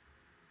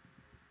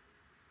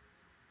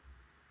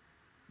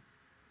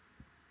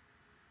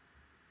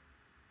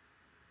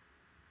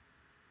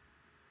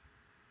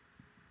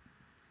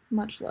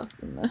much less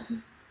than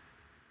this.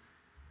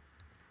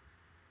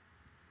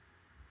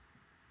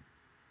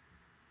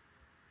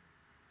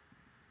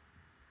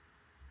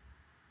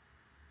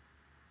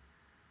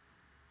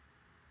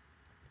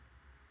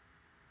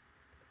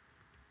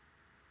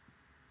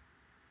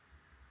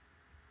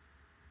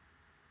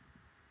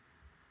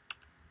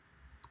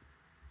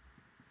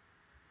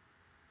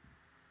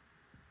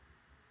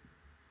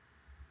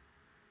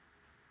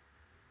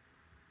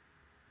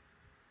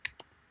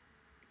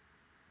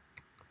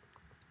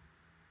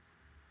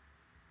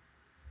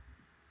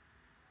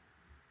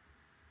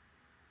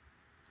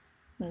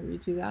 I'm going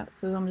to redo that.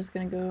 So I'm just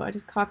going to go, I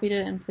just copied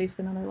it and placed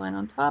another line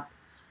on top.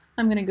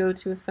 I'm going to go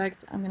to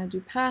effect, I'm going to do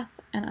path,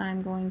 and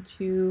I'm going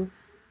to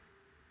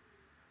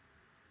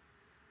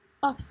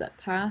offset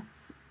path.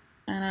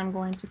 and I'm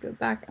going to go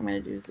back. I'm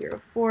going to do 0,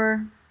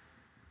 4,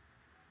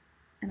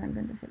 and I'm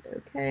going to hit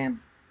OK.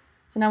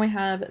 So now we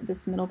have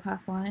this middle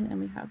path line and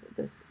we have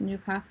this new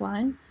path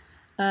line.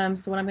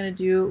 So what I'm going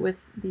to do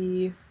with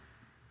the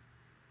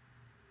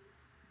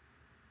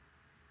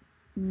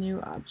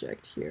new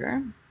object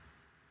here,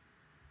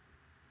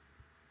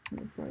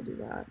 before I do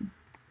that,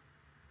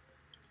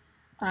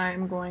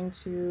 I'm going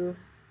to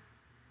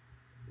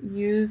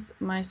use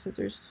my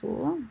scissors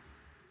tool.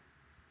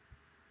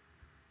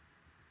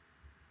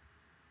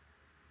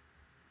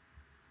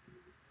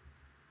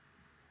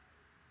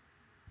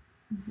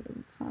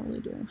 It's not really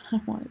doing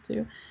what I want it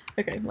to.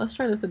 Okay, let's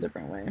try this a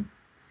different way.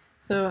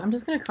 So I'm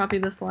just going to copy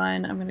this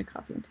line. I'm going to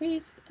copy and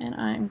paste, and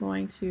I'm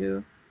going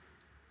to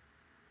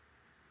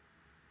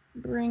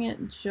bring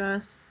it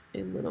just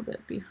a little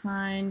bit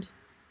behind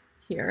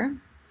here.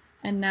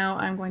 And now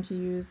I'm going to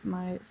use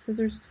my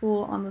scissors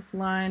tool on this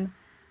line.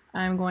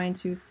 I'm going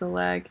to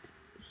select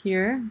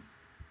here,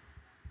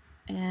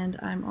 and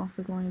I'm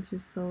also going to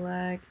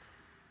select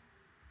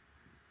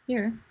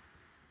here.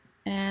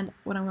 And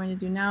what I'm going to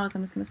do now is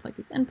I'm just going to select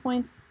these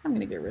endpoints. I'm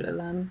going to get rid of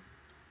them.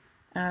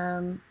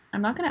 I'm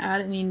not going to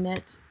add any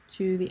knit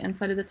to the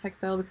inside of the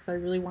textile because I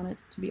really want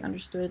it to be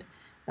understood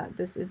that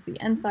this is the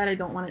inside. I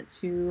don't want it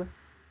to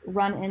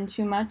run in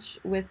too much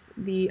with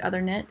the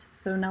other knit.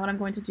 So now what I'm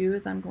going to do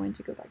is I'm going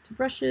to go back to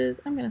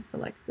brushes. I'm going to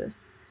select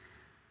this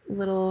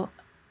little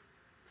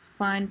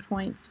fine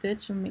point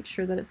stitch and make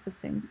sure that it's the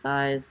same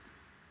size.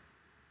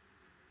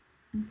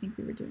 I think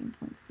we were doing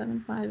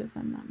 0.75 if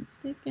I'm not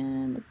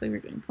mistaken. Looks like we're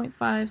doing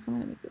 0.5, so I'm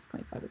going to make this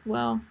 0.5 as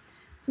well.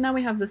 So now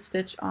we have the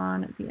stitch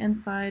on the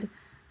inside.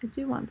 I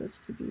do want this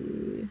to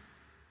be,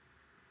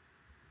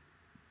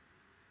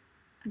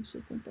 I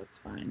actually think that's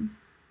fine.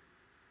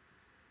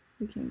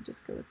 We can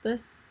just go with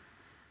this.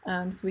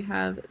 So we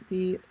have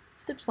the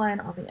stitch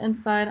line on the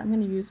inside. I'm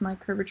going to use my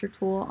curvature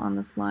tool on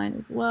this line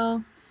as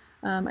well.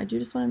 I do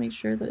just want to make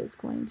sure that it's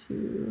going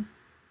to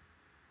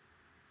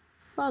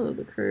follow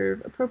the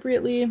curve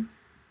appropriately.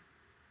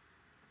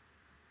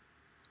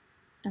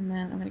 And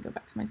then I'm going to go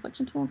back to my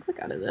selection tool and click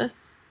out of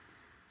this.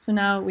 So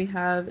now we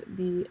have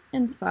the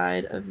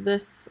inside of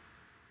this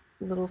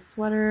little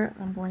sweater.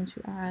 I'm going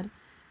to add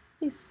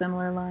a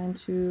similar line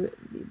to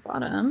the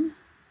bottom.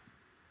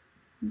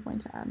 I'm going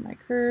to add my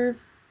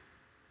curve.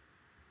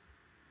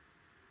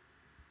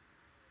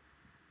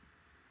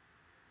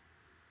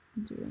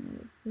 I'm doing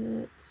it a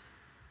bit.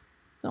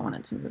 Don't want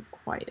it to move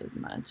quite as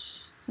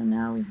much. So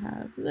now we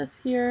have this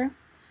here.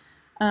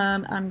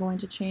 I'm going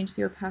to change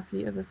the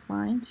opacity of this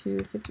line to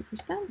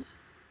 50%,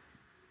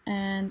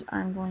 and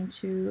I'm going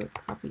to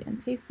copy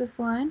and paste this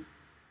line.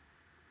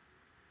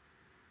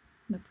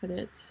 I'm going to put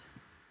it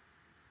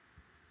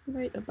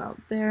right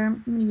about there.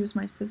 I'm going to use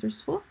my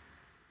scissors tool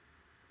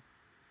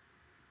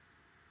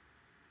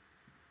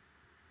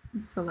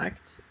and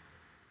select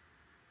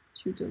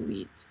to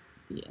delete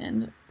the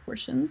end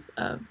portions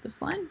of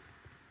this line.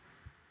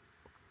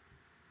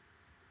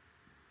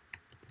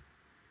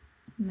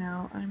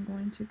 Now I'm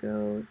going to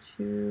go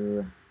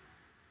to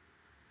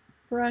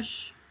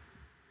brush,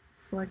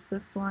 select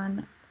this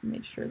one,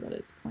 make sure that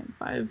it's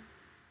 0.5,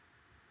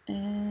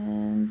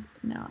 and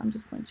now I'm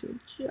just going to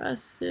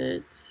adjust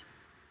it.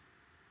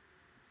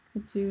 I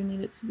do need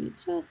it to be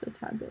just a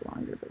tad bit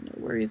longer, but no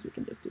worries, we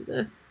can just do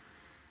this.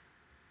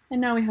 And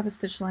now we have a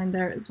stitch line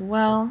there as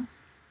well.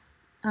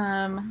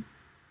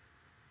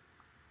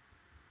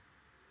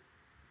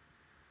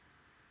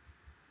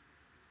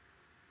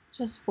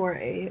 Just for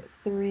a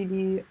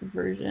 3D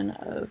version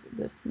of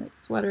this knit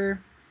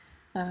sweater,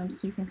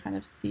 so you can kind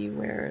of see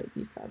where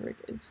the fabric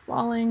is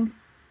falling.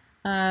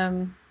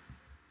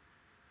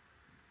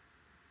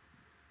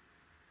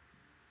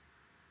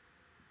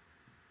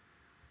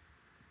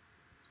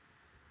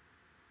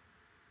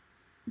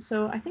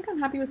 So I think I'm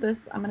happy with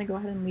this. I'm going to go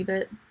ahead and leave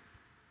it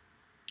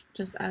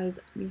just as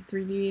the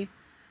 3D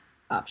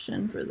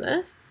option for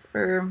this,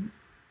 or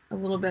a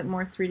little bit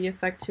more 3D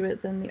effect to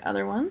it than the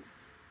other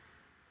ones.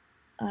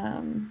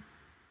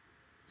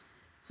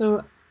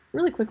 So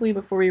really quickly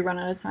before we run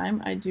out of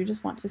time, I do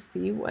just want to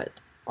see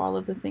what all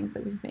of the things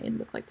that we've made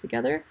look like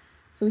together.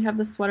 So we have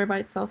the sweater by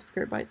itself,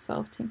 skirt by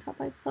itself, tank top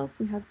by itself,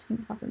 we have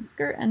tank top and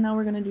skirt, and now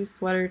we're going to do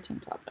sweater,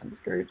 tank top, and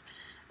skirt.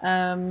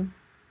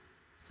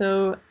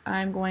 So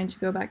I'm going to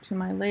go back to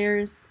my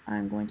layers.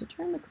 I'm going to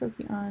turn the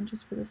croquis on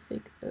just for the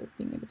sake of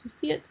being able to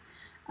see it.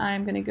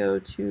 I'm going to go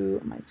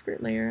to my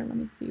skirt layer. Let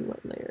me see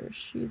what layer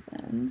she's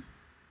in.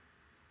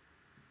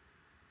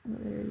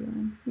 What layer are you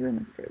in? You're in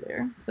the skirt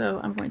layer. So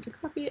I'm going to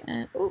copy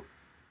and, oh,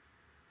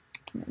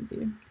 Command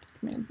Z,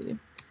 Command Z.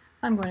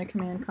 I'm going to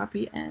Command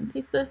copy and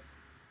paste this.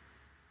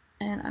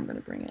 And I'm going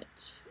to bring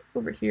it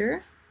over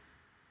here.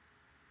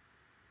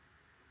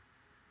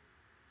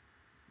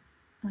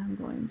 I'm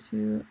going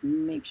to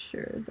make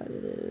sure that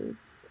it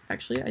is,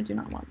 actually I do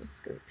not want the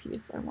skirt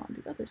piece, I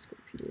want the other skirt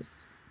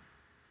piece.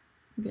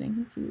 I'm getting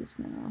confused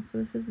now. So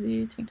this is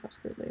the tank top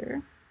skirt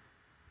layer.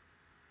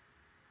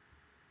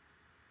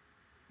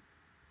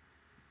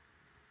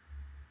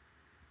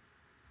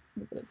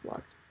 But it's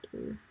locked.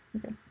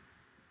 Okay.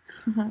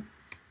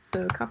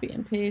 So copy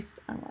and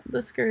paste. I want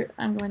this skirt.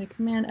 I'm going to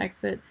Command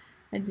Exit.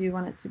 I do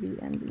want it to be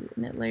in the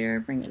knit layer.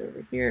 Bring it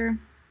over here.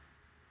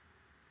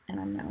 And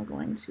I'm now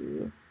going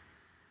to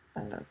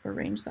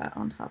arrange that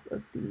on top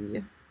of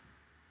the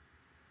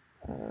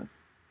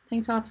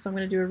tank top. So I'm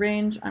going to do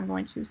arrange. I'm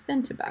going to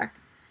send to back.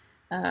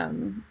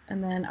 And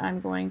then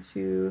I'm going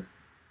to,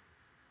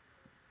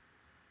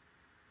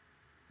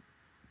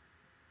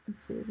 let's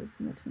see, is this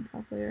in the tank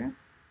top layer?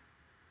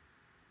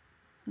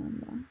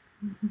 No.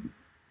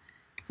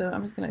 So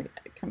I'm just going to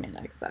Command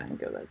X that and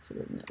go that to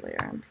the knit layer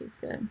and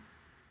paste it.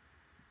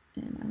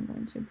 And I'm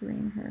going to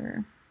bring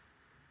her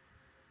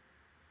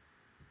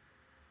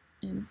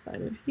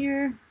inside of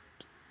here.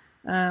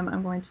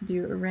 I'm going to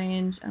do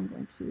arrange. I'm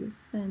going to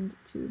send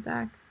to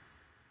back.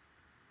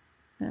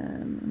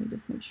 Let me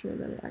just make sure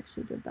that it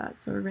actually did that.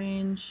 So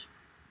arrange,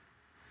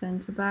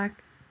 send to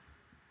back.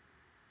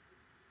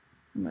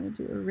 I'm going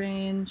to do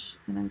arrange,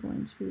 and I'm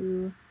going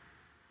to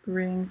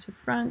bring to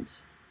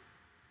front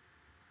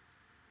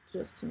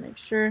just to make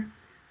sure.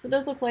 So it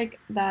does look like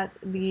that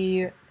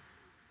the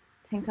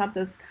tank top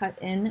does cut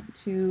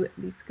into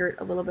the skirt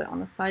a little bit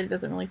on the side. It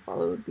doesn't really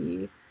follow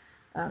the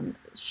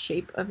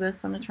shape of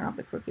this. So I'm going to turn off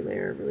the quirky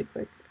layer really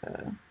quick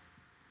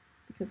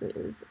because it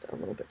is a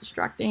little bit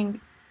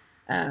distracting.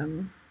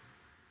 So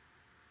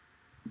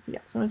yeah,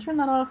 so I'm going to turn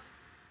that off.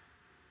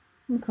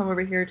 I'm going to come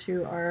over here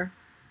to our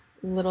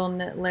little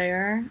knit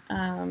layer.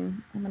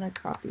 I'm going to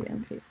copy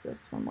and paste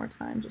this one more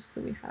time just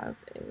so we have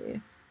a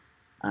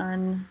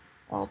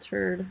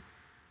unaltered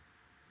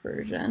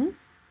version.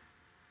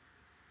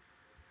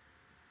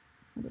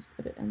 I'll just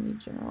put it in the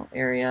general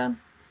area.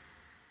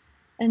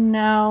 And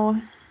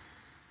now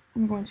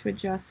I'm going to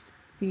adjust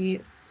the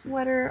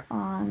sweater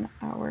on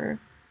our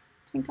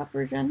tank top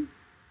version.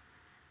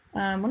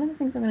 One of the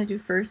things I'm going to do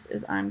first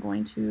is I'm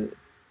going to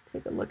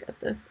take a look at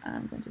this.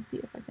 I'm going to see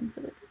if I can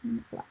put it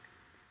in black,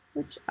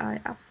 which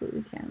I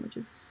absolutely can, which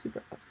is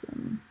super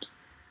awesome.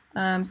 So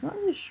I'm not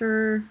really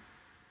sure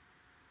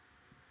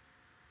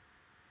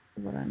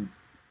what I'm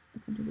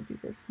attempting to do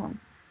first. Hold on.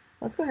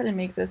 Let's go ahead and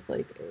make this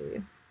like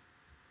a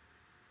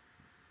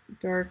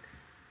dark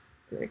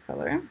gray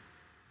color.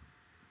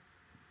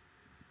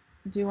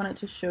 I do want it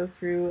to show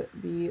through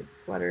the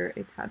sweater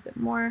a tad bit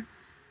more,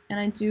 and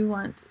I do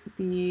want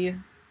the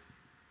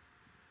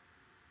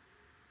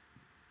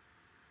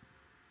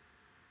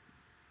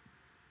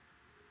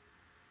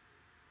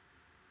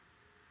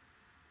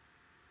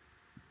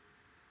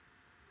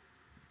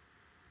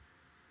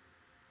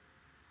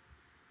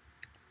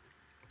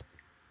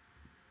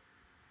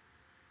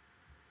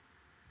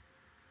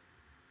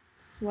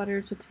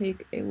sweater to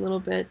take a little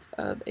bit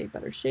of a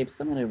better shape.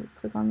 So I'm going to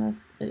click on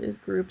this. It is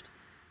grouped.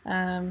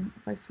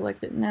 If I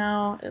select it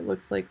now, it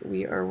looks like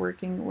we are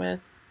working with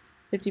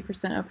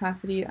 50%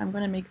 opacity. I'm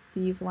going to make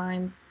these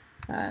lines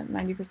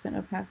 90%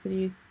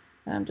 opacity,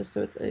 just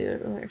so it's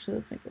actually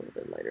let's make it a little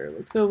bit lighter.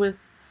 Let's go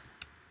with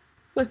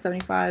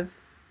 75.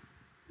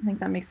 I think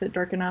that makes it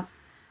dark enough.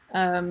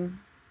 And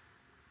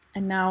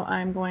now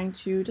I'm going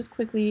to just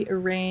quickly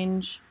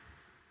arrange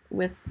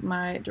with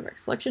my direct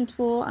selection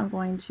tool. I'm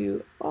going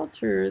to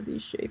alter the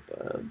shape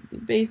of the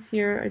base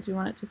here. I do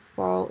want it to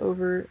fall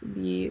over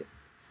the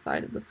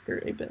side of the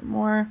skirt a bit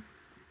more.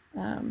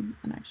 And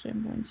actually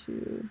I'm going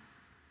to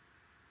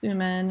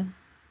zoom in,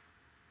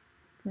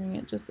 bring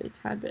it just a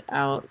tad bit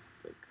out.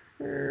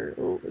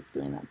 Oh, it's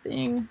doing that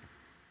thing.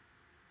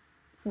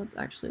 So let's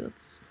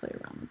play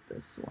around with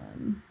this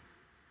one.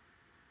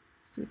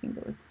 So we can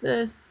go with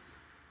this.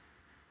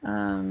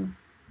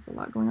 There's a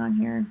lot going on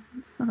here.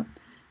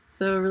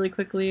 So really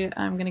quickly,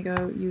 I'm gonna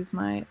go use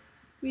my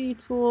V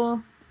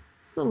tool,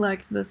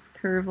 select this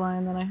curve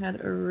line that I had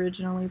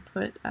originally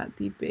put at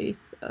the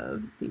base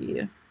of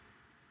the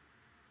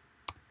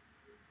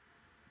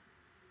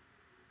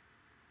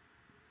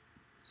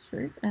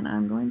shirt, and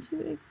I'm going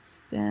to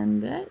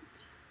extend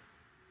it.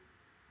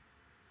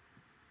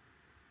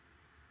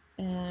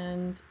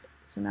 And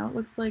so now it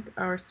looks like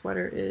our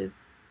sweater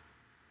is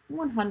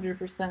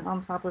 100%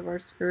 on top of our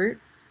skirt.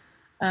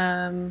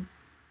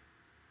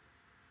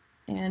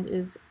 And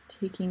is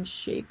taking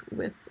shape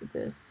with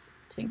this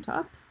tank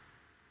top.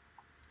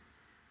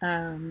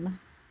 So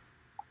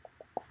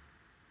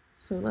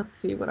let's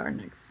see what our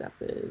next step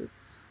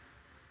is.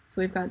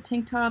 So we've got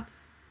tank top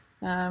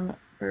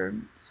or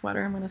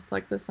sweater. I'm going to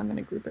select this. I'm going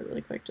to group it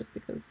really quick just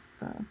because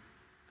I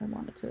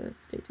want it to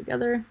stay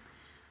together.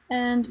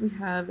 And we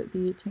have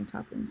the tank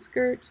top and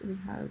skirt. We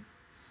have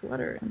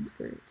sweater and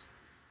skirt.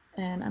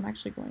 And I'm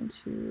actually going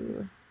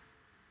to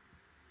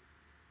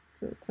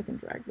click and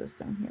drag this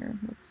down here.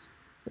 Let's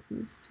put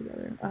these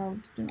together. Oh,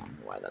 do not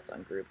know why that's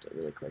ungrouped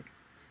really quick.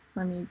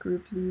 Let me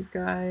group these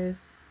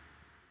guys.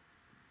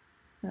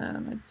 I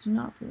do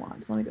not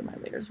want, let me get my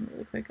layers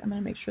really quick. I'm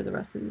going to make sure the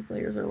rest of these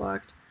layers are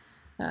locked.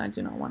 I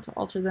do not want to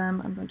alter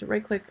them. I'm going to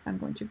right click, I'm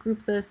going to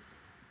group this,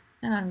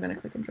 and I'm going to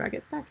click and drag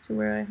it back to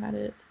where I had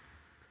it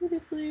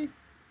previously.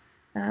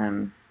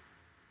 I'm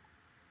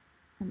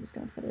just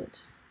going to put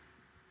it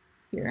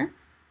here.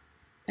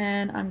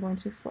 And I'm going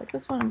to select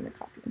this one, I'm going to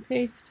copy and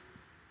paste.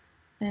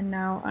 And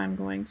now I'm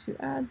going to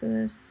add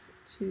this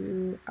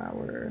to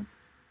our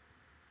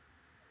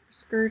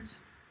skirt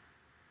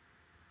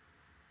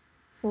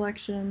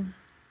selection.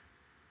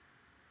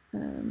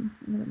 And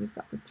then we've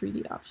got the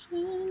 3D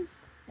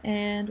options,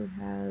 and we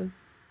have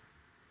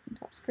tank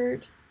top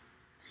skirt,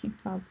 tank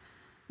top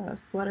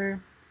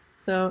sweater.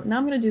 So now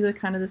I'm going to do the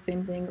kind of the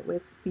same thing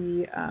with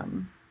the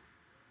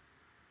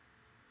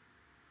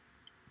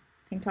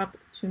tank top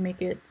to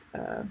make it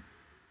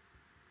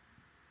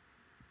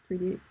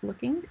 3D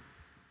looking.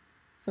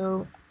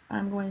 So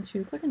I'm going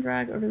to click and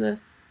drag over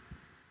this,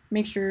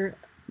 make sure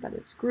that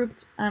it's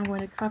grouped. I'm going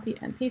to copy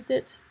and paste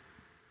it.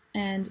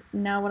 And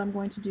now what I'm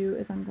going to do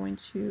is I'm going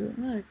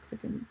to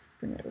click and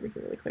bring it over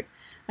here really quick.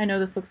 I know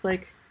this looks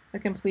like a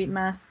complete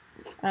mess.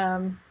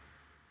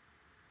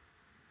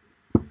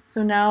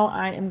 So now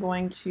I am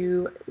going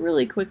to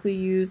really quickly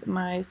use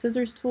my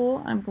scissors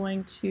tool. I'm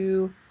going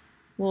to,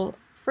 well,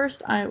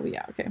 first I'm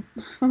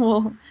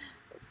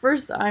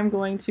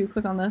going to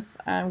click on this.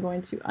 I'm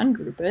going to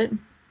ungroup it.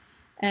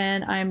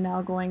 And I'm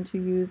now going to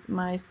use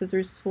my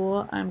scissors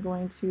tool. I'm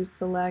going to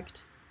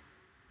select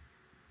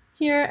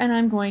here, and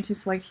I'm going to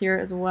select here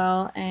as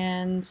well.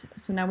 And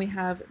so now we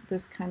have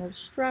this kind of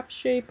strap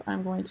shape.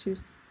 I'm going to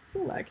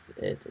select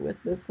it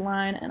with this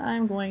line, and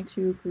I'm going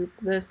to group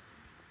this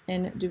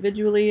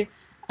individually.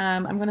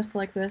 I'm going to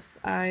select this.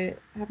 I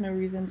have no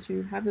reason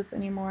to have this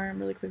anymore. I'm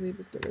really quickly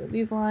just get rid of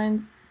these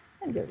lines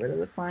and get rid of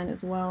this line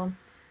as well.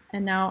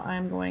 And now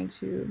I'm going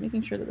to,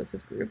 making sure that this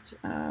is grouped,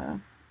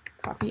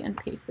 copy and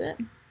paste it.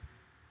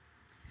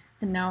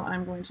 And now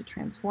I'm going to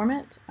transform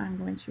it. I'm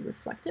going to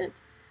reflect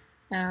it.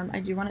 I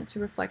do want it to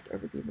reflect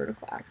over the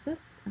vertical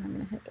axis, and I'm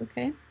going to hit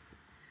OK.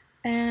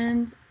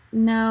 And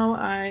now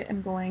I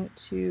am going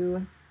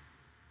to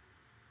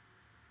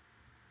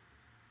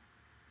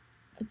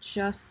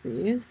adjust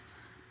these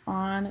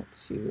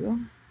onto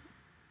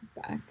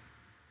the back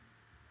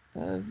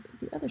of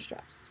the other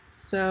straps.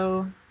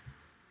 So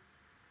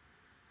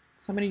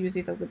I'm going to use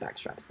these as the back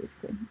straps,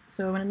 basically.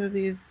 So I'm going to move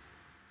these,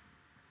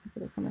 if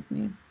it'll come with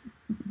me.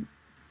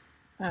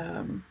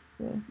 Well,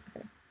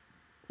 okay.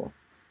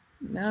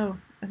 No,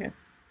 okay.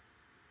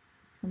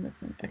 Come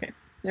with me. Okay,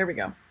 there we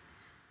go.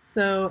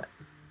 So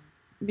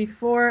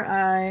before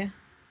I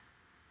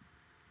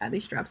add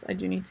these straps, I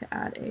do need to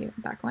add a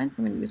back line. So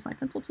I'm going to use my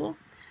pencil tool.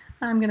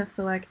 I'm going to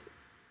select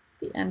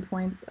the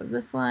endpoints of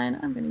this line.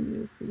 I'm going to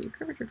use the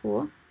curvature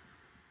tool,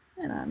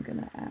 and I'm going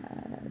to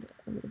add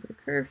a little bit of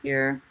curve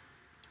here.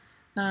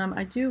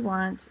 I do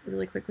want,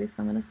 really quickly,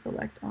 so I'm going to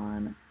select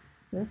on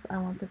this. I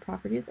want the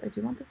properties. I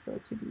do want the fill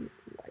to be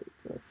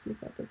white. Let's see if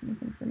that does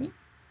anything for me.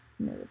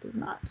 No, it does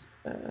not.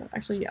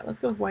 Actually, yeah, let's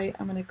go with white.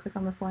 I'm going to click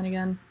on this line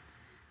again,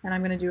 and I'm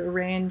going to do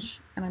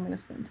arrange, and I'm going to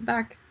send to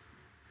back.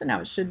 So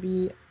now it should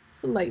be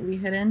slightly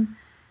hidden.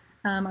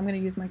 I'm going to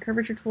use my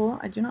curvature tool.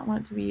 I do not want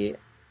it to be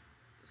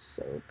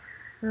so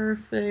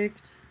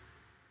perfect.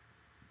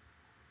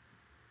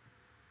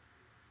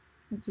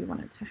 I do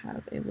want it to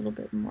have a little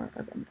bit more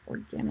of an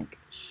organic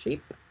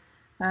shape.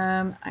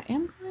 I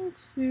am going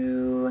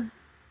to...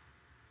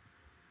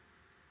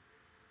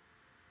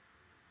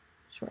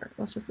 Sure,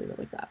 let's just leave it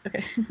like that.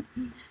 Okay.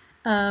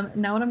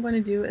 Now what I'm going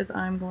to do is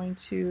I'm going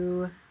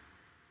to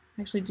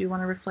actually do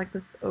want to reflect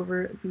this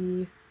over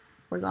the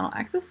horizontal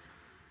axis.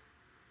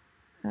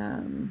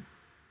 Actually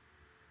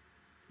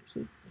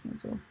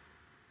cancel.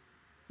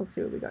 Let's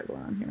see what we got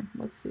going on here.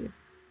 Let's see.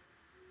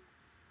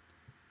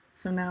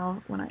 So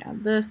now when I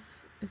add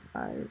this, if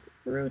I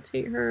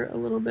rotate her a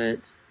little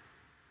bit,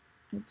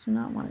 I do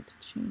not want it to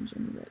change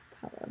in width,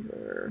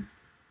 however.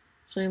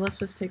 Actually, let's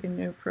just take a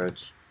new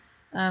approach.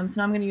 So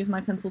now I'm going to use my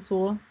pencil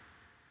tool.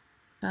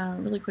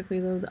 Really quickly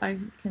though, I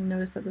can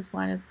notice that this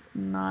line is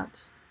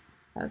not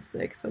as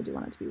thick, so I do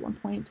want it to be 1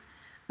 point.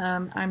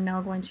 I'm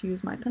now going to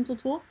use my pencil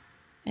tool,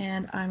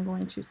 and I'm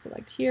going to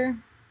select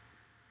here,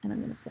 and I'm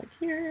going to select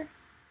here,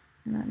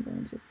 and I'm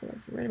going to select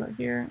right about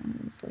here, and I'm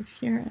going to select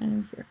here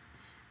and here.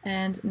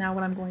 And now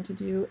what I'm going to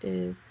do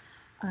is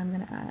I'm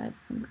going to add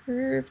some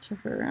curve to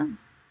her,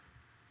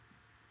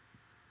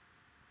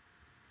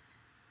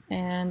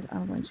 and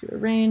I'm going to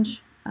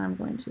arrange. I'm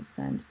going to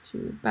send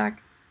to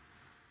back,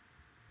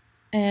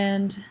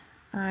 and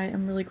I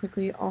am really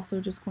quickly also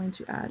just going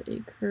to add a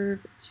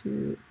curve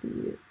to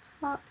the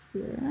top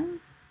here.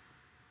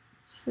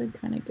 Should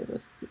kind of give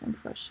us the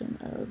impression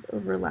of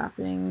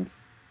overlapping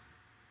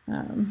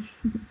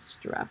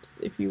straps,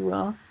 if you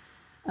will.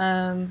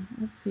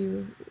 Let's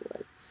see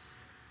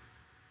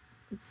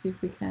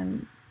if we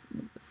can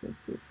make this.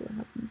 Let's see what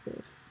happens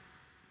if.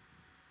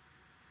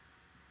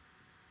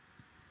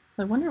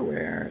 So I wonder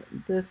where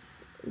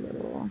this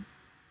little,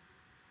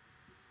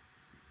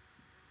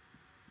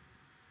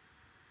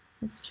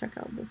 let's check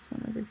out this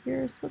one over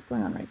here. So what's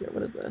going on right here?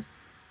 What is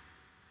this?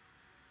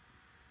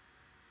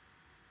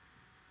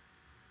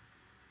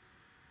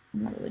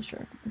 I'm not really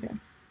sure. Okay,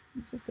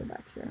 let's just go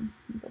back here and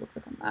double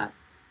click on that.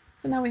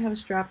 So now we have a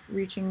strap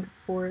reaching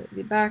for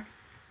the back.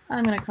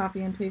 I'm going to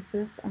copy and paste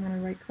this. I'm going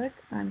to right click.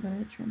 I'm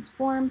going to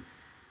transform,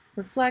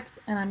 reflect,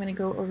 and I'm going to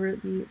go over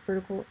the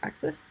vertical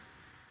axis.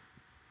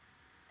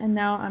 And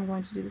now I'm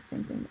going to do the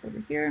same thing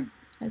over here.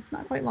 It's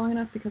not quite long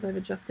enough because I've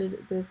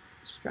adjusted this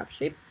strap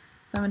shape.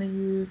 So I'm going to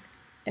use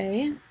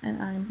A,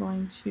 and I'm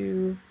going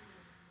to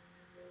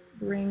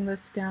bring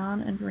this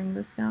down and bring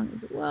this down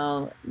as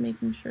well,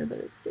 making sure that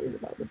it stays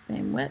about the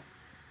same width.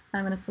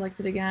 I'm going to select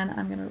it again,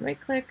 I'm going to right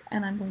click,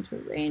 and I'm going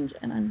to arrange,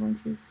 and I'm going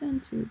to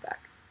send to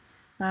back.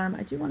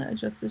 I do want to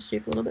adjust this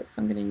shape a little bit,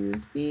 so I'm going to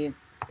use V,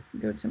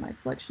 go to my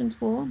selection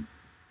tool.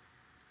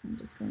 I'm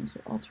just going to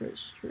alter it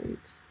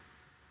straight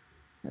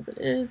as it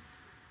is.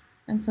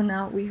 And so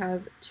now we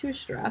have two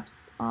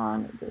straps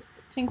on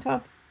this tank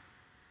top.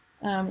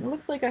 It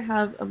looks like I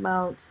have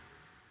about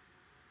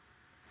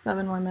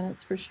 7 more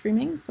minutes for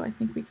streaming, so I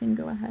think we can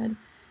go ahead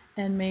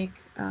and make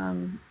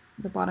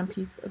the bottom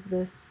piece of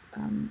this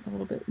a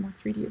little bit more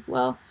 3D as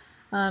well.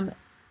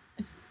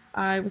 If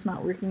I was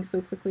not working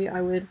so quickly,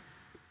 I would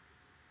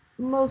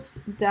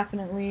most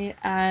definitely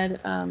add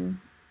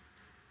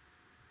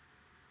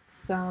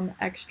some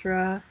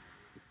extra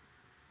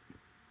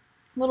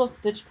little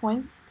stitch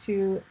points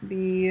to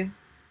the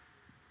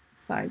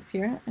sides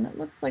here, and it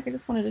looks like I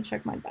just wanted to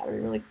check my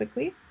battery really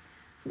quickly.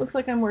 So it looks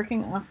like I'm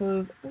working off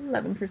of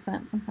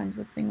 11%. Sometimes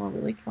this thing will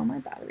really kill my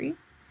battery.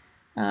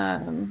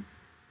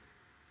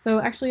 So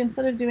actually,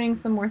 instead of doing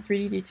some more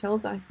 3D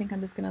details, I think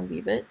I'm just going to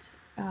leave it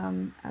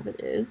as it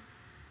is.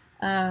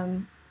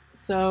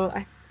 So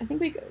I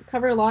think we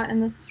covered a lot in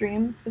this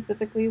stream.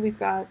 Specifically, we've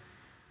got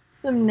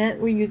some knit.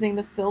 We're using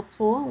the fill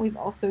tool. We've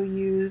also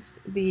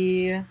used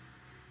the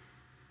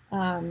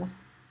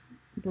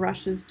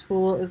brushes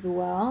tool as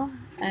well,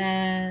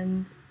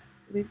 and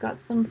we've got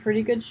some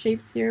pretty good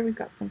shapes here. We've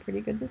got some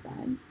pretty good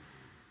designs.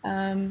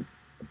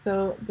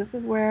 So this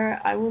is where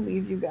I will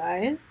leave you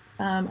guys.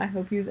 I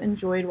hope you've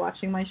enjoyed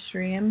watching my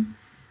stream.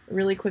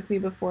 Really quickly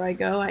before I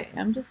go, I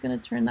am just going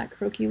to turn that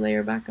croquis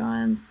layer back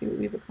on, see what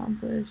we've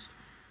accomplished.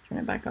 Turn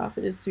it back off.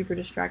 It is super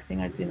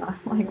distracting. I do not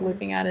like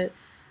looking at it.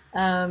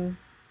 But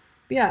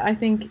yeah, I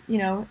think, you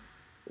know,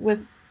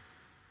 with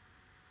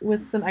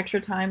some extra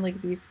time,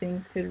 like these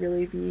things could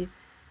really be,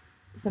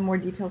 some more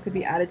detail could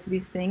be added to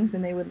these things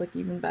and they would look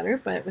even better.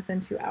 But within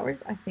 2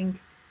 hours, I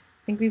think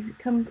we've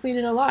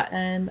completed a lot,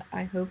 and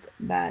I hope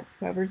that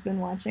whoever's been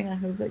watching, I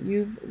hope that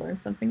you've learned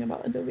something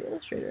about Adobe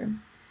Illustrator.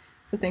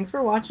 So thanks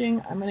for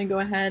watching. I'm going to go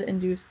ahead and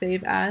do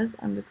save as.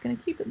 I'm just going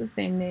to keep it the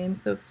same name,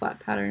 so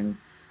flat pattern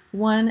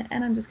 1,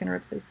 and I'm just going to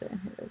replace it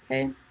and hit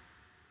OK.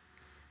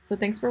 So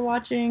thanks for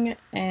watching,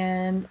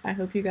 and I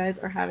hope you guys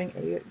are having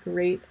a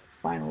great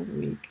finals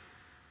week.